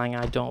implying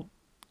I don't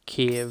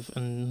cave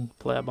and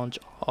play a bunch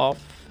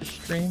off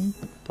stream,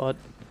 but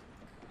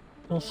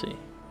we'll see.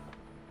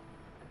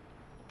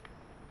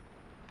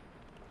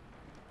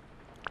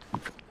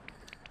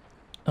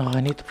 Oh,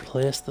 I need to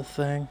place the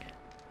thing.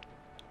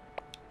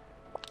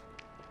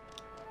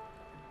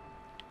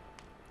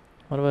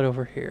 What about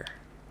over here?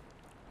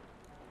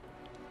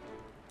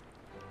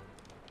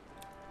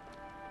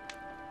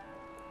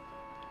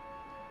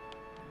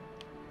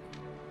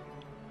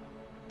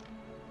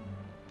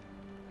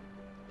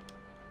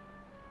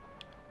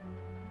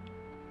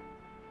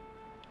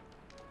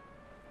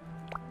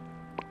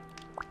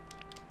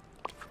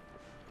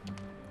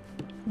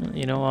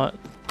 You know what?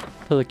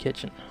 To the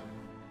kitchen.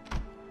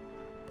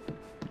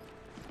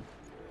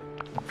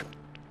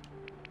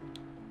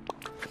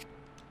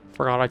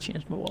 Forgot I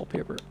changed my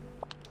wallpaper.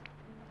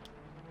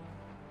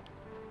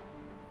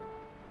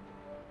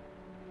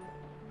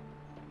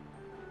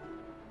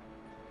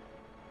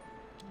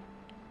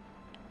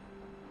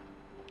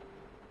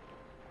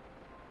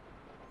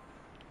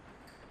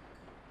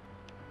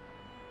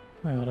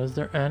 My God, is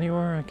there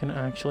anywhere I can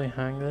actually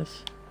hang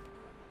this?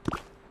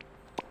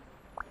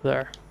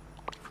 There.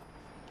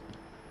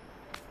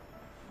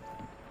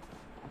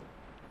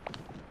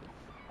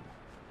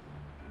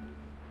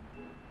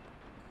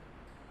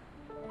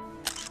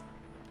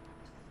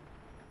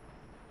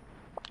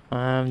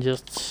 I'm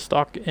just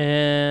stuck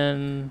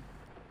in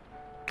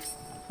this.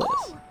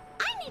 Oh,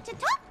 I need to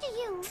talk to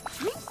you.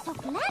 I'm so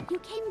glad you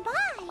came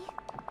by.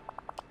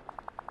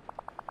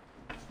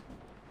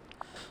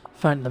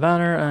 Find the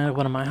banner and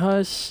one in my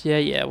house.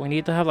 Yeah, we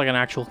need to have like an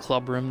actual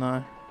club room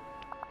now.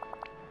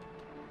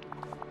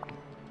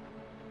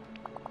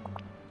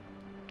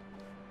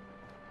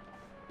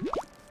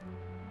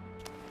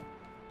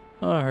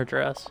 Oh, her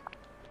dress.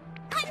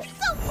 I'm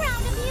so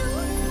proud of you.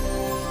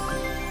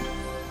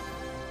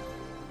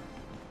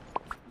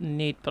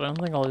 Neat, but I don't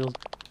think I'll use...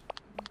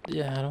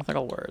 Yeah, I don't think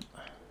I'll wear it.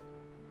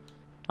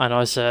 I know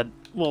I said,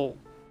 well,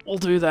 we'll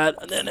do that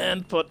and then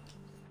end, but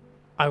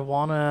I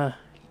wanna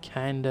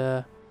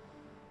kinda...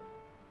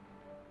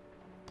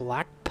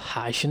 Black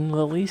passion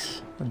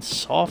lilies and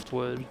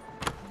softwood.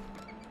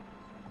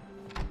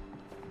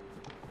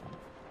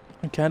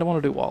 I kinda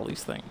wanna do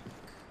Wally's thing.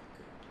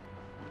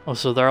 Oh,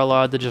 so they're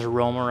allowed to just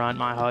roam around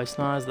my house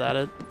now, is that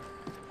it?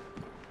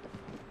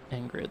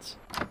 Ingrid's.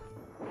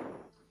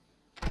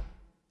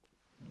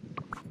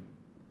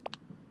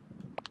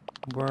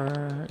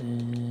 Where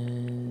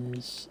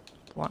is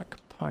Black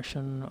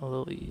Passion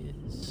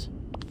Lilies?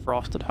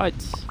 Frosted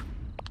Heights.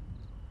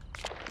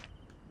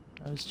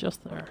 I was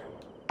just there.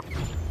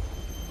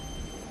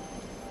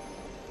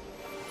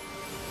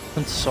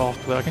 And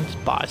softwood. I can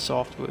just buy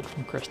softwood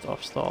from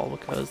Christoph's stall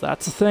because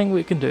that's the thing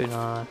we can do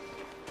now.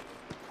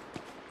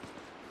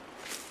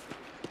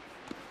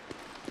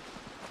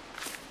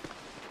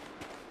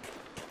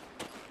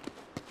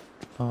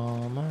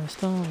 Oh, my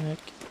stomach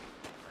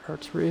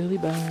hurts really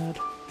bad.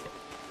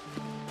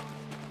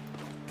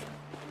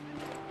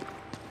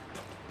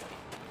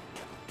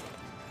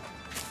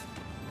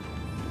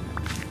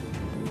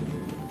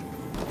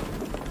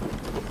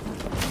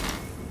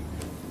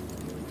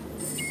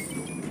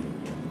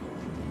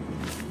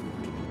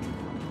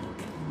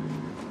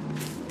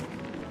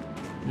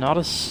 Not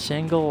a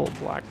single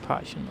Black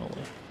Passion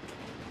lily.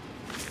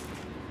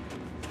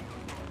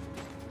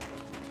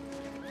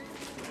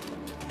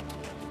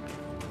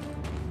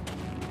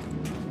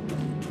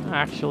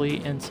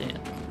 Actually insane.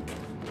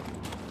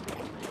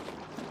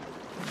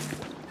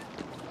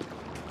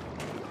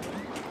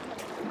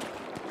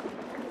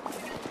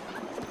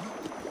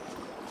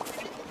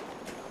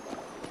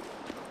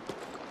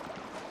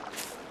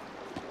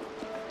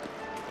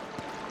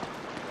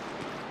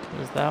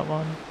 Is that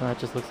one? No, that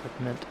just looks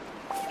like mint.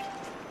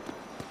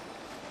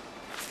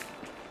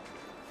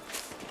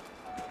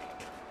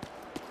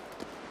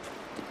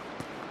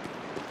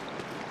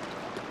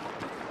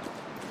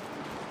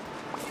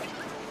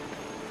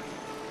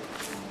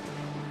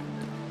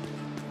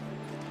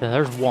 Yeah,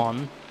 there's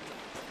one.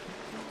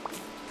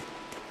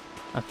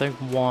 I think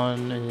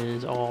one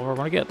is all we're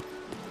gonna get.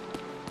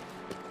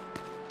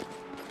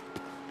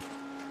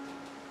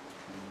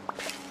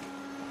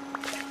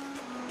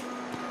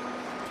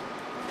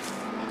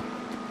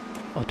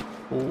 Oh,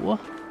 two.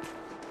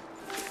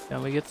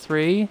 Then we get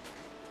three.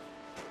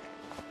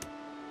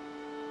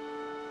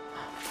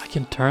 I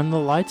can turn the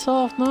lights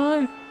off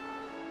now?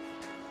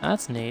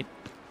 That's neat.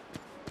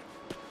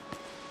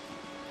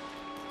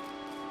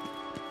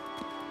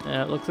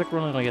 Yeah, it looks like we're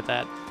only gonna get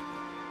that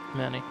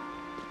many.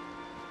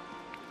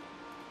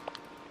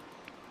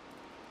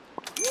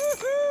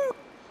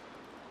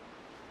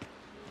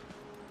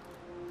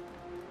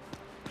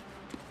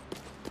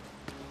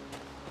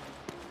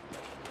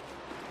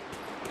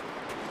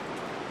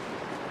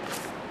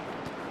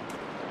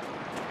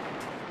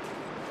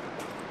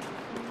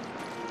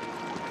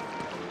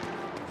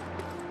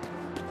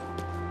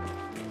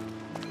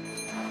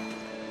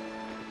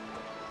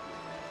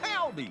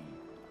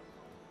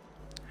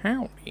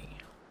 Howdy.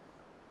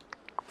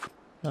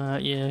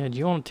 Yeah, do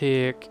you want to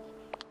take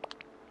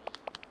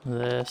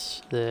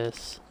this,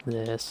 this,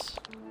 this,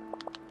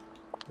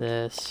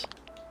 this?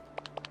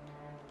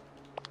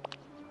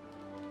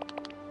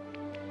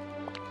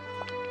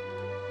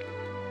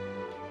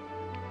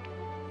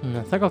 And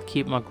I think I'll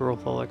keep my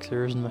growth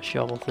elixirs and my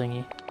shovel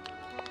thingy.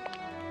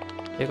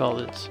 Take all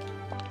this.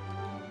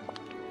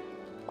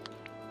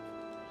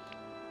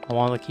 I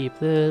want to keep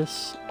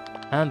this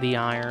and the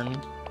iron.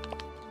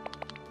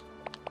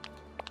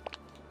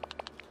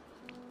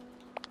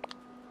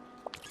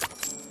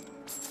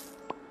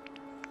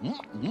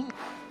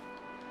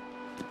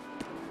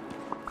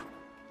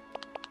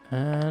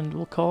 And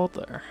we'll call it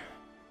there.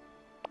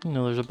 You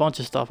know, there's a bunch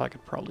of stuff I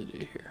could probably do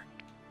here.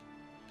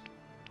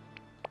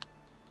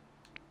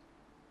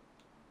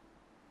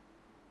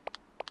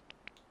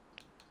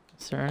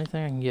 Is there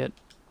anything I can get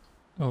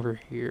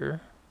over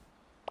here?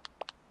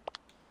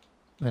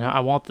 And I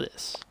want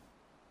this.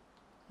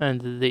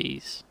 And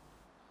these.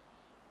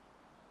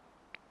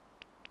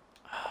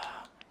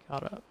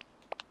 Gotta...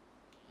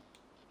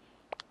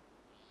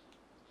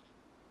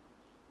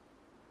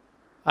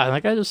 I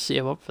think I just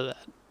save up for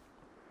that.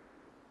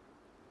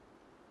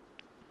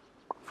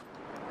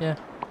 Yeah.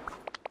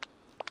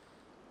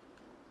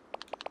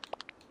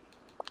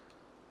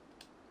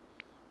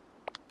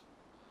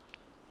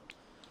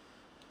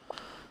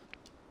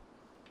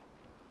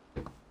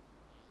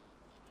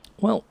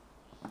 Well,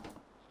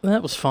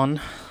 that was fun.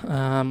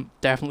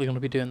 Definitely going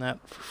to be doing that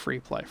for Free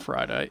Play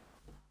Friday.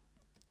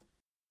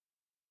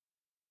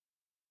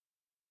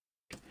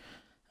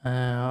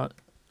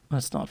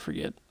 Let's not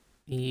forget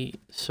the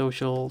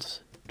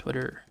socials,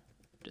 Twitter,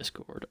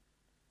 Discord,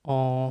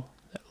 all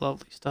that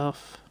lovely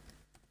stuff.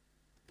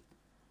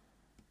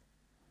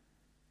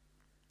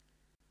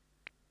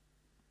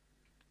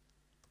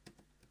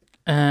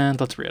 And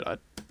let's read it out.